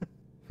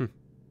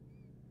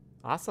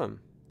 Awesome.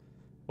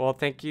 Well,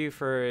 thank you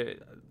for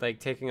like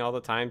taking all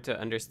the time to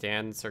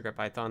understand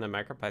CircuitPython and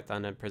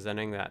MicroPython and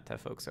presenting that to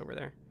folks over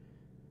there.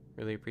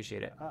 Really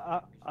appreciate it.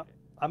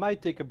 I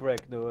might take a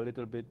break though a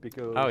little bit,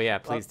 because oh yeah,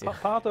 please do.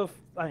 Part of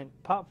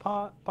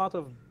part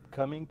of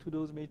coming to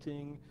those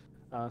meetings,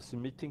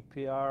 submitting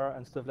PR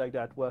and stuff like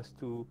that was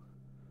to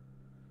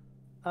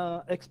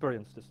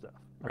experience the stuff.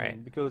 Right. I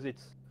mean, because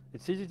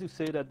it's easy to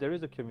say that there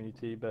is a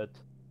community, but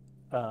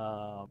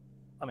I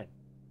mean,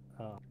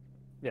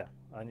 yeah,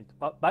 I need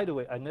to, by the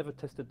way, I never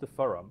tested the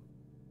forum.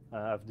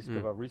 I've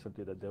discovered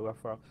recently that there were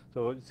forums.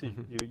 So see,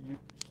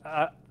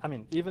 I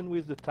mean, even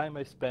with the time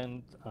I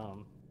spent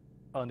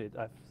on it,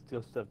 I've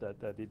still stuff that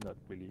I did not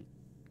really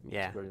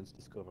experience,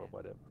 discover,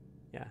 whatever.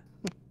 Yeah.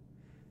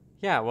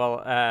 Yeah,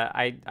 well,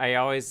 I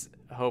always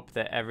hope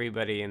that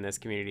everybody in this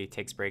community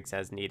takes breaks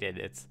as needed.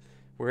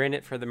 We're in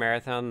it for the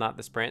marathon, not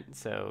the sprint.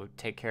 So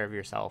take care of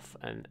yourself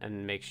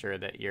and make sure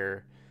that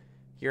you're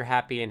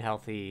happy and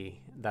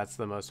healthy. That's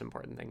the most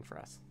important thing for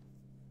us.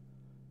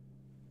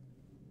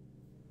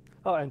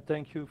 Oh, and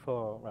thank you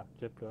for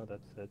Jepler.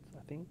 That's it,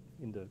 I think,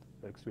 in the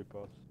X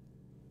reports.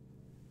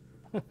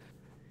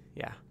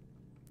 Yeah.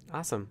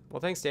 Awesome. Well,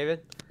 thanks,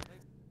 David.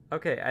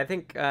 Okay, I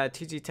think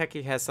TG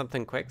Techie has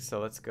something quick, so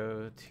let's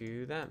go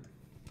to them.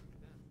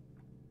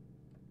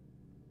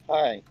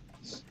 Hi.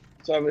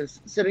 So I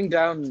was sitting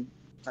down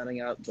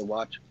planning out the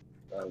watch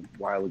a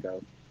while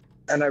ago,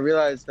 and I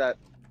realized that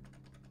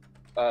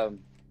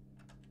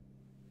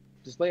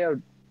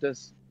Displayo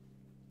does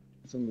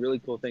some really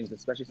cool things,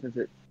 especially since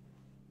it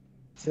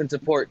can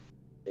support,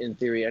 in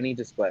theory, any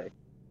display.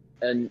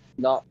 And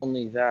not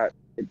only that,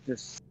 it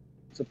just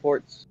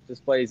supports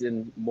displays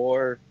in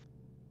more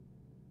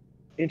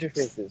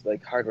interfaces,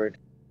 like hardware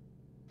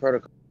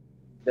protocol,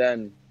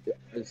 than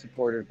is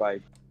supported by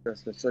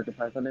just the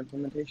CircuitPython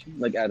implementation,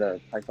 like at a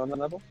Python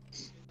level.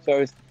 So I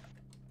was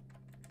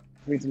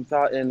putting some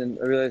thought in, and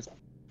I realized,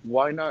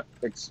 why not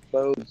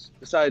expose,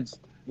 besides,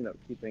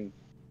 keeping,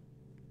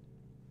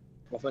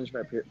 I'll finish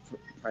my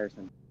prior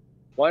sentence.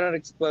 Why not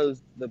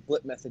expose the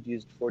blip method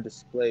used for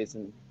displays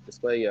in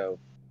Displayo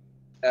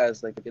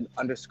as like an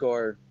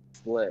underscore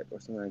split or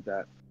something like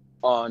that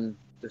on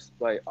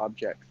display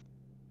objects.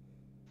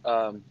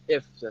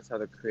 If that's how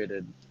they're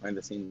created behind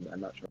the scenes,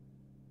 I'm not sure.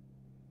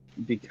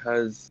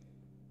 Because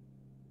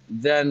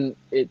then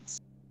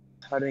it's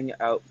cutting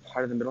out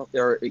part of the middle,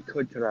 or it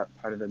could cut out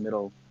part of the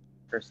middle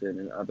person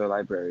in other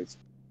libraries.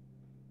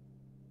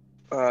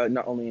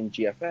 Not only in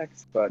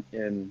GFX, but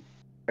in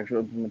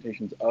actual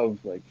implementations of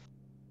like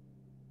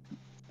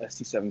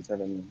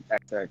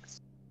ST77XX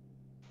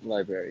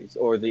libraries,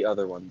 or the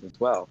other ones as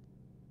well.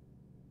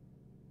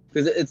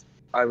 Because it's,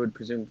 I would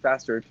presume,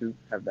 faster to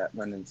have that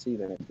run in C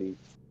than it'd be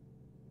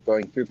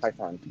going through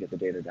Python to get the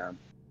data down.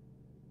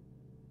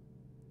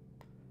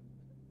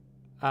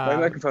 My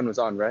microphone was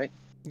on, right?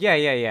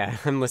 Yeah.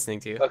 I'm listening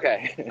to you.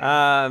 Okay.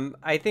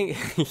 I think,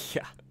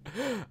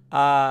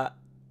 yeah.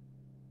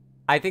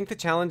 I think the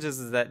challenge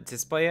is that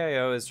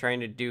Display.io is trying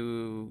to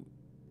do,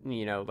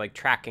 like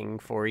tracking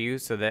for you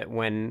so that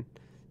when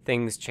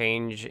things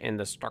change in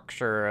the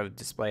structure of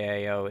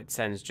Display.io, it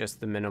sends just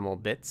the minimal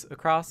bits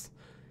across.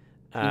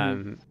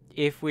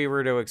 If we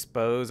were to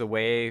expose a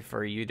way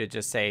for you to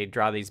just say,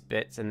 draw these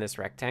bits in this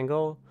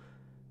rectangle,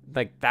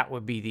 like that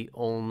would be the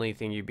only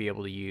thing you'd be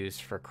able to use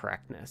for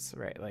correctness,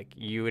 right? Like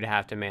you would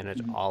have to manage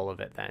all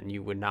of it then.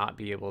 You would not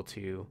be able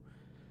to,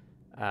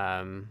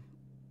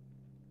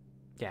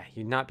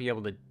 you'd not be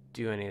able to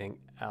do anything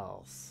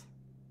else.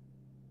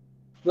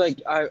 Like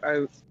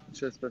I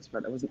should specify,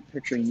 I wasn't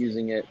picturing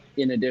using it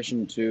in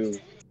addition to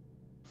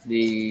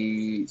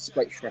the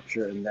sprite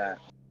structure in that.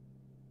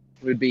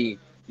 It would be,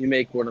 you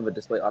make one of the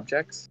display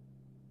objects,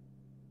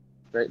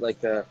 right?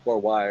 Like the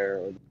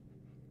 4wire,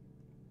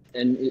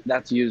 and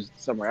that's used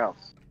somewhere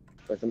else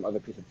by some other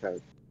piece of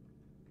code.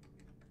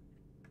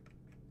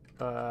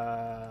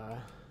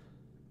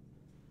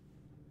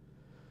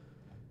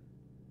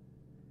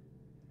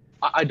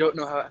 I don't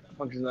know how it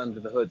functions under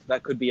the hood. So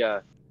that could be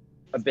a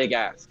big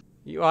ask.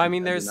 Well, I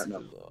mean,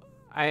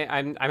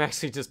 I'm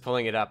actually just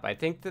pulling it up. I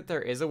think that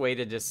there is a way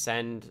to just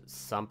send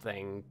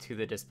something to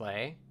the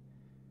display.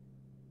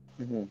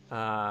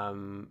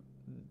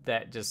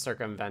 That just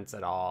circumvents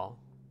it all.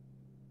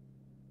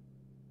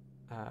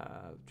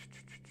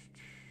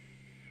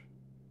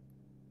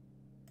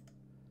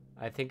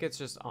 I think it's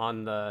just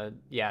on the,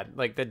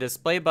 like the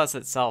display bus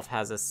itself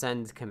has a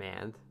send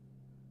command.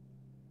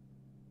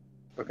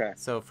 Okay.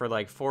 So for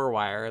like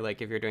 4wire,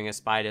 like if you're doing a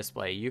SPI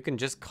display, you can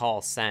just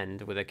call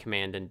send with a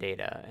command in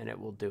data and it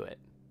will do it.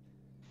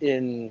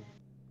 In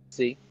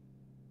C?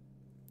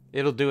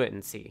 It'll do it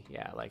in C,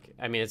 yeah. Like,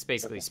 I mean, it's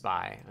basically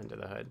SPI under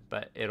the hood,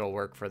 but it'll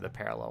work for the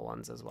parallel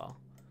ones as well.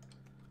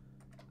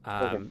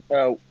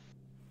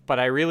 But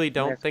I really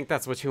don't think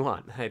that's what you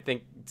want. I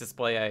think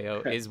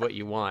Display.io is what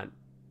you want.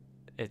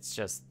 It's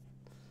just,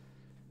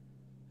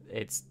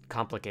 it's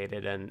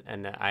complicated and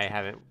I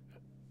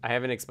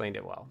haven't explained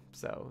it well.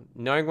 So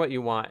knowing what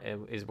you want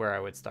is where I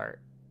would start.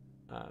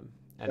 And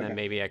then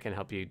maybe I can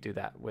help you do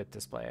that with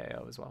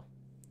Display.io as well.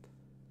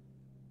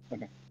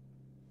 Okay.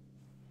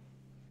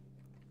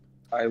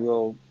 I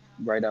will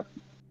write up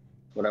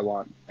what I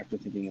want after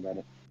thinking about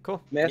it.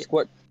 Cool. May I ask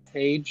what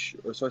page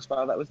or source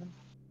file that was in?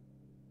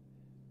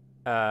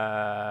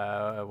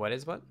 What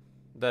is what?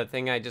 The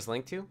thing I just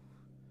linked to?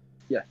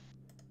 Yeah.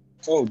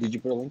 Oh, did you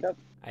put a link up?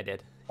 I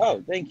did.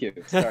 Oh, thank you.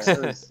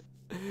 Sorry.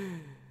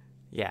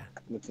 Yeah.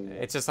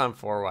 It's just on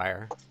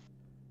 4wire.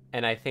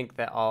 And I think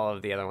that all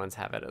of the other ones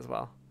have it as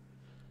well.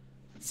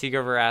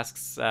 Seagover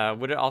asks,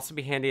 would it also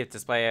be handy if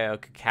Display.io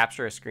could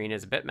capture a screen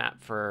as a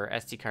bitmap for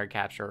SD card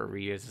capture or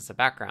reuse as a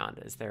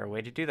background? Is there a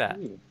way to do that?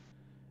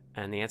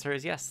 And the answer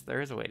is yes, there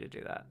is a way to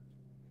do that.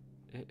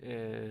 It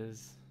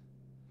is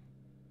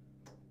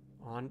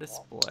on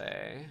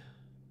display.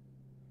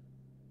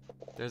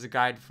 There's a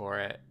guide for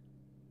it.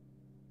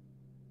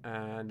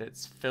 And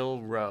it's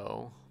fill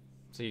row.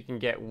 So you can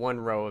get one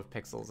row of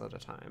pixels at a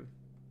time.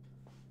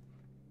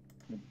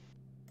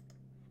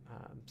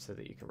 So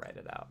that you can write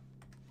it out.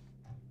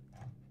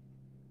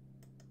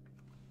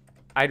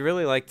 I'd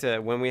really like to,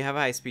 when we have a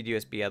high-speed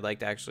USB, I'd like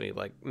to actually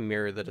like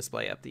mirror the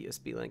display up the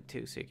USB link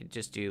too, so you could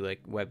just do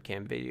like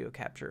webcam video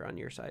capture on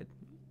your side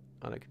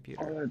on a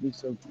computer. Oh, that'd be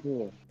so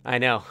cool. I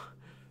know.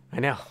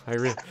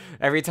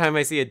 Every time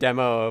I see a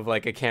demo of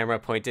like a camera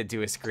pointed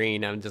to a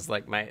screen, I'm just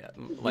like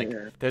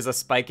there's a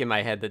spike in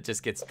my head that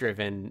just gets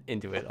driven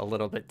into it a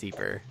little bit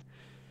deeper.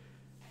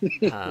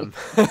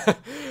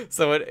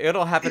 So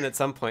it'll happen at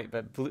some point,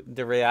 but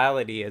the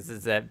reality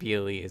is that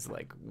BLE is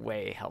like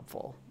way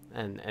helpful.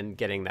 And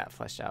getting that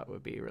fleshed out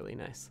would be really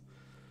nice.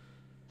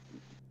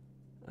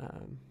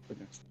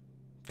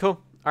 Cool.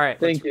 All right.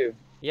 Thank you.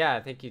 Yeah,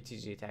 thank you,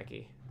 TG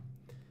Tacky.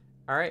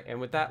 All right, and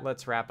with that,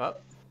 let's wrap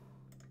up.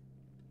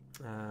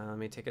 Let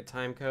me take a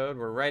time code.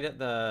 We're right at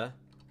the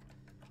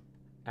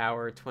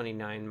hour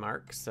 29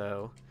 mark.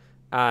 So,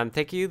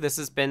 thank you. This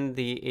has been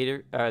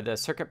the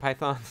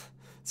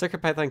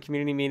CircuitPython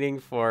community meeting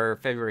for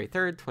February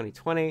 3rd,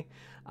 2020.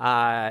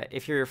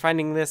 If you're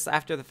finding this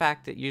after the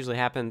fact, it usually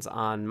happens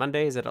on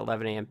Mondays at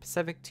 11 a.m.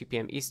 Pacific, 2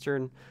 p.m.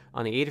 Eastern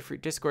on the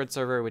Adafruit Discord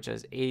server, which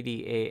is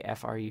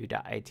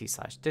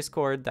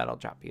adafru.it/discord. That'll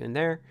drop you in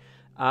there.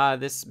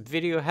 This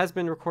video has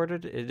been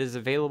recorded. It is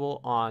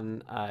available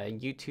on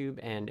YouTube,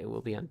 and it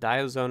will be on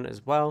Diozone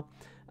as well.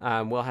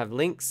 We'll have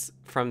links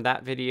from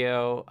that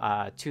video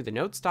to the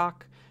note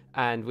stock,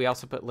 and we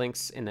also put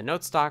links in the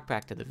note stock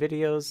back to the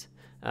videos.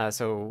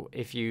 So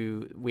if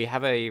we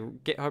have a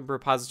GitHub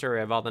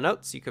repository of all the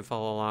notes, you can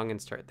follow along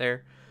and start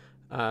there.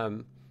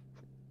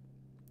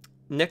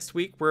 Next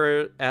week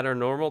we're at our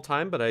normal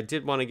time, but I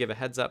did want to give a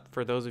heads up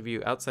for those of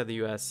you outside the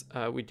U.S.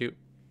 The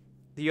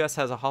U.S.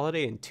 has a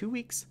holiday in 2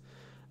 weeks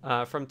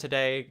from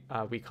today.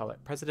 We call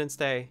it President's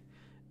Day.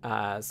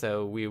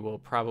 So we will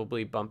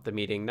probably bump the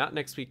meeting not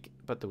next week,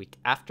 but the week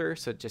after.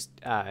 So just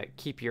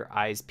keep your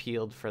eyes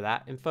peeled for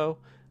that info.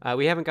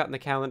 We haven't gotten the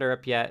calendar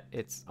up yet.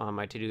 It's on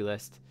my to-do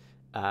list.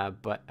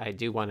 But I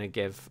do want to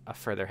give a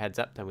further heads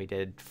up than we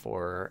did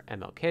for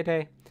MLK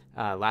Day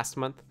last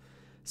month.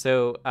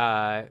 So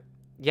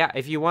yeah,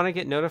 if you want to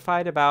get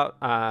notified about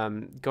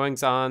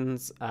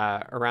goings-ons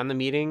around the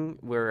meeting,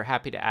 we're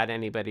happy to add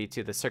anybody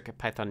to the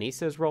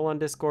CircuitPythonistas role on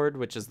Discord,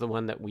 which is the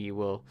one that we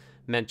will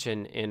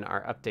mention in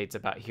our updates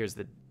about here's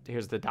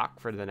the doc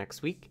for the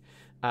next week.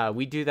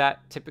 We do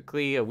that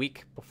typically a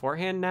week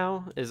beforehand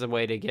now, is a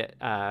way to get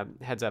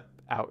heads up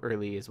out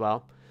early as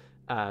well.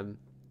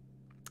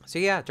 So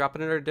yeah, drop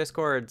it in our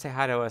Discord, say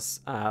hi to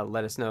us,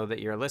 let us know that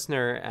you're a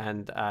listener,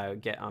 and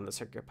get on the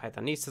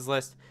CircuitPythonistas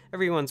list.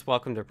 Everyone's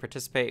welcome to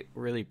participate.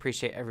 Really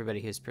appreciate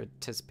everybody who's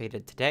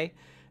participated today,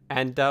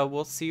 and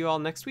we'll see you all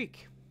next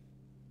week.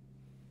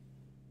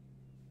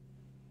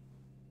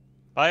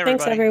 Bye,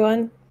 everybody. Thanks,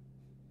 everyone.